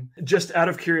team, just out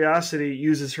of curiosity,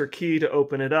 uses her key to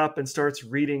open it up and starts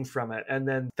reading from it. And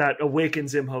then that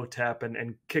awakens Imhotep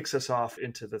and kicks us off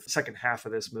into the second half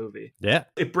of this movie. Yeah.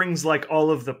 It brings like all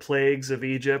of the plagues of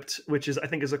Egypt, which I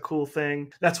think is a cool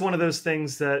thing. That's one of those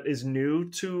things that is new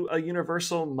to a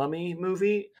Universal mummy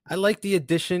movie. I like the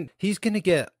addition. He's going to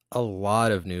get a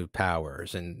lot of new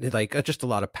powers and like just a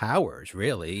lot of powers,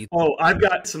 really. Oh, I've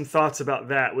got some thoughts about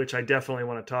that, which I definitely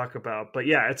want to talk about. But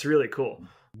yeah, it's really cool.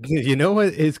 You know what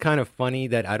is kind of funny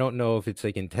that I don't know if it's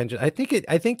like intentional. I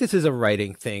think this is a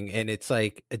writing thing, and it's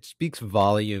like it speaks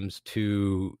volumes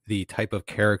to the type of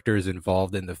characters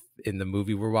involved in the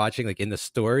movie we're watching, like in the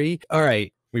story. All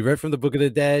right, we read from the Book of the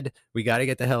Dead. We got to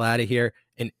get the hell out of here.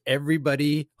 And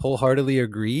everybody wholeheartedly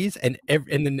agrees. And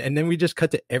then we just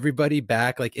cut to everybody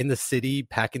back like in the city,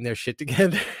 packing their shit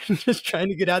together and just trying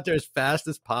to get out there as fast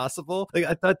as possible. Like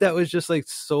I thought that was just like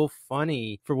so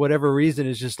funny for whatever reason.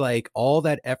 It's just like all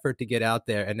that effort to get out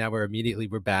there. And now we're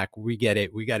back. We get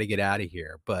it. We got to get out of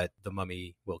here. But the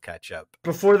mummy will catch up.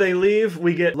 Before they leave,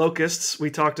 we get locusts.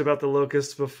 We talked about the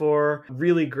locusts before.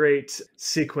 Really great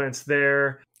sequence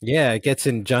there. Yeah, it gets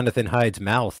in Jonathan Hyde's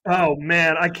mouth. Oh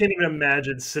man, I can't even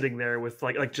imagine sitting there with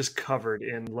like just covered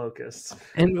in locusts.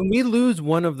 And when we lose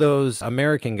one of those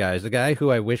American guys, the guy who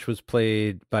I wish was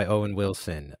played by Owen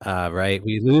Wilson, right?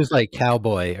 We lose like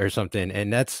Cowboy or something,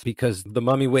 and that's because the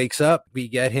mummy wakes up. We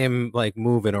get him like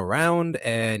moving around,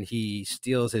 and he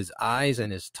steals his eyes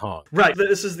and his tongue. Right.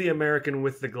 This is the American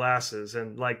with the glasses,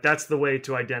 and like that's the way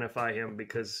to identify him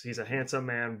because he's a handsome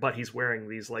man, but he's wearing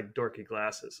these like dorky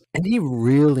glasses. And he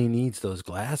really needs those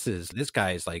glasses. This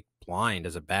guy is like blind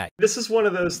as a bat. This is one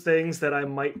of those things that I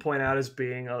might point out as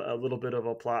being a little bit of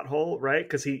a plot hole, right?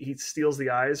 Because he steals the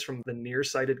eyes from the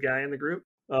nearsighted guy in the group.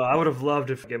 I would have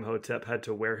loved if Imhotep had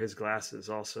to wear his glasses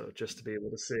also, just to be able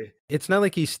to see. It's not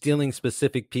like he's stealing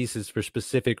specific pieces for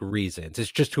specific reasons. It's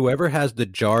just whoever has the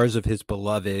jars of his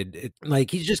beloved,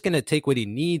 like he's just going to take what he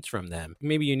needs from them.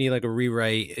 Maybe you need like a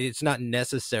rewrite. It's not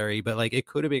necessary, but like it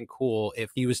could have been cool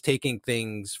if he was taking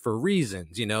things for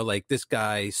reasons, you know, like this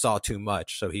guy saw too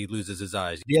much, so he loses his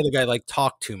eyes. The other guy like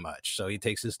talked too much, so he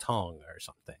takes his tongue or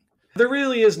something. There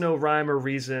really is no rhyme or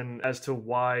reason as to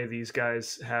why these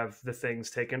guys have the things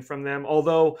taken from them.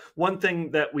 Although one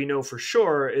thing that we know for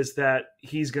sure is that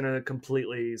he's going to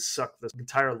completely suck the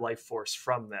entire life force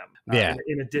from them. Yeah.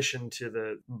 In addition to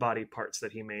the body parts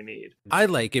that he may need. I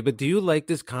like it, but do you like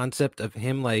this concept of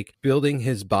him like building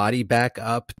his body back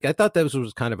up? I thought that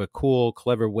was kind of a cool,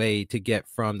 clever way to get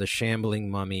from the shambling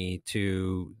mummy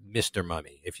to Mr.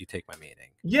 Mummy, if you take my meaning.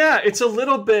 Yeah, it's a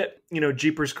little bit,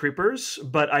 Jeepers Creepers,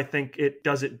 but I think it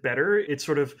does it better. It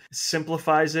sort of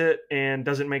simplifies it and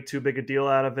doesn't make too big a deal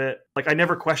out of it. Like, I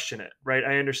never question it, right?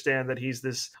 I understand that he's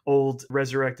this old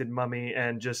resurrected mummy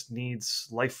and just needs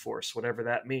life force, whatever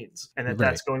that means. And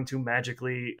that's going to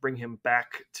magically bring him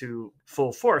back to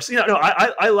full force.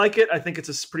 I like it. I think it's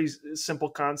a pretty simple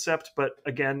concept. But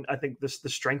again, I think the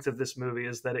strength of this movie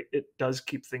is that it does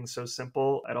keep things so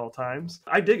simple at all times.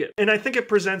 I dig it. And I think it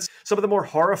presents some of the more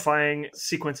horrifying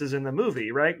sequences in the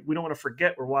movie, right? We don't want to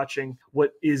forget we're watching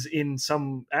what is in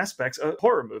some aspects a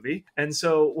horror movie. And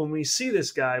so when we see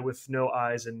this guy with no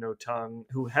eyes and no tongue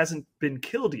who hasn't been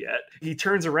killed yet, he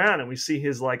turns around and we see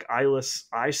his like eyeless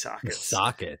eye sockets.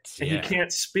 And he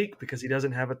can't speak because he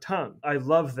doesn't have a tongue. I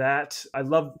love that.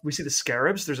 We see the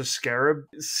scarabs. There's a scarab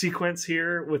sequence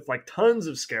here with like tons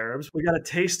of scarabs. We got a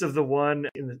taste of the one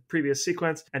in the previous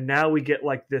sequence, and now we get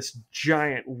like this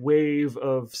giant wave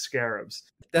of scarabs.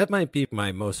 That might be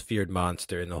my most feared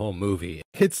monster in the whole movie.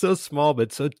 It's so small,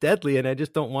 but so deadly, and I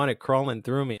just don't want it crawling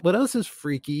through me. What else is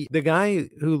freaky? The guy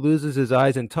who loses his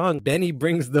eyes and tongue, Benny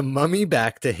brings the mummy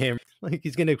back to him. Like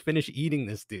he's going to finish eating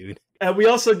this dude. And we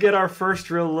also get our first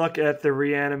real look at the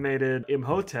reanimated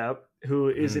Imhotep, who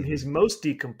is in his most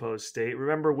decomposed state.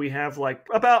 Remember, we have like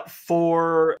about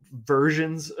 4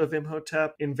 versions of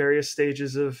Imhotep in various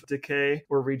stages of decay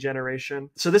or regeneration.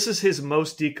 So this is his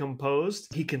most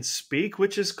decomposed. He can speak,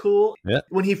 which is cool. Yeah.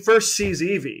 When he first sees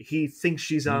Evie, he thinks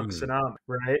she's Ankh-Sanamen,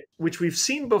 right? Which we've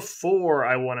seen before,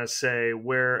 I want to say,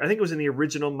 where I think it was in the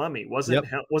original Mummy.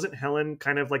 Wasn't Helen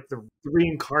kind of like the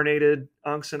reincarnated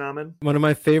Ankh-Sanamen? One of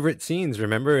my favorite scenes,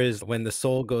 remember, is when the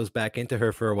soul goes back into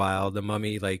her for a while, the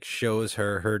mummy like shows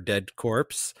her dead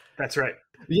corpse. That's right.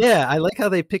 Yeah, I like how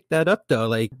they picked that up though.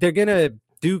 Like they're gonna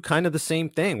do kind of the same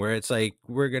thing where it's like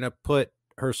we're gonna put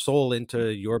her soul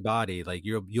into your body, like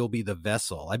you'll be the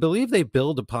vessel. I believe they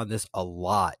build upon this a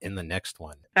lot in the next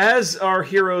one. As our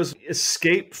heroes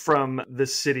escape from the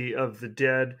city of the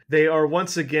dead, they are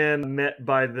once again met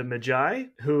by the Magi,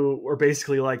 who are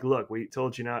basically like, look, we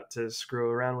told you not to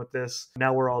screw around with this.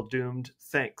 Now we're all doomed.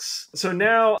 Thanks. So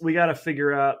now we got to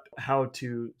figure out how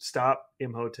to stop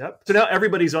Imhotep. So now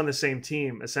everybody's on the same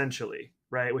team, essentially.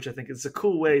 Right, which I think is a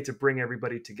cool way to bring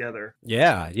everybody together.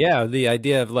 Yeah. The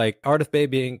idea of like Ardith Bay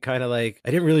being kind of like,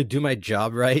 I didn't really do my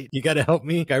job right. You got to help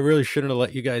me. I really shouldn't have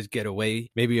let you guys get away.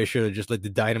 Maybe I should have just let the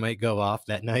dynamite go off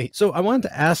that night. So I wanted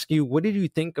to ask you, what did you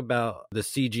think about the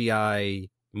CGI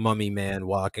mummy man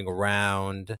walking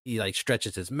around? He like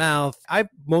stretches his mouth. I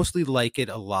mostly like it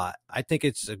a lot. I think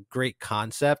it's a great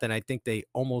concept, and I think they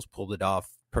almost pulled it off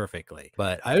perfectly.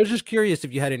 But I was just curious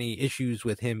if you had any issues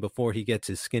with him before he gets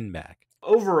his skin back.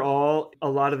 Overall, a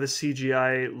lot of the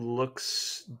CGI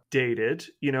looks dated.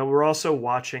 We're also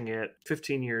watching it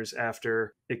 15 years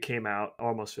after it came out,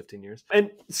 almost 15 years.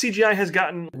 And CGI has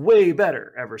gotten way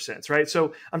better ever since, right?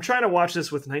 So I'm trying to watch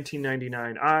this with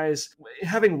 1999 eyes.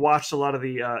 Having watched a lot of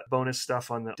the bonus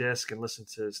stuff on the disc and listened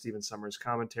to Stephen Summers'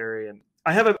 commentary, and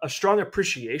I have a strong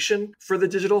appreciation for the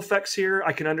digital effects here.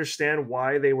 I can understand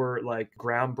why they were like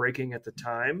groundbreaking at the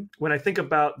time. When I think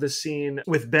about the scene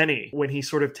with Benny, when he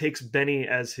sort of takes Benny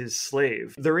as his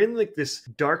slave, they're in like this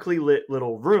darkly lit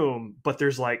little room, but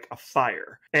there's like a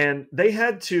fire. And they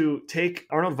had to take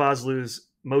Arnold Vosloo's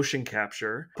motion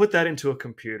capture, put that into a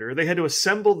computer. They had to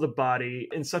assemble the body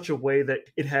in such a way that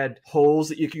it had holes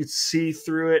that you could see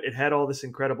through it. It had all this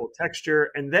incredible texture.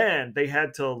 And then they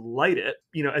had to light it,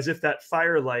 as if that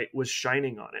firelight was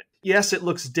shining on it. Yes, it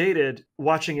looks dated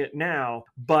watching it now,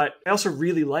 but I also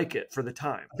really like it for the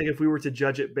time. I think if we were to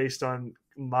judge it based on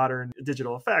modern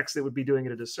digital effects, it would be doing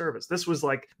it a disservice. This was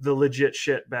like the legit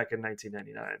shit back in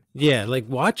 1999. Yeah, like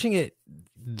watching it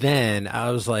then, I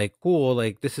was like, cool,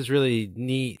 like this is really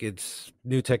neat. It's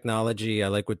new technology. I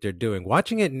like what they're doing.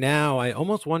 Watching it now, I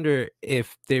almost wonder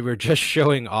if they were just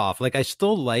showing off. Like I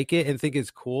still like it and think it's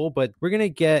cool, but we're going to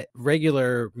get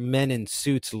regular men in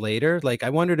suits later. Like I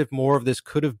wondered if more of this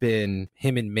could have been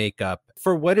him in makeup.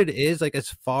 For what it is, like as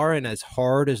far and as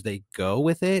hard as they go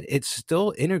with it, it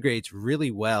still integrates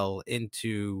really well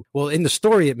into, well, in the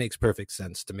story, it makes perfect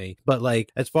sense to me. But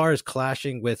like as far as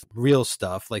clashing with real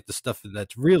stuff, like the stuff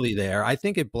that's really there, I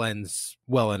think it blends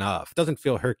well enough. It doesn't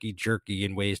feel herky-jerky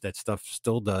in ways that stuff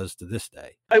still does to this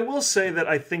day. I will say that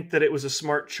I think that it was a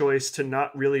smart choice to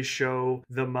not really show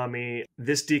the mummy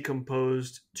this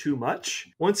decomposed too much.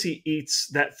 Once he eats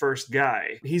that first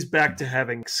guy, he's back to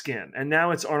having skin. And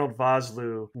now it's Arnold Vosloo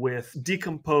Vosloo with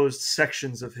decomposed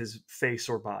sections of his face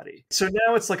or body. So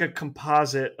now it's like a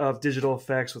composite of digital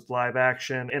effects with live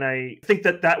action. And I think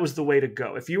that that was the way to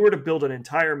go. If you were to build an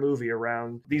entire movie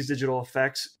around these digital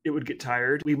effects, it would get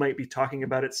tired. We might be talking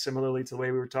about it similarly to the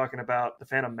way we were talking about The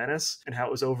Phantom Menace and how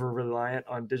it was over reliant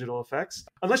on digital effects.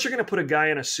 Unless you're going to put a guy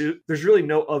in a suit, there's really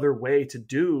no other way to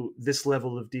do this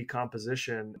level of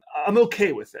decomposition. I'm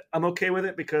okay with it. I'm okay with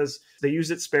it because they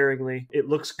use it sparingly. It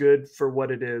looks good for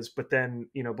what it is. But then,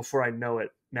 before I know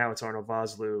it, now it's Arnold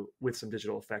Vosloo with some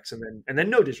digital effects and then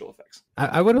no digital effects.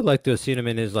 I would have liked to have seen him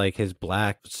in his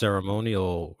black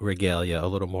ceremonial regalia a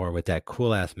little more with that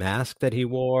cool ass mask that he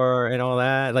wore and all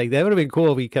that. Like that would have been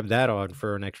cool if we kept that on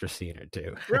for an extra scene or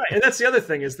two. Right. And that's the other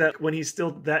thing is that when he's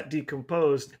still that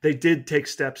decomposed, they did take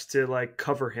steps to like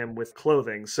cover him with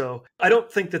clothing. So I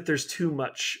don't think that there's too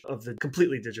much of the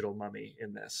completely digital mummy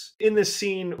in this. In this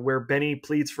scene where Benny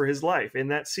pleads for his life, in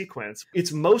that sequence,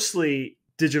 it's mostly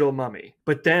digital mummy.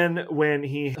 But then when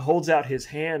he holds out his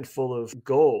hand full of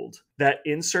gold, that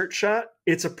insert shot,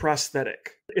 it's a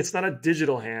prosthetic. It's not a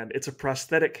digital hand, it's a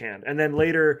prosthetic hand. And then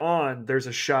later on, there's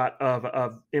a shot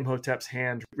of Imhotep's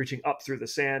hand reaching up through the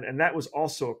sand, and that was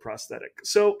also a prosthetic.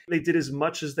 So they did as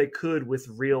much as they could with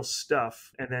real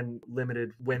stuff and then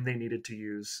limited when they needed to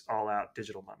use all-out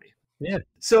digital mummy. Yeah.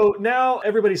 So now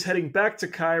everybody's heading back to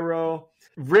Cairo.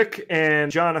 Rick and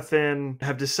Jonathan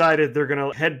have decided they're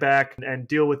going to head back and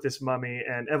deal with this mummy,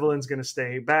 and Evelyn's going to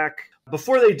stay back.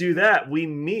 Before they do that, we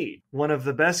meet one of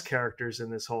the best characters in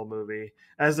this whole movie.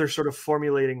 As they're sort of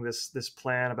formulating this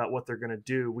plan about what they're going to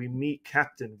do, we meet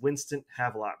Captain Winston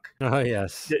Havelock. Oh,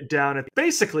 yes. Down at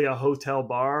basically a hotel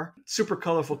bar. Super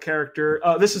colorful character.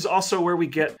 This is also where we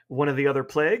get one of the other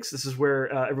plagues. This is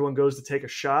where everyone goes to take a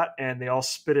shot, and they all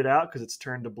spit it out because it's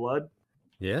turned to blood.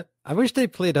 Yeah. I wish they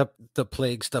played up the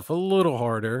plague stuff a little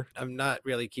harder. I'm not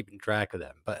really keeping track of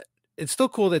them, but it's still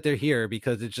cool that they're here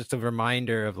because it's just a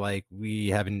reminder of like, we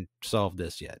haven't solved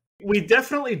this yet. We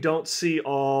definitely don't see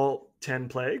all 10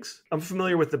 plagues. I'm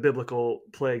familiar with the biblical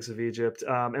plagues of Egypt,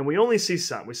 and we only see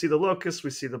some. We see the locusts,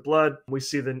 we see the blood, we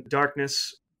see the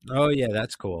darkness. Oh, yeah,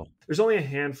 that's cool. There's only a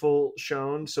handful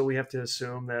shown, so we have to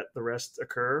assume that the rest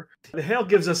occur. The hail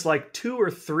gives us like 2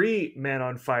 or 3 man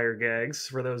on fire gags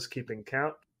for those keeping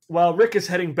count. While Rick is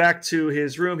heading back to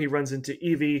his room, he runs into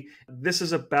Evie. This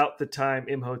is about the time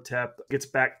Imhotep gets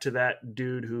back to that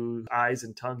dude whose eyes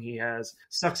and tongue he has,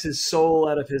 sucks his soul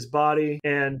out of his body,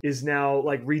 and is now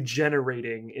like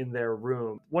regenerating in their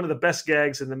room. One of the best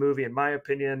gags in the movie, in my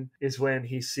opinion, is when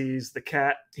he sees the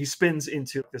cat. He spins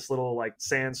into this little like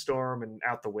sandstorm and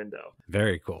out the window.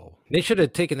 Very cool. They should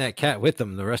have taken that cat with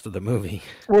them the rest of the movie.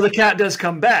 Well, the cat does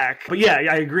come back, but yeah,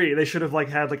 I agree. They should have like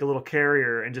had like a little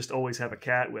carrier and just always have a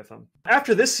cat with them.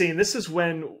 After this scene, this is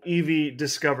when Evie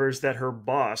discovers that her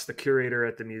boss, the curator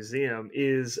at the museum,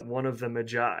 is one of the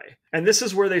Magi. And this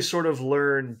is where they sort of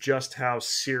learn just how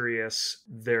serious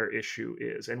their issue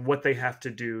is and what they have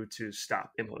to do to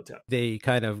stop Imhotep. They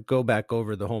kind of go back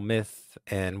over the whole myth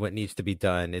and what needs to be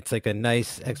done. It's like a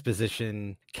nice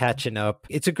exposition catching up.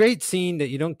 It's a great scene that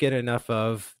you don't get enough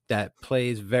of, that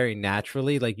plays very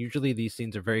naturally. Like usually these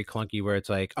scenes are very clunky where it's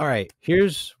like, all right,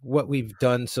 here's what we've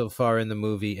done so far in the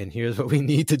movie and here's what we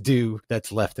need to do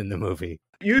that's left in the movie.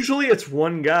 Usually it's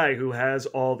one guy who has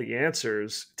all the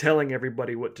answers telling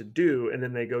everybody what to do, and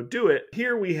then they go do it.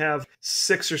 Here we have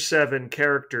 6 or 7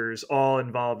 characters all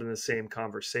involved in the same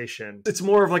conversation. It's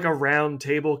more of like a round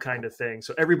table kind of thing.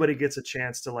 So everybody gets a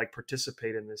chance to like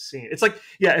participate in this scene. It's like,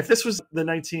 yeah, if this was the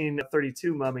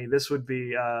 1932 Mummy, this would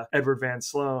be Edward Van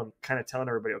Sloan kind of telling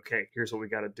everybody, okay, here's what we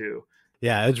got to do.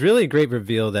 Yeah, it's really a great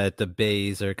reveal that the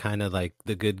Bays are kind of like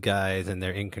the good guys and they're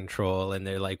in control and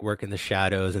they're like working the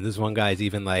shadows. And this one guy's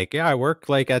even like, yeah, I work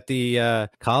like at the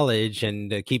college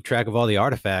and keep track of all the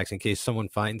artifacts in case someone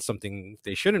finds something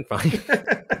they shouldn't find.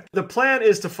 The plan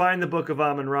is to find the Book of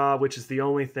Amun-Ra, which is the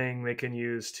only thing they can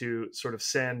use to sort of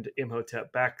send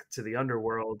Imhotep back to the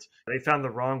underworld. They found the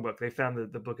wrong book. They found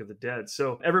the Book of the Dead.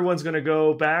 So everyone's going to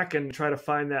go back and try to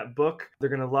find that book. They're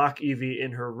going to lock Evie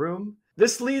in her room.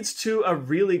 This leads to a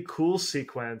really cool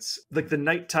sequence, like the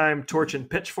nighttime torch and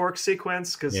pitchfork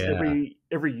sequence, because every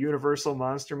Universal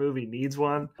monster movie needs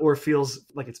one or feels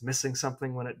like it's missing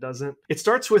something when it doesn't. It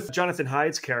starts with Jonathan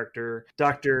Hyde's character,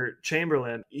 Dr.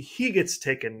 Chamberlain. He gets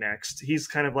taken next. He's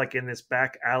kind of like in this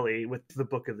back alley with the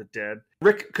Book of the Dead.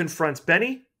 Rick confronts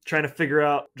Benny, trying to figure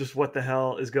out just what the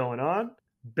hell is going on.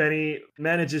 Benny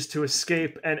manages to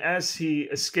escape, and as he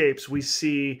escapes, we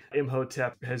see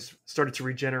Imhotep has started to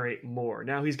regenerate more.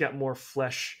 Now he's got more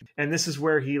flesh, and this is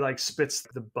where he like spits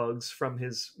the bugs from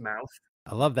his mouth.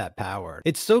 I love that power.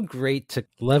 It's so great to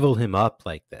level him up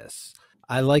like this.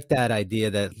 I like that idea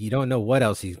that you don't know what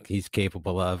else he's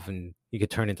capable of, and he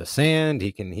could turn into sand.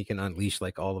 He can unleash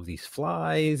like all of these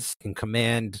flies. Can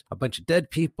command a bunch of dead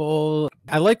people.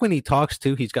 I like when he talks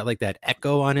too. He's got like that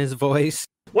echo on his voice.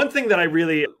 One thing that I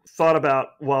really thought about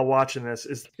while watching this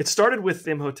is it started with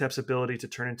Imhotep's ability to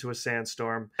turn into a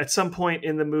sandstorm. At some point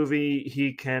in the movie,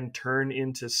 he can turn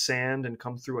into sand and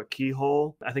come through a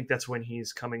keyhole. I think that's when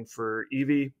he's coming for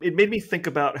Evie. It made me think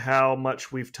about how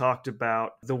much we've talked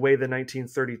about the way the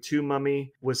 1932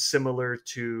 Mummy was similar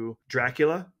to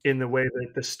Dracula in the way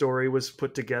that the story was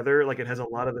put together. Like, it has a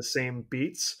lot of the same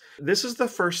beats. This is the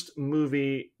first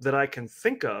movie that I can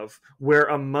think of where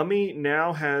a mummy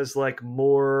now has like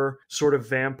more sort of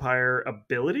vampire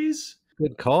abilities.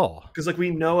 Good call. Because like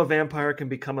we know a vampire can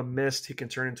become a mist, he can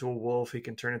turn into a wolf, he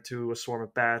can turn into a swarm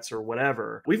of bats or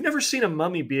whatever. We've never seen a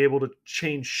mummy be able to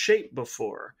change shape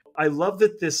before. I love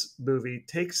that this movie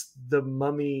takes the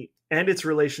mummy and its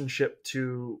relationship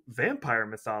to vampire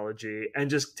mythology and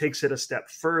just takes it a step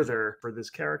further for this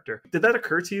character. Did that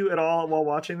occur to you at all while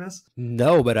watching this?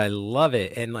 No, but I love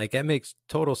it. And like, that makes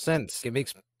total sense. It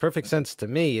makes perfect sense to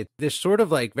me. They're sort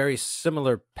of like very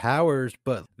similar powers,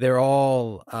 but they're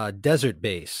all desert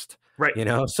based. Right. You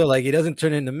know, so like he doesn't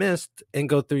turn into mist and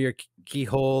go through your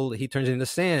keyhole. He turns into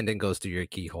sand and goes through your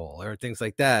keyhole or things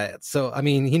like that. So, I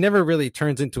mean, he never really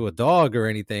turns into a dog or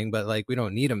anything, but like we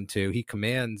don't need him to. He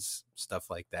commands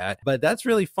stuff like that. But that's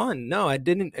really fun. No, it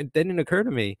didn't occur to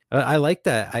me. I like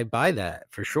that. I buy that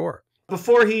for sure.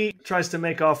 Before he tries to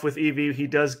make off with Evie, he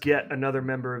does get another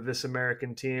member of this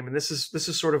American team, and this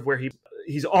is sort of where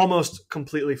he's almost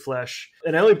completely flesh.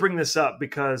 And I only bring this up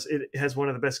because it has one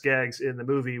of the best gags in the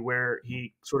movie where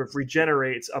he sort of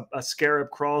regenerates. A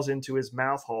scarab crawls into his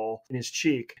mouth hole in his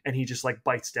cheek, and he just like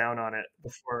bites down on it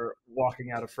before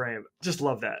walking out of frame. Just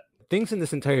love that. Things in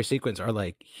this entire sequence are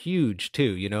like huge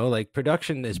too, you know, like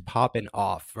production is popping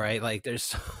off, right? Like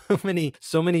there's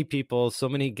so many people, so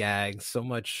many gags, so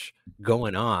much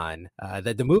going on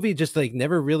that the movie just like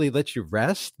never really lets you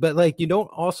rest, but like you don't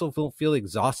also feel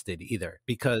exhausted either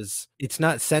because it's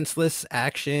not senseless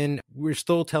action. We're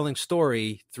still telling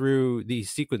story through these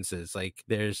sequences. Like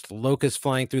there's locusts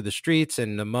flying through the streets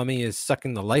and the mummy is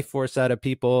sucking the life force out of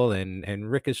people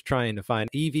and Rick is trying to find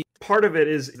Evie. Part of it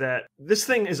is that this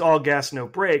thing is all gas, no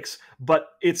brakes, but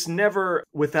it's never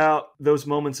without those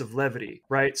moments of levity,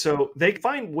 right? So they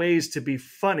find ways to be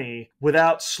funny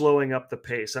without slowing up the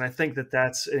pace. And I think that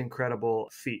that's an incredible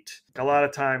feat. A lot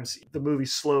of times the movie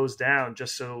slows down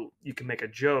just so you can make a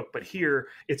joke, but here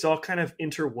it's all kind of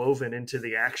interwoven into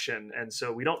the action. And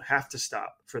so we don't have to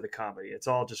stop for the comedy. It's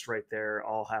all just right there,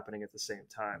 all happening at the same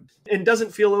time. And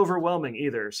doesn't feel overwhelming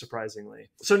either, surprisingly.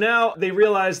 So now they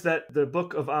realize that the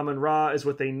Book of Amun-Ra is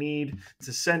what they need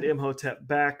to send Imhotep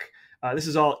back. This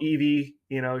is all Evie.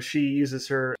 You know, she uses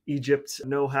her Egypt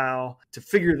know-how to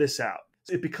figure this out.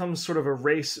 It becomes sort of a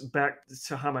race back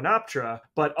to Hamunaptra,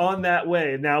 but on that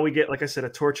way, now we get, like I said, a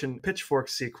torch and pitchfork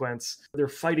sequence. They're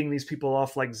fighting these people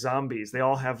off like zombies. They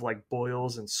all have like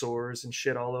boils and sores and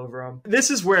shit all over them. This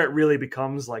is where it really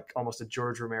becomes like almost a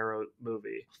George Romero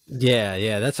movie.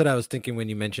 Yeah, that's what I was thinking when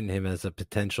you mentioned him as a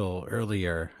potential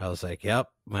earlier. I was like, yep,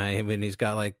 when he's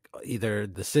got like either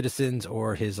the citizens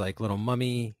or his like little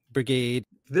mummy brigade.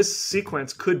 This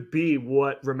sequence could be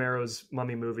what Romero's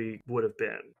Mummy movie would have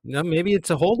been. No, maybe it's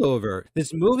a holdover.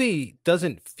 This movie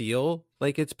doesn't feel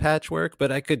like it's patchwork,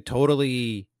 but I could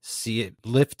totally see it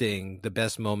lifting the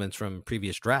best moments from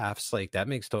previous drafts. Like that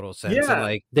makes total sense. Yeah. And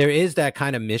like there is that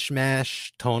kind of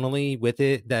mishmash tonally with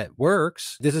it that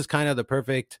works. This is kind of the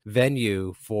perfect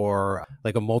venue for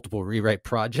like a multiple rewrite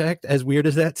project, as weird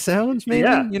as that sounds, maybe,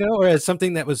 you know, or as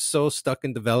something that was so stuck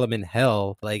in development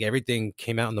hell, like everything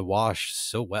came out in the wash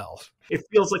so well. It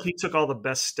feels like he took all the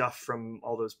best stuff from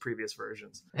all those previous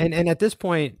versions. And at this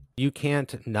point, you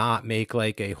can't not make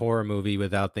like a horror movie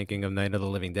without thinking of Night of the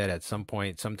Living Dead at some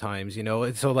point, sometimes, you know.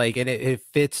 So like, and it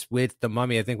fits with the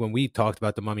Mummy. I think when we talked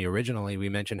about the Mummy originally, we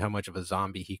mentioned how much of a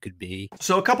zombie he could be.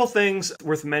 So a couple things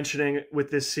worth mentioning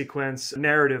with this sequence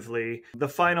narratively. The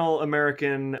final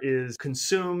American is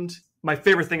consumed. My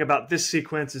favorite thing about this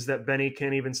sequence is that Benny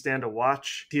can't even stand to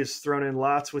watch. He has thrown in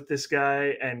lots with this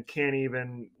guy and can't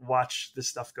even watch this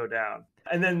stuff go down.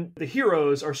 And then the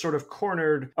heroes are sort of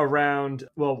cornered around,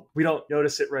 well, we don't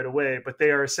notice it right away, but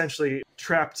they are essentially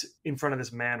trapped in front of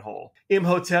this manhole.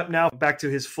 Imhotep, now back to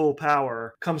his full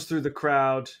power, comes through the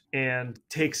crowd and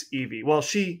takes Evie. Well,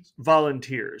 she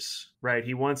volunteers, right?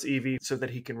 He wants Evie so that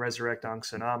he can resurrect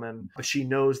Ankhsenamen, but she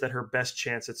knows that her best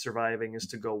chance at surviving is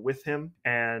to go with him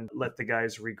and let the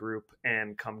guys regroup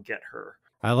and come get her.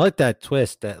 I like that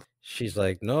twist that she's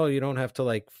like, no, you don't have to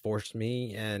like force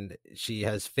me. And she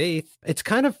has faith. It's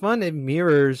kind of fun. It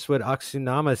mirrors what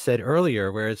Aksunama said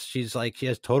earlier, where she's like, she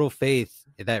has total faith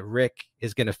that Rick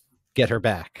is going to get her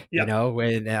back. Yeah. You know,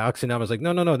 when Aksunama's like,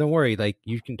 no, no, no, don't worry. Like,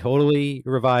 you can totally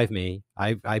revive me.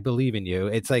 I believe in you.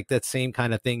 It's like that same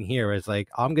kind of thing here. It's like,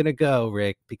 I'm going to go,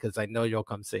 Rick, because I know you'll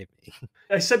come save me.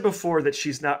 I said before that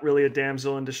she's not really a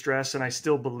damsel in distress, and I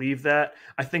still believe that.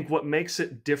 I think what makes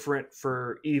it different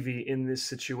for Evie in this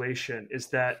situation is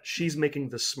that she's making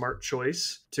the smart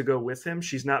choice to go with him.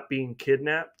 She's not being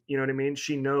kidnapped. You know what I mean?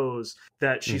 She knows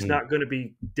that she's not going to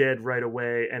be dead right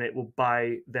away, and it will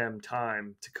buy them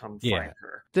time to come find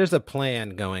her. There's a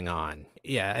plan going on.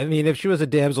 Yeah, I mean, if she was a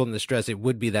damsel in distress, it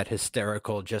would be that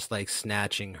hysterical, just like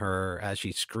snatching her as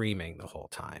she's screaming the whole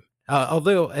time.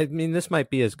 Although, I mean, this might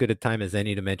be as good a time as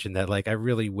any to mention that, like, I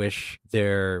really wish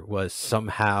there was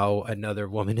somehow another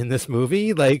woman in this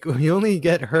movie. Like, we only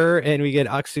get her and we get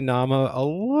Aksunama a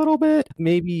little bit.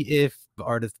 Maybe if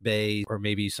Ardith Bay or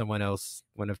maybe someone else,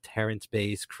 one of Terrence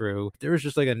Bay's crew, there was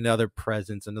just like another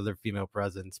presence, another female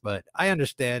presence. But I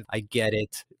understand, I get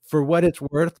it. For what it's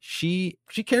worth, she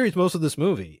carries most of this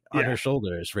movie on her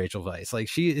shoulders, Rachel Weisz. Like,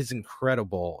 she is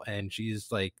incredible, and she's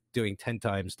like doing 10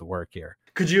 times the work here.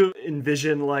 Could you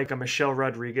envision like a Michelle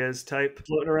Rodriguez type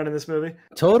floating around in this movie?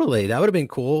 Totally. That would have been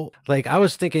cool. Like, I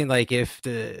was thinking like if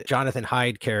the Jonathan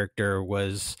Hyde character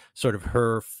was sort of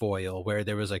her foil, where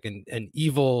there was like an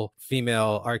evil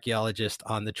female archaeologist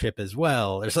on the trip as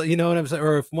well, or so, you know what I'm saying?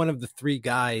 Or if one of the three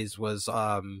guys was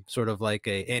sort of like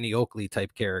a Annie Oakley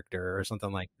type character or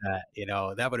something like that, you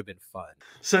know, that would have been fun.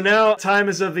 So now time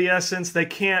is of the essence. They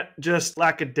can't just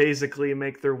lackadaisically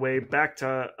make their way back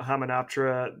to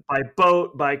Hamunaptra by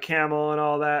boat, by camel, and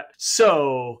all that.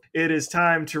 So it is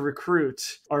time to recruit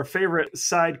our favorite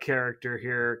side character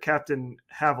here, Captain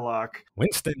Havelock.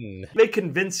 Winston. They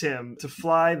convince him to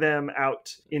fly them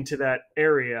out into that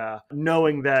area,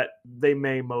 knowing that they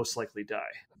may most likely die.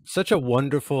 Such a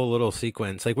wonderful little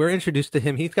sequence. Like, we're introduced to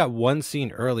him. He's got one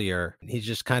scene earlier. He's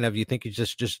just kind of, you think he's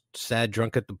just sad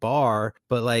drunk at the bar,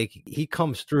 but like he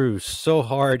comes through so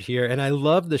hard here. And I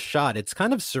love the shot. It's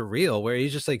kind of surreal where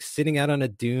he's just like sitting out on a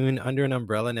dune under an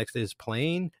umbrella next to his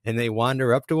plane, and they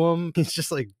wander up to him. He's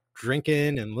just like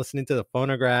drinking and listening to the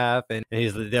phonograph, and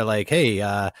they're like,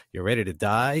 hey, you're ready to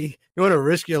die? You want to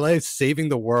risk your life saving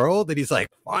the world? And he's like,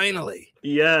 finally.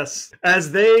 Yes.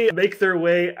 As they make their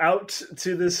way out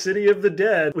to the city of the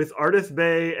dead with Ardith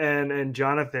Bay and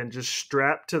Jonathan just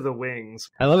strapped to the wings.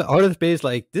 I love it. Ardith Bay's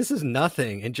like, this is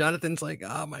nothing. And Jonathan's like,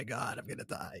 oh my God, I'm going to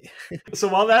die. So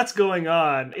while that's going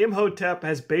on, Imhotep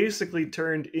has basically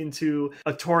turned into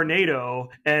a tornado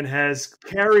and has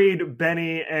carried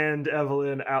Benny and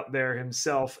Evelyn out there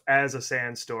himself as a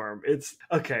sandstorm. It's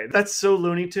okay. That's so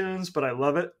Looney Tunes, but I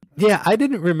love it. Yeah, I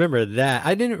didn't remember that.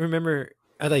 I didn't remember.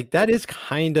 Like, that is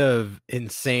kind of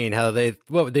insane how they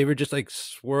were just like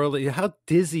swirling. How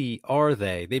dizzy are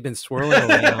they? They've been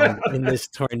swirling around in this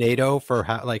tornado for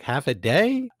like half a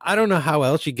day. I don't know how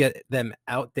else you get them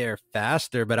out there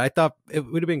faster, but I thought it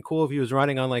would have been cool if he was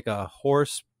riding on like a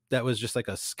horse that was just like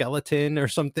a skeleton or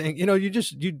something. You know, you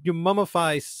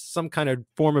mummify some kind of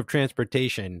form of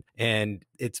transportation and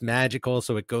it's magical,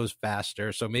 so it goes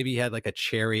faster. So maybe he had like a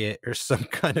chariot or some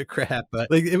kind of crap, but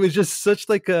like it was just such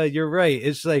like a, you're right.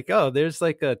 It's like, oh, there's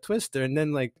like a twister and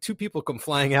then like two people come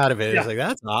flying out of it. It's like,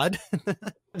 that's odd.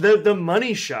 The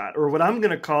money shot, or what I'm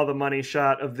going to call the money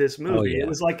shot of this movie, it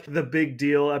was like the big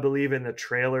deal, I believe, in the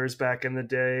trailers back in the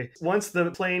day. Once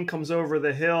the plane comes over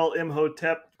the hill,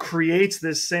 Imhotep creates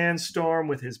this sandstorm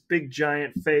with his big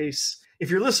giant face. If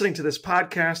you're listening to this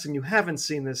podcast and you haven't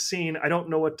seen this scene, I don't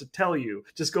know what to tell you.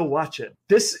 Just go watch it.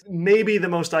 This may be the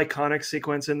most iconic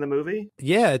sequence in the movie.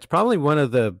 Yeah, it's probably one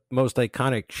of the most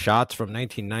iconic shots from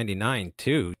 1999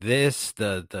 too. This,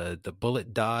 the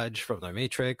bullet dodge from The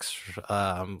Matrix,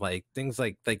 like things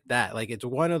like that. Like, it's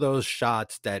one of those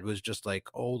shots that was just like,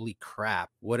 holy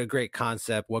crap, what a great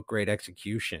concept, what great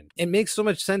execution. It makes so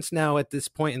much sense now at this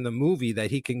point in the movie that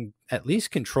he can at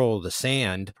least control the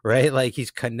sand, right? Like,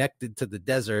 he's connected to the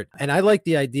desert. And I like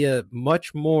the idea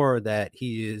much more that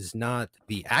he is not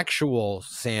the actual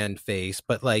sand face,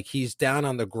 but like he's down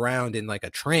on the ground in like a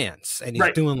trance and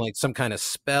he's doing like some kind of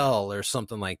spell or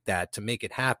something like that to make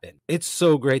it happen. It's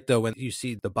so great though when you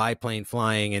see the biplane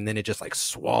flying and then it just like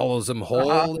swallows him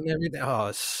whole and everything. Oh,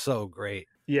 it's so great.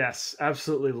 Yes,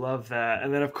 absolutely love that.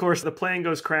 And then, of course, the plane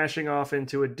goes crashing off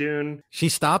into a dune. She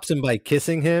stops him by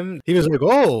kissing him. He was like,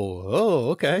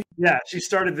 oh, okay. Yeah, she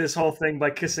started this whole thing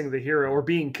by kissing the hero or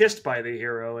being kissed by the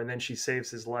hero, and then she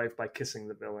saves his life by kissing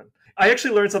the villain. I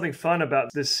actually learned something fun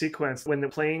about this sequence when the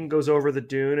plane goes over the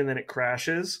dune and then it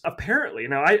crashes. Apparently,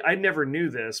 now I never knew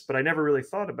this, but I never really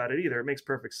thought about it either. It makes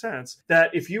perfect sense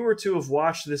that if you were to have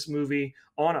watched this movie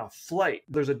on a flight,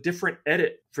 there's a different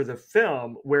edit for the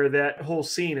film where that whole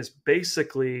scene is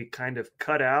basically kind of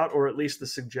cut out, or at least the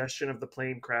suggestion of the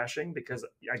plane crashing, because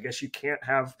I guess you can't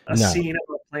have a scene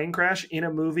of a plane crash in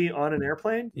a movie on an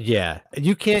airplane. Yeah.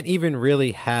 You can't even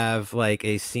really have like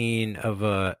a scene of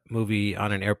a movie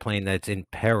on an airplane that's in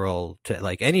peril to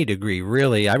like any degree,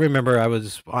 really. I remember I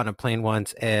was on a plane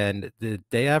once, and The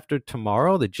Day After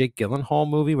Tomorrow, the Jake Gyllenhaal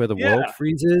movie where the world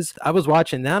freezes, I was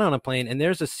watching that on a plane, and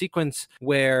there's a sequence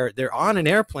where they're on an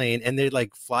airplane and they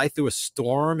like fly through a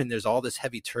storm and there's all this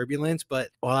heavy turbulence. But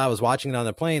while I was watching it on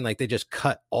the plane, like they just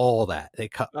cut all that. They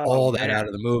cut all that out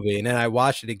of the movie. And then I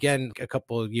watched it again a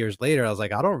couple of years later. I was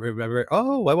like, I don't remember.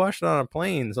 Oh, I watched it on a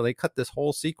plane. So they cut this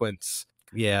whole sequence.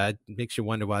 Yeah, it makes you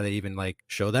wonder why they even like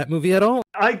show that movie at all.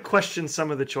 I question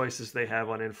some of the choices they have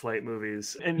on in-flight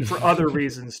movies, and for other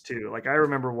reasons too. Like I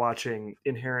remember watching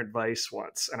Inherent Vice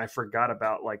once, and I forgot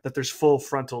about like that there's full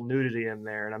frontal nudity in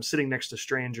there, and I'm sitting next to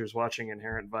strangers watching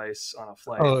Inherent Vice on a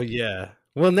flight. Oh yeah.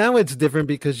 Well, now it's different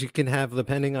because you can have,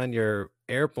 depending on your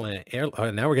airplane,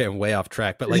 now we're getting way off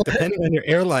track, but like depending on your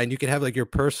airline, you can have like your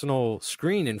personal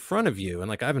screen in front of you. And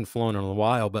like I haven't flown in a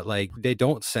while, but like they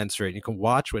don't censor it. You can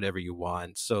watch whatever you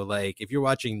want. So like if you're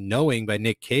watching Knowing by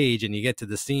Nick Cage and you get to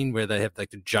the scene where they have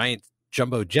like the giant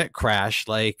jumbo jet crash,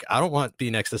 like I don't want to be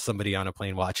next to somebody on a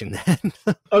plane watching that.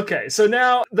 Okay, so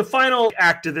now the final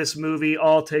act of this movie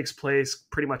all takes place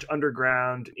pretty much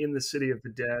underground in the city of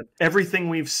the dead. Everything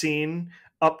we've seen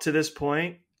up to this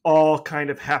point all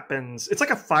kind of happens. It's like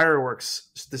a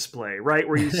fireworks display, right?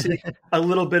 Where you see a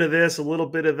little bit of this, a little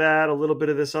bit of that, a little bit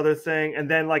of this other thing. And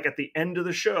then like at the end of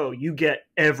the show, you get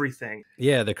everything.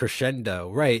 Yeah, the crescendo,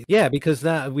 right. Yeah, because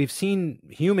we've seen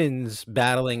humans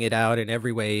battling it out in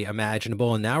every way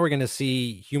imaginable. And now we're going to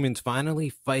see humans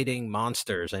finally fighting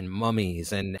monsters and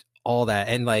mummies and all that.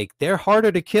 And like they're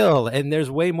harder to kill, and there's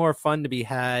way more fun to be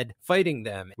had fighting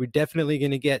them. We're definitely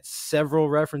going to get several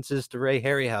references to Ray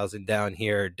Harryhausen down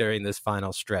here during this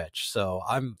final stretch. So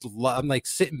I'm like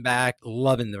sitting back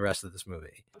loving the rest of this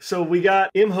movie. So we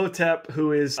got Imhotep,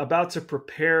 who is about to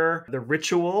prepare the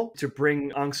ritual to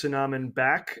bring Ankhsunamun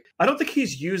back. I don't think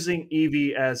he's using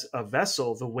Evie as a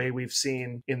vessel the way we've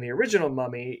seen in the original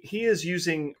Mummy. He is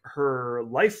using her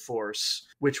life force,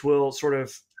 which will sort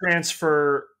of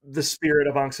transfer the spirit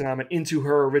of Ankhsunamun into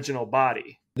her original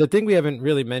body. The thing we haven't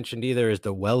really mentioned either is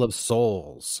the Well of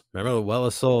Souls. Remember the Well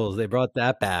of Souls? They brought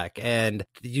that back. And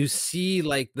you see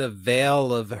like the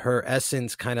veil of her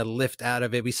essence kind of lift out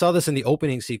of it. We saw this in the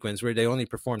opening sequence where they only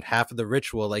performed half of the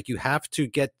ritual. Like you have to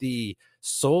get the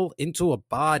soul into a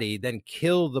body, then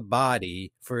kill the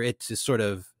body for it to sort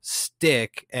of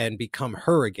stick and become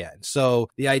her again. So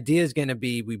the idea is going to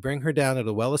be we bring her down to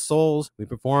the Well of Souls, we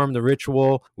perform the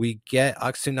ritual, we get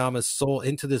Aksunama's soul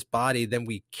into this body, then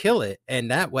we kill it,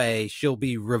 and that way she'll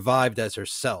be revived as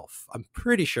herself. I'm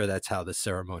pretty sure that's how the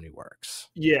ceremony works.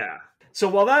 Yeah. So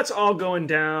while that's all going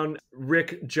down,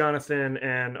 Rick, Jonathan,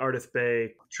 and Ardith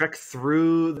Bay trek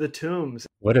through the tombs.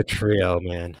 What a trio,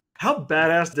 man. How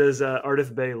badass does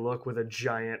Ardith Bay look with a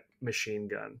giant machine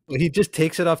gun? Well, he just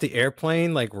takes it off the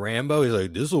airplane like Rambo. He's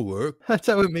like, this'll work. That's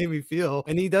how it made me feel.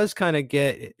 And he does kind of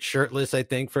get shirtless, I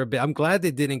think, for a bit. I'm glad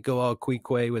they didn't go all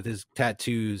Queequeg with his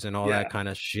tattoos and all that kind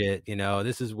of shit. You know,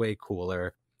 this is way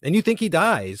cooler. And you think he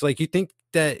dies. Like, you think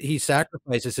that he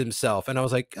sacrifices himself. And I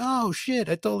was like, oh, shit,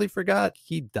 I totally forgot.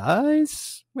 He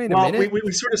dies? Wait a minute.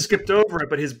 We sort of skipped over it,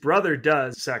 but his brother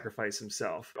does sacrifice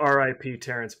himself. R.I.P.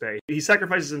 Terrence Bay. He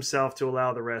sacrifices himself to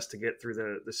allow the rest to get through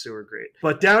the sewer grate.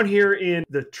 But down here in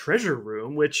the treasure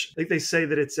room, which I think they say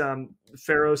that it's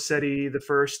Pharaoh Seti the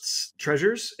First's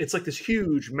treasures. It's like this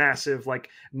huge, massive, like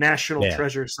national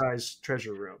treasure-sized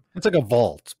treasure room. It's like a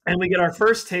vault. And we get our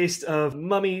first taste of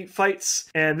mummy fights.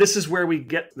 And this is where we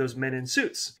get those men in suits.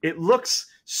 It looks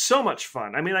so much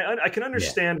fun. I mean, I can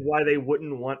understand why they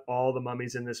wouldn't want all the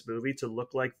mummies in this movie to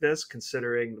look like this,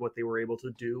 considering what they were able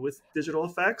to do with digital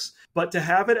effects. But to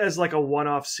have it as like a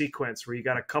one-off sequence where you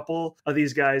got a couple of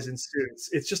these guys in suits,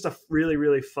 it's just a really,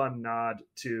 really fun nod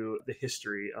to the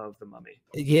history of the mummy.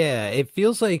 Yeah, it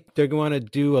feels like they're going to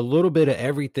do a little bit of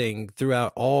everything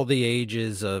throughout all the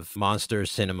ages of monster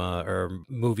cinema or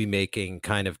movie making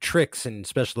kind of tricks and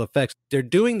special effects. They're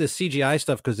doing the CGI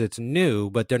stuff because it's new,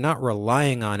 but they're not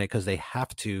relying relying on it because they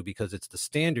have to, because it's the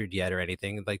standard yet or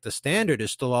anything. Like the standard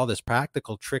is still all this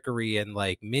practical trickery and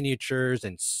like miniatures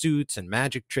and suits and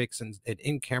magic tricks and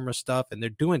in-camera stuff. And they're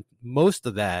doing most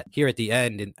of that here at the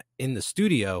end in the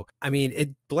studio. I mean,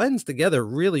 it blends together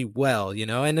really well, you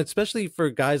know, and especially for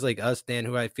guys like us, Dan,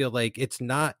 who I feel like it's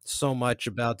not so much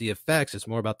about the effects, it's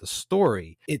more about the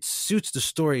story. It suits the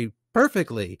story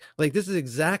perfectly. Like this is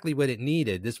exactly what it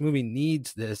needed. This movie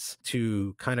needs this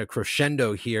to kind of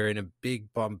crescendo here in a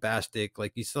big bombastic,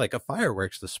 like you said, like a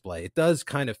fireworks display. It does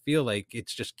kind of feel like it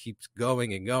just keeps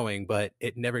going and going, but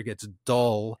it never gets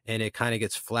dull, and it kind of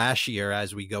gets flashier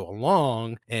as we go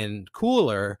along and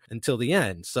cooler until the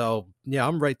end. So yeah,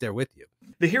 I'm right there with you.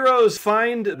 The heroes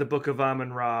find the Book of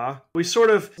Amun-Ra. We sort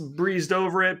of breezed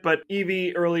over it, but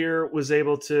Evie earlier was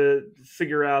able to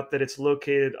figure out that it's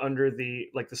located under the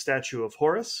statue of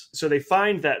Horus. So they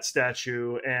find that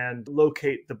statue and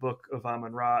locate the Book of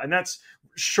Amun-Ra, and that's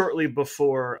shortly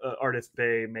before Ardith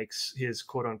Bey makes his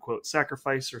quote-unquote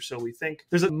sacrifice, or so we think.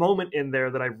 There's a moment in there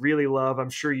that I really love,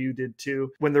 I'm sure you did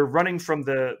too, when they're running from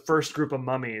the first group of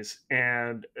mummies,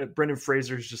 and Brendan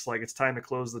Fraser's just like, it's time to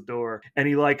close the door, and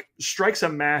he like strikes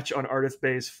a match on Ardith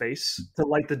Bey's face to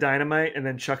light the dynamite and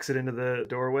then chucks it into the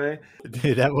doorway.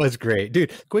 Dude, that was great.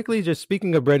 Dude, quickly, just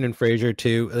speaking of Brendan Fraser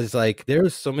too, is like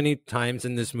there's so many times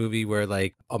in this movie where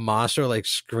like a monster like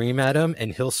scream at him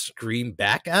and he'll scream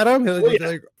back at him. He'll just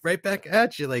like right back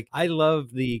at you. Like I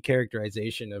love the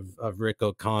characterization of Rick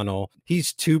O'Connell.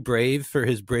 He's too brave for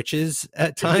his britches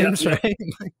at times, right?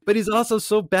 But he's also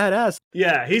so badass.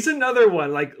 Yeah, he's another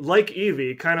one like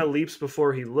Evie, kind of leaps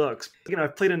before he looks. You know,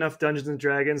 I've played enough Dungeons and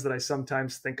Dragons that I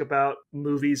sometimes think about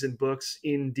movies and books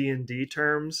in D&D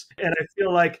terms, and I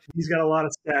feel like he's got a lot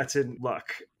of stats and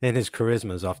luck. And his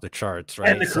charisma is off the charts, right?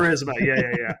 And the charisma,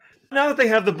 yeah. Now that they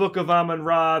have the Book of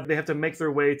Amun-Ra, they have to make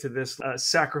their way to this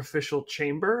sacrificial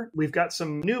chamber. We've got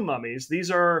some new mummies.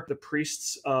 These are the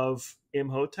priests of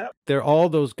Imhotep. They're all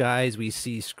those guys we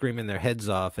see screaming their heads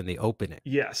off in the opening.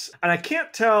 Yes. And I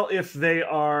can't tell if they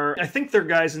are, I think they're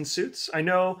guys in suits. I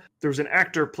know there's an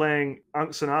actor playing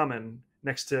Ankh-Senamen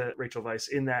next to Rachel Weisz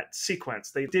in that sequence.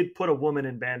 They did put a woman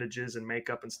in bandages and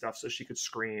makeup and stuff so she could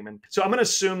scream. And so I'm going to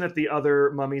assume that the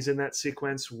other mummies in that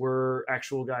sequence were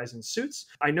actual guys in suits.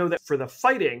 I know that for the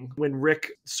fighting, when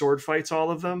Rick sword fights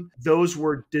all of them, those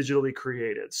were digitally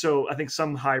created. So I think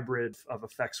some hybrid of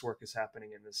effects work is happening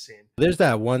in this scene. There's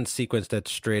that one sequence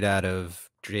that's straight out of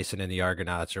Jason and the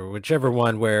Argonauts, or whichever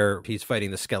one, where he's fighting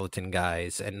the skeleton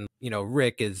guys, and you know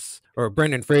Rick is, or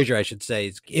Brendan Fraser I should say,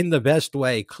 is in the best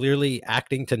way clearly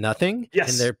acting to nothing.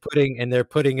 Yes. And they're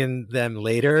putting in them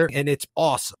later, and it's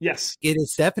awesome. Yes, it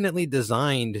is definitely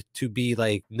designed to be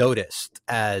like noticed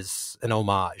as an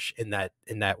homage in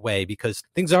that way, because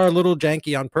things are a little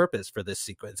janky on purpose for this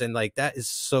sequence, and like that is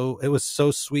so, it was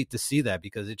so sweet to see that,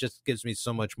 because it just gives me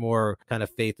so much more kind of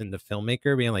faith in the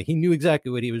filmmaker being like, he knew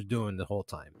exactly what he was doing the whole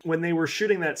time. When they were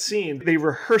shooting that scene, they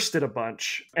rehearsed it a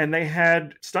bunch, and they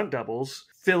had stunt doubles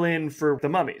fill in for the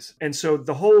mummies. And so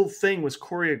the whole thing was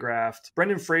choreographed.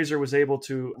 Brendan Fraser was able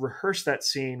to rehearse that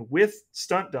scene with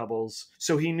stunt doubles,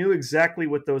 so he knew exactly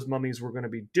what those mummies were going to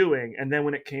be doing. And then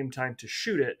when it came time to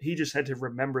shoot it, he just had to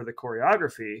remember the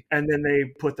choreography, and then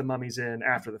they put the mummies in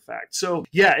after the fact. So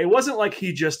yeah, it wasn't like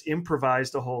he just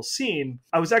improvised a whole scene.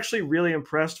 I was actually really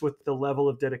impressed with the level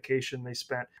of dedication they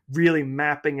spent really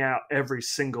mapping out every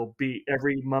single beat,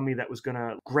 every mummy that was going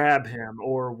to grab him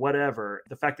or whatever.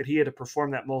 The fact that he had to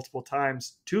perform that multiple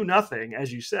times to nothing,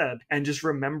 as you said, and just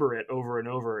remember it over and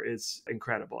over is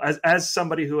incredible. As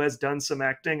somebody who has done some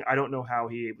acting, I don't know how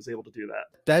he was able to do that.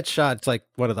 That shot's like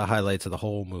one of the highlights of the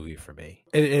whole movie for me.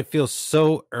 It feels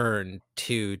so earned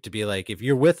too, to be like, if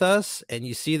you're with us and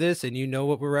you see this and you know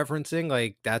what we're referencing,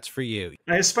 like that's for you.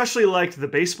 I especially liked the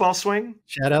baseball swing.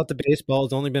 Shout out to baseball.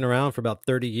 It's only been around for about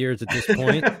 30 years at this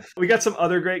point. We got some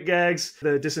other great gags.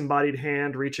 The disembodied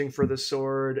hand reaching for the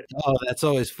sword. Oh, that's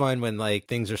always fun when like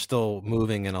things are still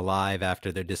moving and alive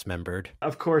after they're dismembered.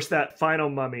 Of course, that final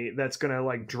mummy that's gonna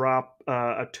like drop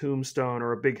a tombstone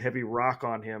or a big heavy rock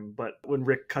on him, but when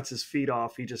Rick cuts his feet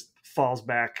off, he just falls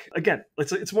back. Again,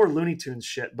 it's more Looney Tunes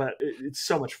shit, but it's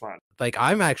so much fun. Like,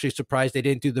 I'm actually surprised they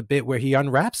didn't do the bit where he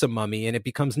unwraps a mummy and it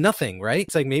becomes nothing, right?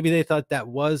 It's like maybe they thought that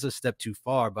was a step too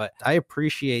far, but I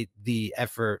appreciate the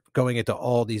effort going into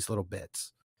all these little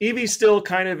bits. Evie's still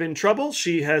kind of in trouble.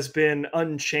 She has been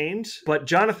unchained, but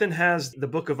Jonathan has the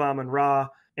Book of Amun-Ra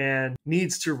and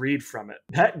needs to read from it.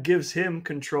 That gives him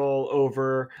control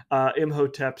over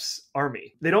Imhotep's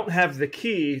army. They don't have the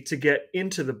key to get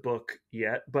into the book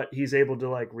yet, but he's able to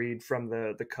like read from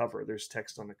the cover. There's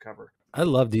text on the cover. I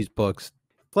love these books.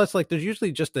 Plus, like, there's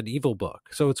usually just an evil book.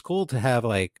 So it's cool to have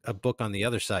like a book on the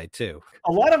other side too.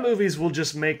 A lot of movies will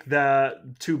just make the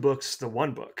two books the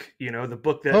one book. You know, the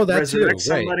book that Oh, that too. resurrects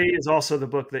Right. somebody is also the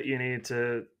book that you need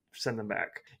to send them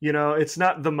back. You know, it's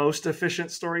not the most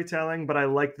efficient storytelling, but I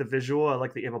like the visual. I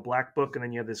like that you have a black book and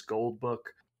then you have this gold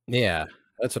book. Yeah.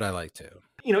 That's what I like too.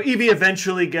 You know, Evie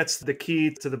eventually gets the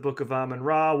key to the Book of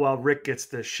Amun-Ra while Rick gets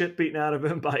the shit beaten out of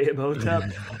him by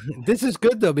Imhotep. This is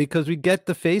good though, because we get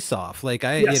the face off. Like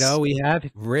Yes. we have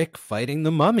Rick fighting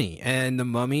the mummy, and the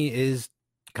mummy is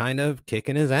kind of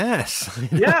kicking his ass.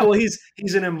 Yeah, well, he's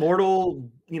an immortal,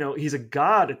 you know, he's a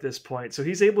god at this point. So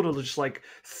he's able to just like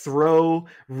throw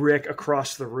Rick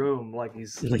across the room like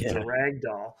he's a rag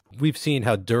doll. We've seen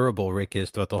how durable Rick is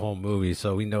throughout the whole movie,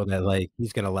 so we know that like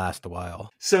he's gonna last a while.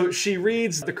 So she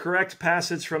reads the correct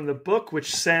passage from the book,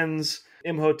 which sends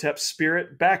Imhotep's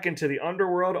spirit back into the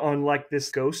underworld on like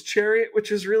this ghost chariot,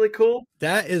 which is really cool.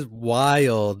 That is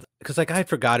wild. Because like I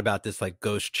forgot about this like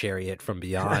ghost chariot from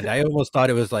beyond. I almost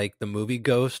thought it was like the movie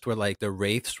Ghost, where like the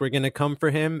wraiths were gonna come for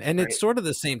him. And it's sort of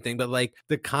the same thing, but like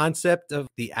the concept of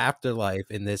the afterlife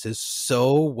in this is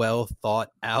so well thought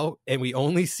out. And we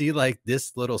only see like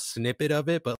this little snippet of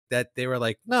it, but that they were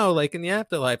like, no, like in the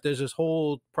afterlife, there's this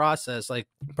whole process, like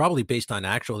probably based on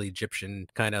actual Egyptian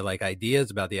kind of like ideas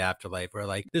about the afterlife, where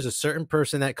like there's a certain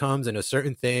person that comes and a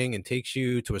certain thing and takes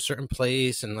you to a certain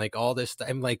place and like all this stuff.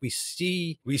 And like we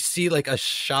see like a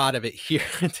shot of it here.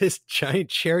 This giant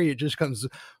chariot just comes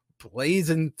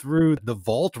blazing through the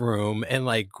vault room and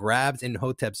like grabs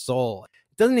Imhotep's soul.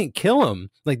 It doesn't even kill him.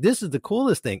 Like, this is the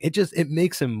coolest thing. It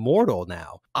makes him mortal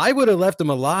now. I would have left him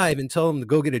alive and told him to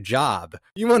go get a job.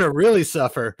 You want to really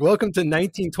suffer? Welcome to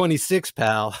 1926,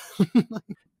 pal.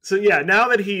 So yeah, now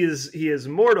that he is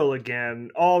mortal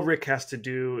again, all Rick has to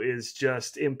do is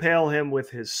just impale him with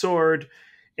his sword,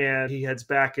 and he heads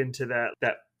back into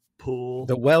that pool.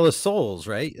 The Well of Souls,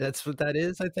 right? That's what that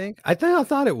is, I think. I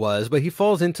thought it was, but he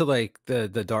falls into like the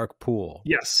dark pool.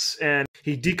 Yes, and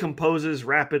he decomposes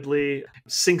rapidly,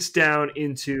 sinks down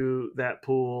into that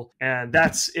pool, and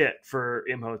that's it for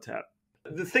Imhotep.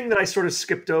 The thing that I sort of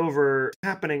skipped over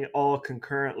happening all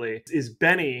concurrently is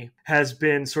Benny has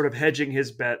been sort of hedging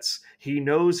his bets. He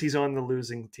knows he's on the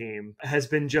losing team, has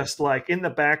been just like in the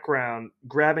background,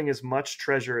 grabbing as much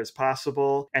treasure as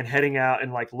possible and heading out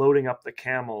and like loading up the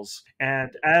camels.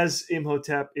 And as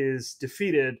Imhotep is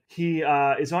defeated, he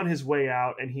is on his way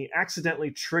out and he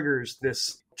accidentally triggers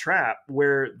this trap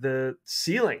where the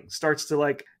ceiling starts to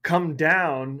like come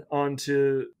down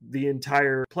onto the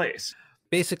entire place.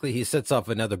 Basically, he sets off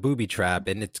another booby trap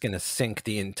and it's going to sink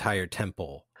the entire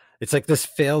temple. It's like this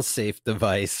fail-safe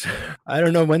device. I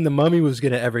don't know when the mummy was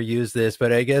going to ever use this,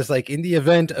 but I guess like in the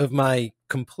event of my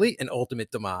complete and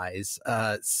ultimate demise,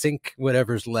 sink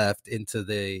whatever's left into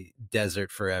the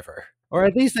desert forever. Or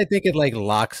at least I think it like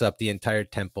locks up the entire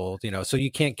temple, you know, so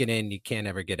you can't get in, you can't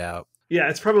ever get out. Yeah,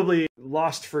 it's probably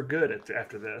lost for good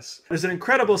after this. There's an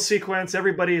incredible sequence.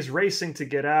 Everybody's racing to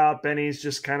get out. Benny's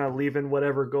just kind of leaving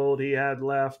whatever gold he had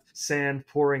left, sand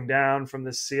pouring down from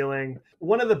the ceiling.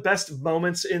 One of the best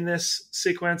moments in this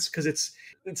sequence, because it's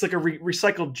like a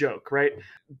recycled joke, right?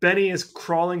 Benny is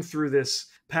crawling through this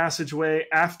passageway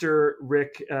after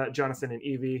Rick, Jonathan, and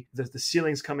Evie. The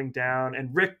ceiling's coming down,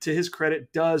 and Rick, to his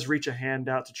credit, does reach a hand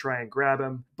out to try and grab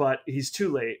him, but he's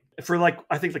too late. For like,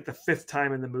 I think like the fifth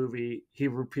time in the movie, he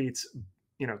repeats,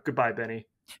 you know, goodbye, Benny.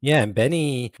 Yeah, and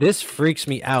Benny, this freaks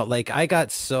me out. Like, I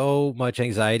got so much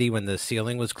anxiety when the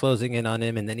ceiling was closing in on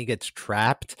him, and then he gets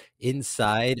trapped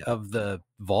inside of the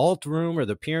vault room or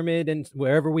the pyramid and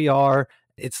wherever we are.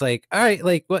 It's like, all right,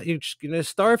 like, what, you're just gonna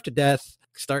starve to death.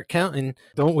 Start counting.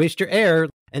 Don't waste your air.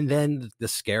 And then the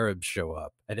scarabs show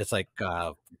up. And it's like,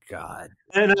 oh, God.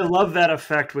 And I love that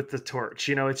effect with the torch.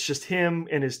 You know, it's just him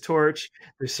and his torch.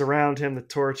 They surround him. The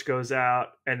torch goes out.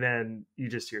 And then you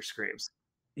just hear screams.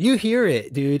 You hear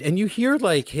it, dude. And you hear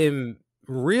like him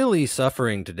really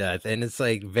suffering to death. And it's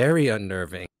like very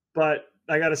unnerving. But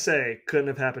I got to say, couldn't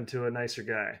have happened to a nicer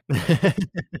guy.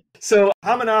 So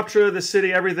Hamunaptra, the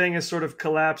city, everything is sort of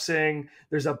collapsing.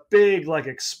 There's a big like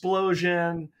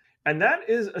explosion. And that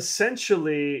is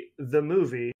essentially the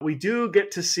movie. We do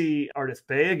get to see Ardith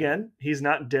Bey again. He's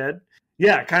not dead.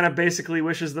 Yeah, kind of basically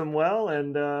wishes them well.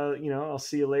 And, you know, I'll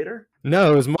see you later.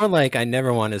 No, it was more like, I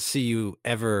never want to see you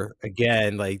ever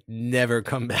again. Like, never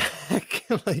come back.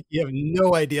 Like, you have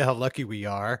no idea how lucky we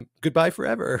are. Goodbye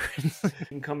forever. You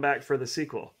can come back for the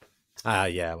sequel.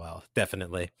 Yeah, well,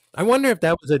 definitely. I wonder if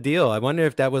that was a deal. I wonder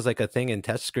if that was like a thing in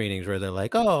test screenings where they're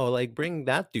like, "Oh, like bring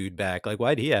that dude back. Like,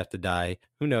 why'd he have to die?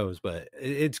 Who knows?" But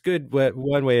it's good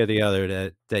one way or the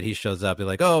other that he shows up. They're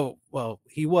like, "Oh, well,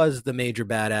 he was the major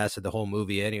badass of the whole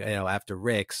movie anyway, after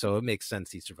Rick, so it makes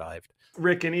sense he survived."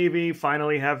 Rick and Evie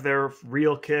finally have their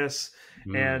real kiss,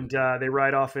 Mm. and they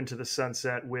ride off into the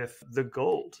sunset with the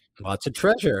gold. Lots of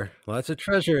treasure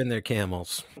in their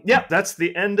camels. Yeah, that's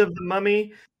the end of The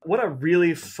Mummy. What a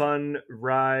really fun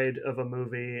ride of a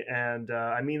movie. And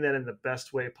I mean that in the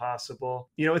best way possible.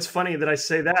 You know, it's funny that I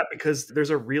say that because there's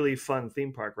a really fun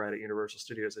theme park ride at Universal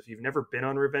Studios. If you've never been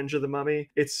on Revenge of the Mummy,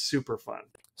 it's super fun.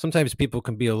 Sometimes people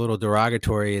can be a little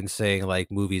derogatory in saying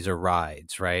like movies are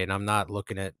rides, right? And I'm not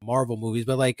looking at Marvel movies,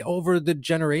 but like over the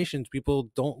generations, people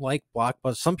don't like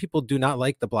blockbusters. Some people do not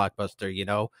like the blockbuster,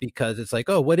 because it's like,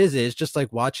 oh, what is it? It's just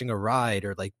like watching a ride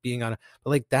or like being on a,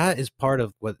 but like that is part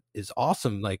of what is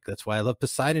awesome. Like that's why I love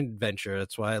Poseidon Adventure.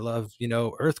 That's why I love,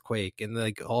 Earthquake and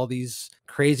like all these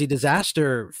crazy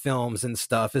disaster films and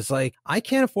stuff. It's like I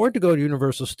can't afford to go to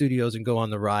Universal Studios and go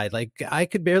on the ride. Like I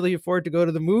could barely afford to go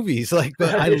to the movies. Like,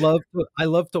 but Right. I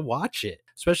love to watch it,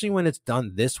 especially when it's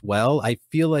done this well. I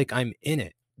feel like I'm in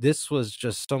it. This was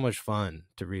just so much fun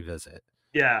to revisit.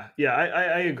 Yeah, yeah,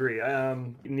 I agree.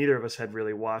 Neither of us had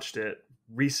really watched it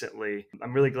recently.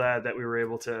 I'm really glad that we were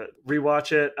able to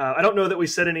rewatch it. I don't know that we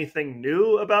said anything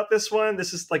new about this one.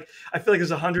 This is like I feel like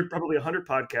there's probably 100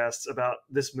 podcasts about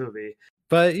this movie.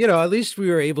 But at least we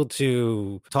were able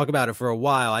to talk about it for a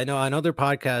while. I know on other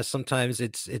podcasts sometimes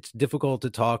it's difficult to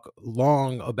talk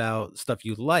long about stuff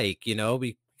you like,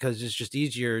 because it's just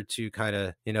easier to kind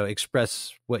of,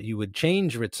 express what you would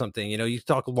change with something. You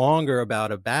talk longer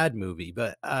about a bad movie,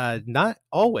 but not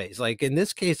always. Like in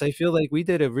this case, I feel like we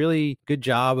did a really good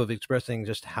job of expressing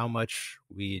just how much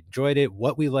we enjoyed it,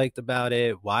 what we liked about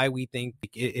it, why we think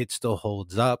it still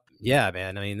holds up. Yeah,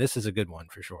 man. I mean, this is a good one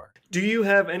for sure. Do you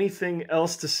have anything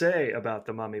else to say about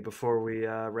The Mummy before we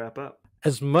wrap up?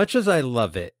 As much as I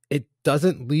love it, it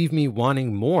doesn't leave me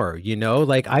wanting more,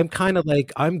 Like I'm kind of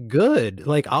like I'm good.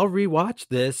 Like I'll rewatch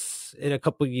this in a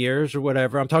couple years or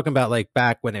whatever. I'm talking about like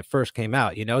back when it first came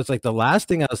out, It's like the last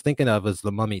thing I was thinking of was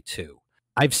The Mummy 2.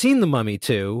 I've seen The Mummy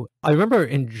 2. I remember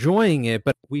enjoying it,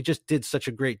 but we just did such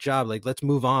a great job. Like, let's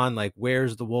move on. Like,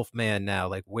 where's the Wolfman now?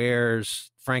 Like,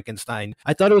 where's Frankenstein?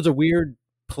 I thought it was a weird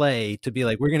play to be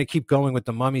like, we're going to keep going with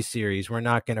the Mummy series. We're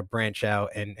not going to branch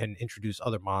out and introduce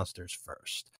other monsters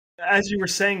first. As you were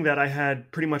saying that, I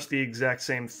had pretty much the exact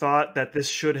same thought that this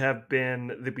should have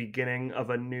been the beginning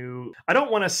of a new, I don't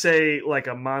want to say like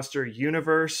a monster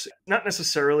universe, not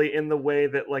necessarily in the way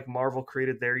that like Marvel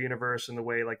created their universe and the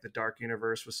way like the Dark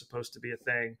Universe was supposed to be a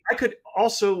thing. I could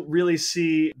also really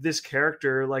see this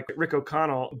character like Rick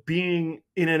O'Connell being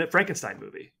in a Frankenstein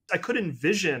movie. I could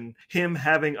envision him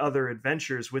having other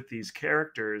adventures with these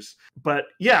characters. But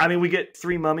yeah, I mean, we get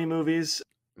 3 Mummy movies.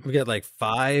 We get like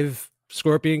 5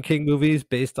 Scorpion King movies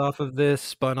based off of this,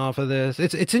 spun off of this.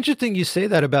 It's interesting you say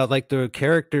that about like the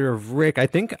character of Rick. I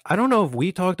don't know if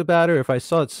we talked about it or if I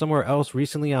saw it somewhere else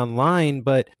recently online,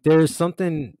 but there's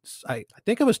something I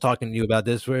think I was talking to you about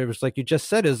this where it was like you just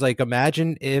said is like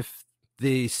imagine if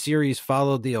the series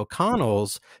followed the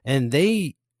O'Connells and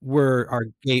they were our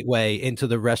gateway into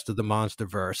the rest of the monster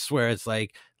verse where it's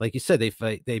like you said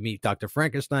they meet Dr.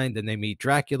 Frankenstein, then they meet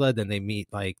Dracula, then they meet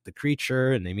like the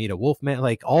creature and they meet a wolfman,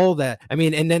 like all that. I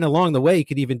mean, and then along the way you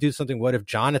could even do something. What if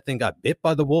Jonathan got bit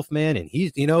by the wolfman and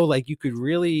he's like you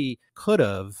could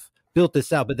have built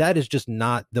this out, but that is just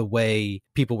not the way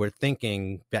people were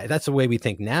thinking. That's the way we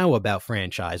think now about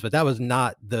franchise, but that was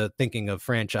not the thinking of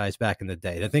franchise back in the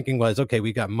day. The thinking was, okay,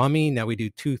 we got Mummy, now we do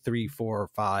 2, 3, 4,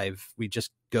 5. We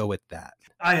just go with that.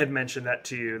 I had mentioned that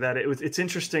to you that it's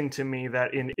interesting to me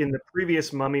that in the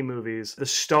previous Mummy movies, the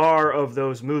star of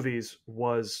those movies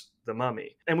was the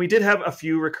Mummy. And we did have a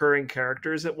few recurring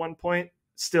characters at one point.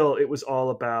 Still, it was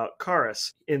all about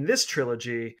Karis. In this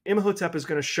trilogy, Imhotep is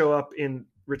going to show up in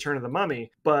Return of the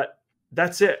Mummy, but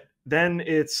that's it. Then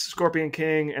it's Scorpion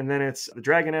King, and then it's the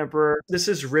Dragon Emperor. This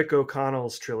is Rick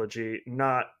O'Connell's trilogy,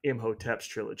 not Imhotep's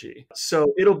trilogy.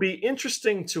 So it'll be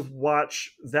interesting to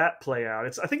watch that play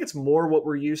out. I think it's more what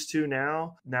we're used to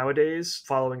nowadays,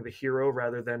 following the hero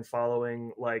rather than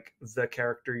following like the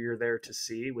character you're there to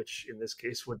see, which in this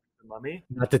case would be the Mummy.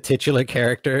 Not the titular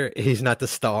character. He's not the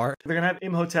star. They're going to have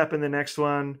Imhotep in the next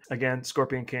one. Again,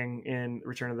 Scorpion King in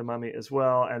Return of the Mummy as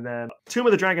well. And then Tomb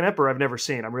of the Dragon Emperor I've never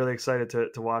seen. I'm really excited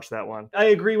to watch that one. I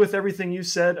agree with everything you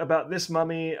said about this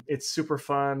Mummy. It's super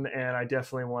fun, and I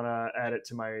definitely want to add it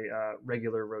to my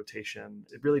regular rotation.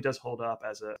 It really does hold up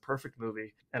as a perfect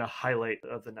movie and a highlight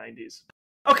of the 90s.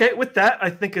 Okay, with that, I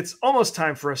think it's almost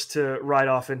time for us to ride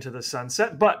off into the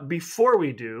sunset. But before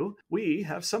we do, we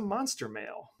have some monster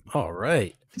mail. All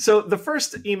right. So the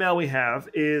first email we have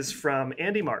is from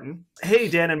Andy Martin. Hey,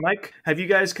 Dan and Mike, have you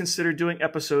guys considered doing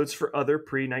episodes for other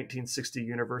pre-1960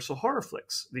 Universal horror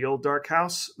flicks? The Old Dark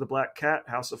House, The Black Cat,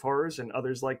 House of Horrors, and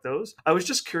others like those? I was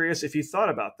just curious if you thought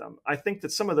about them. I think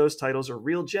that some of those titles are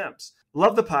real gems.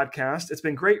 Love the podcast. It's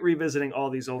been great revisiting all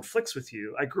these old flicks with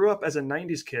you. I grew up as a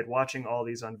 90s kid watching all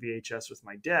these on VHS with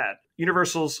my dad.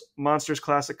 Universal's Monsters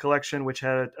Classic Collection, which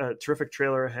had a terrific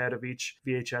trailer ahead of each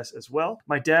VHS as well.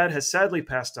 My dad has sadly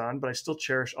passed on, but I still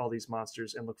cherish all these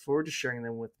monsters and look forward to sharing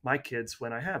them with my kids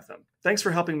when I have them. Thanks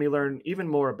for helping me learn even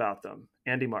more about them.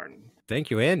 Andy Martin.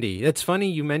 Thank you, Andy. It's funny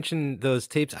you mentioned those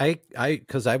tapes.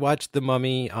 Because I watched The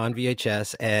Mummy on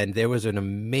VHS, and there was an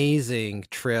amazing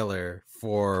trailer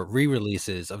for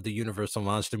re-releases of the Universal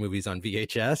Monster movies on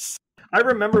VHS. I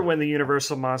remember when the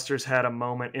Universal Monsters had a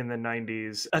moment in the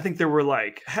 90s. I think there were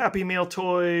like Happy Meal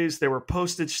toys, there were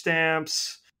postage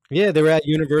stamps. Yeah, they were at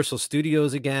Universal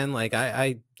Studios again. Like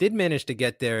I did manage to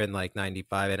get there in like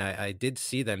 95, and I did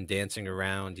see them dancing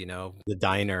around, the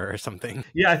diner or something.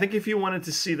 Yeah, I think if you wanted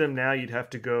to see them now, you'd have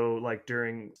to go like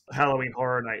during Halloween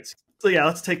Horror Nights. So yeah,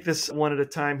 let's take this one at a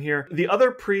time here. The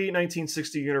other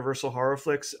pre-1960 Universal horror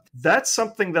flicks, that's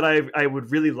something that I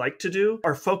would really like to do.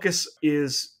 Our focus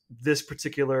is this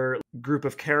particular group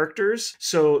of characters.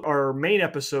 So our main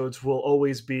episodes will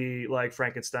always be like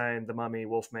Frankenstein, the Mummy,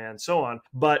 Wolfman, so on.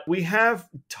 But we have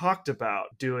talked about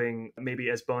doing maybe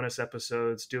as bonus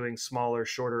episodes, doing smaller,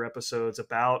 shorter episodes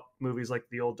about movies like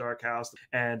The Old Dark House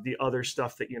and the other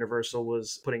stuff that Universal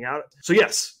was putting out. So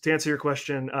yes, to answer your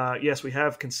question, yes, we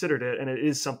have considered it, and it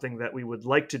is something that we would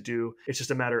like to do. It's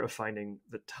just a matter of finding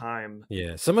the time.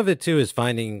 Yeah, some of it too is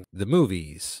finding the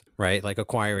movies, right? Like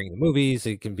acquiring the movies.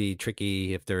 It can be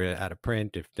tricky if they're out of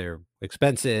print, if they're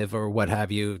expensive or what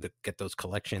have you, to get those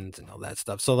collections and all that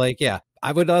stuff. So like, yeah,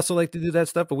 I would also like to do that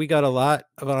stuff, but we got a lot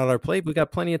on our plate. We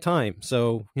got plenty of time.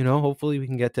 So, hopefully we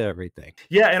can get to everything.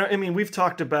 Yeah. And I mean, we've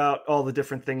talked about all the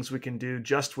different things we can do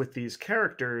just with these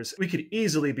characters. We could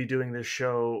easily be doing this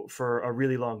show for a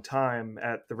really long time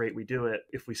at the rate we do it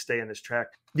if we stay in this track.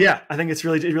 Yeah, I think it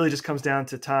really just comes down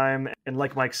to time. And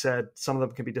like Mike said, some of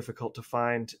them can be difficult to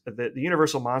find. The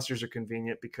Universal Monsters are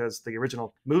convenient because the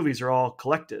original movies are all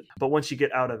collected. But once you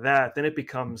get out of that, then it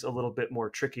becomes a little bit more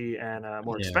tricky and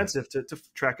more expensive to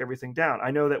track everything down.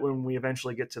 I know that when we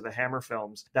eventually get to the Hammer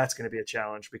films, that's going to be a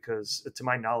challenge because, to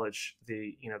my knowledge,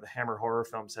 the Hammer horror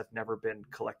films have never been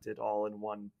collected all in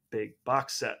one big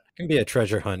box set. It can be a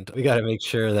treasure hunt. We got to make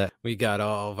sure that we got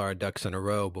all of our ducks in a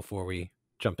row before we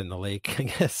jump in the lake, I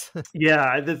guess.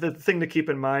 Yeah, the thing to keep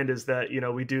in mind is that,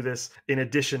 we do this in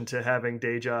addition to having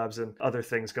day jobs and other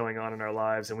things going on in our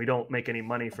lives, and we don't make any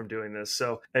money from doing this.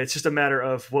 So it's just a matter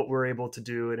of what we're able to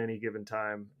do at any given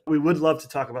time. We would love to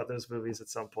talk about those movies at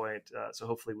some point, so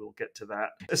hopefully we'll get to that.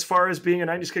 As far as being a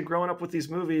 90s kid growing up with these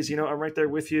movies, I'm right there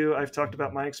with you. I've talked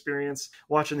about my experience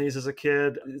watching these as a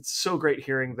kid. It's so great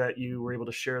hearing that you were able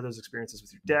to share those experiences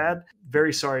with your dad.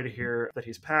 Very sorry to hear that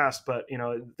he's passed, but,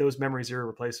 those memories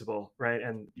are irreplaceable, right?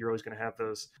 And you're always going to have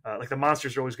those, like the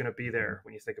monsters are always going to be there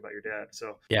when you think about your dad.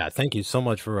 So yeah, thank you so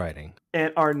much for writing.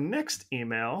 And our next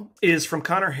email is from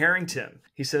Connor Harrington.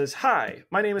 He says, "Hi,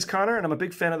 my name is Connor and I'm a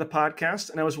big fan of the podcast,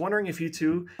 and I was wondering if you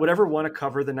two would ever want to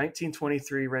cover the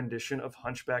 1923 rendition of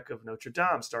Hunchback of Notre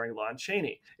Dame starring Lon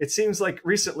Chaney. It seems like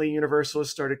recently Universal has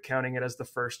started counting it as the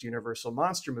first Universal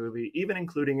monster movie, even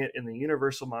including it in the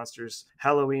Universal Monsters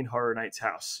Halloween Horror Nights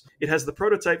house. It has the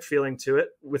prototype feeling to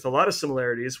it with a lot of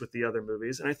similarities with the other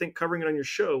movies, and I think covering it on your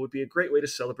show would be a great way to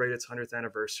celebrate its 100th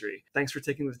anniversary. Thanks for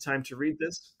taking the time to read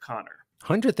this, Connor."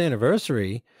 100th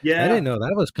anniversary. Yeah, I didn't know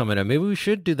that was coming up. Maybe we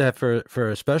should do that for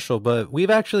a special, but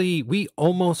we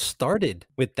almost started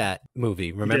with that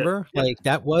movie. Remember? Yeah. Like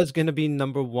that was going to be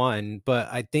number one, but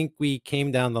I think we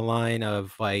came down the line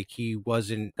of like, he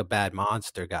wasn't a bad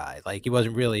monster guy. Like he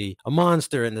wasn't really a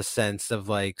monster in the sense of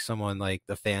like someone like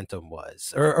the Phantom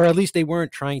was, or at least they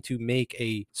weren't trying to make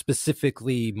a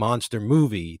specifically monster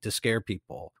movie to scare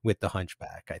people with the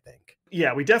Hunchback, I think.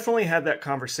 Yeah, we definitely had that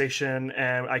conversation,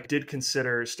 and I did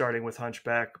consider starting with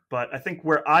Hunchback, but I think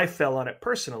where I fell on it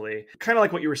personally, kind of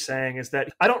like what you were saying, is that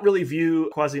I don't really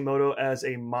view Quasimodo as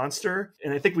a monster,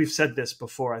 and I think we've said this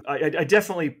before. I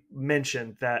definitely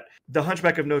mentioned that the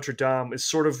Hunchback of Notre Dame is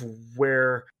sort of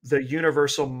where the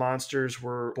Universal monsters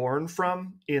were born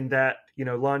from, in that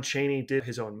Lon Chaney did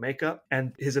his own makeup,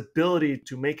 and his ability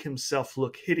to make himself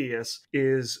look hideous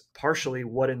is partially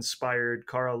what inspired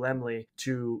Carl Laemmle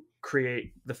to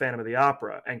create The Phantom of the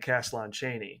Opera and cast Lon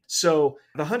Chaney. So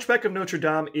The Hunchback of Notre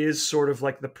Dame is sort of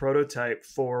like the prototype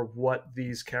for what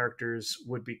these characters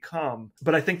would become.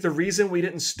 But I think the reason we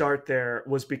didn't start there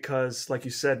was because, like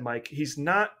you said, Mike, he's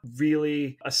not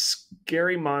really a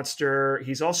scary monster.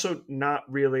 He's also not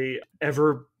really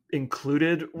ever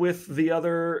included with the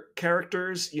other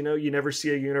characters. You know, you never see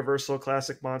a Universal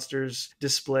Classic Monsters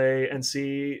display and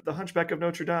see the Hunchback of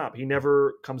Notre Dame. He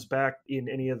never comes back in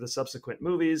any of the subsequent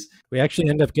movies. We actually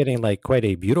end up getting like quite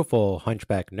a beautiful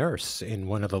hunchback nurse in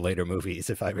one of the later movies,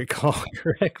 if I recall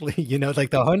correctly. You know, like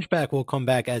the hunchback will come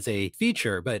back as a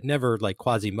feature, but never like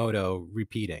Quasimodo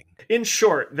repeating. In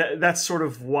short, that's sort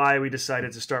of why we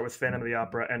decided to start with Phantom of the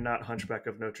Opera and not Hunchback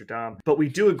of Notre Dame. But we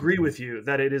do agree with you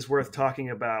that it is worth talking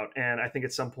about, and I think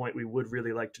at some point we would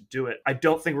really like to do it. I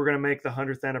don't think we're going to make the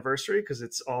 100th anniversary because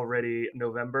it's already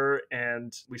November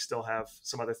and we still have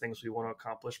some other things we want to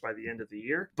accomplish by the end of the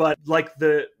year. But like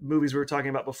the movies we were talking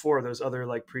about before, those other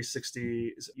like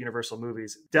pre-60s Universal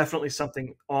movies, definitely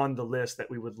something on the list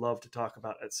that we would love to talk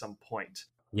about at some point.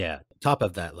 Yeah, top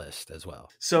of that list as well.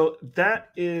 So that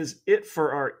is it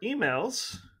for our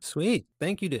emails. Sweet.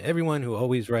 Thank you to everyone who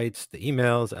always writes the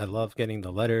emails. I love getting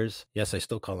the letters. Yes, I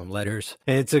still call them letters.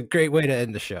 And it's a great way to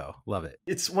end the show. Love it.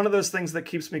 It's one of those things that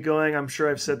keeps me going. I'm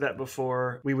sure I've said that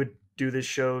before. We would do this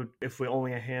show if we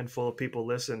only a handful of people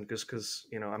listen, because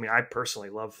you know, I mean, I personally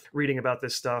love reading about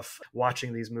this stuff,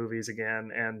 watching these movies again,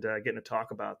 and getting to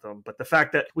talk about them. But the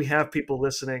fact that we have people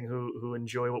listening who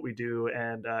enjoy what we do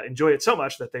and enjoy it so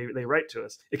much that they write to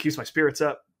us, it keeps my spirits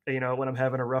up. You know, when I'm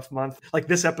having a rough month. Like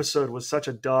this episode was such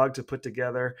a dog to put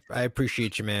together. I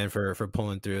appreciate you, man, for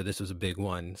pulling through. This was a big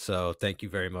one. So thank you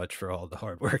very much for all the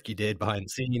hard work you did behind the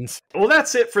scenes. Well,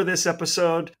 that's it for this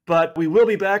episode, but we will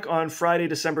be back on Friday,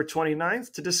 December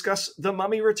 29th to discuss The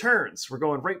Mummy Returns. We're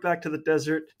going right back to the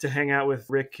desert to hang out with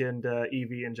Rick and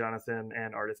Evie and Jonathan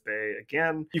and Ardith Bay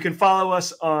again. You can follow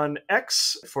us on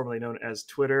X, formerly known as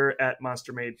Twitter, at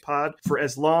MonsterMadePod, for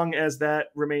as long as that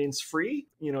remains free.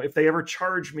 You know, if they ever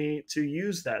charge me to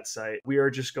use that site, we are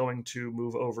just going to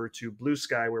move over to Blue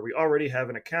Sky, where we already have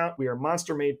an account. We are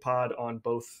Monster Made Pod on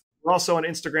both. We're also on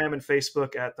Instagram and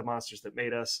Facebook at The Monsters That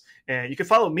Made Us. And you can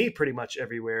follow me pretty much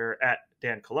everywhere at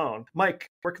Dan Colon. Mike,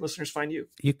 where can listeners find you?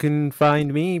 You can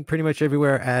find me pretty much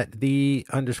everywhere at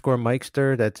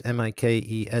 _Mikester. That's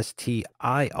MIKESTIR.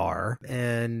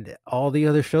 And all the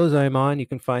other shows I'm on, you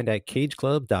can find at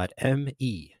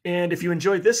cageclub.me. And if you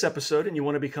enjoyed this episode and you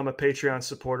want to become a Patreon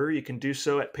supporter, you can do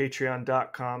so at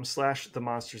patreon.com/The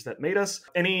Monsters That Made Us.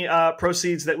 Any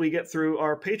proceeds that we get through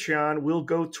our Patreon will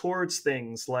go towards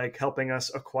things like helping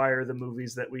us acquire the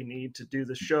movies that we need to do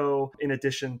the show, in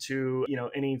addition to, you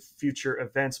know, any future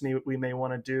events we may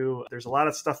want to do. There's a lot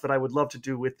of stuff that I would love to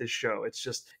do with this show. It's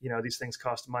just, you know, these things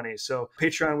cost money. So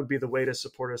Patreon would be the way to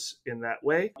support us in that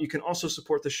way. You can also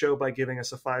support the show by giving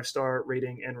us a 5-star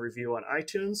rating and review on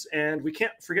iTunes. And we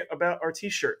can't forget about our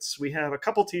t-shirts. We have a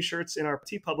couple t-shirts in our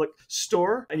TeePublic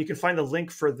store, and you can find the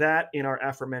link for that in our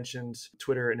aforementioned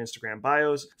Twitter and Instagram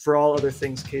bios. For all other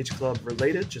things Cage Club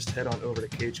related, just head on over to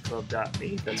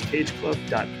cageclub.me. That's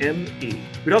cageclub.me.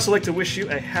 We'd also like to wish you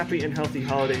a happy and healthy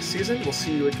holiday season. We'll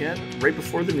see you again right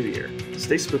before the new year.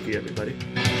 Stay spooky, everybody.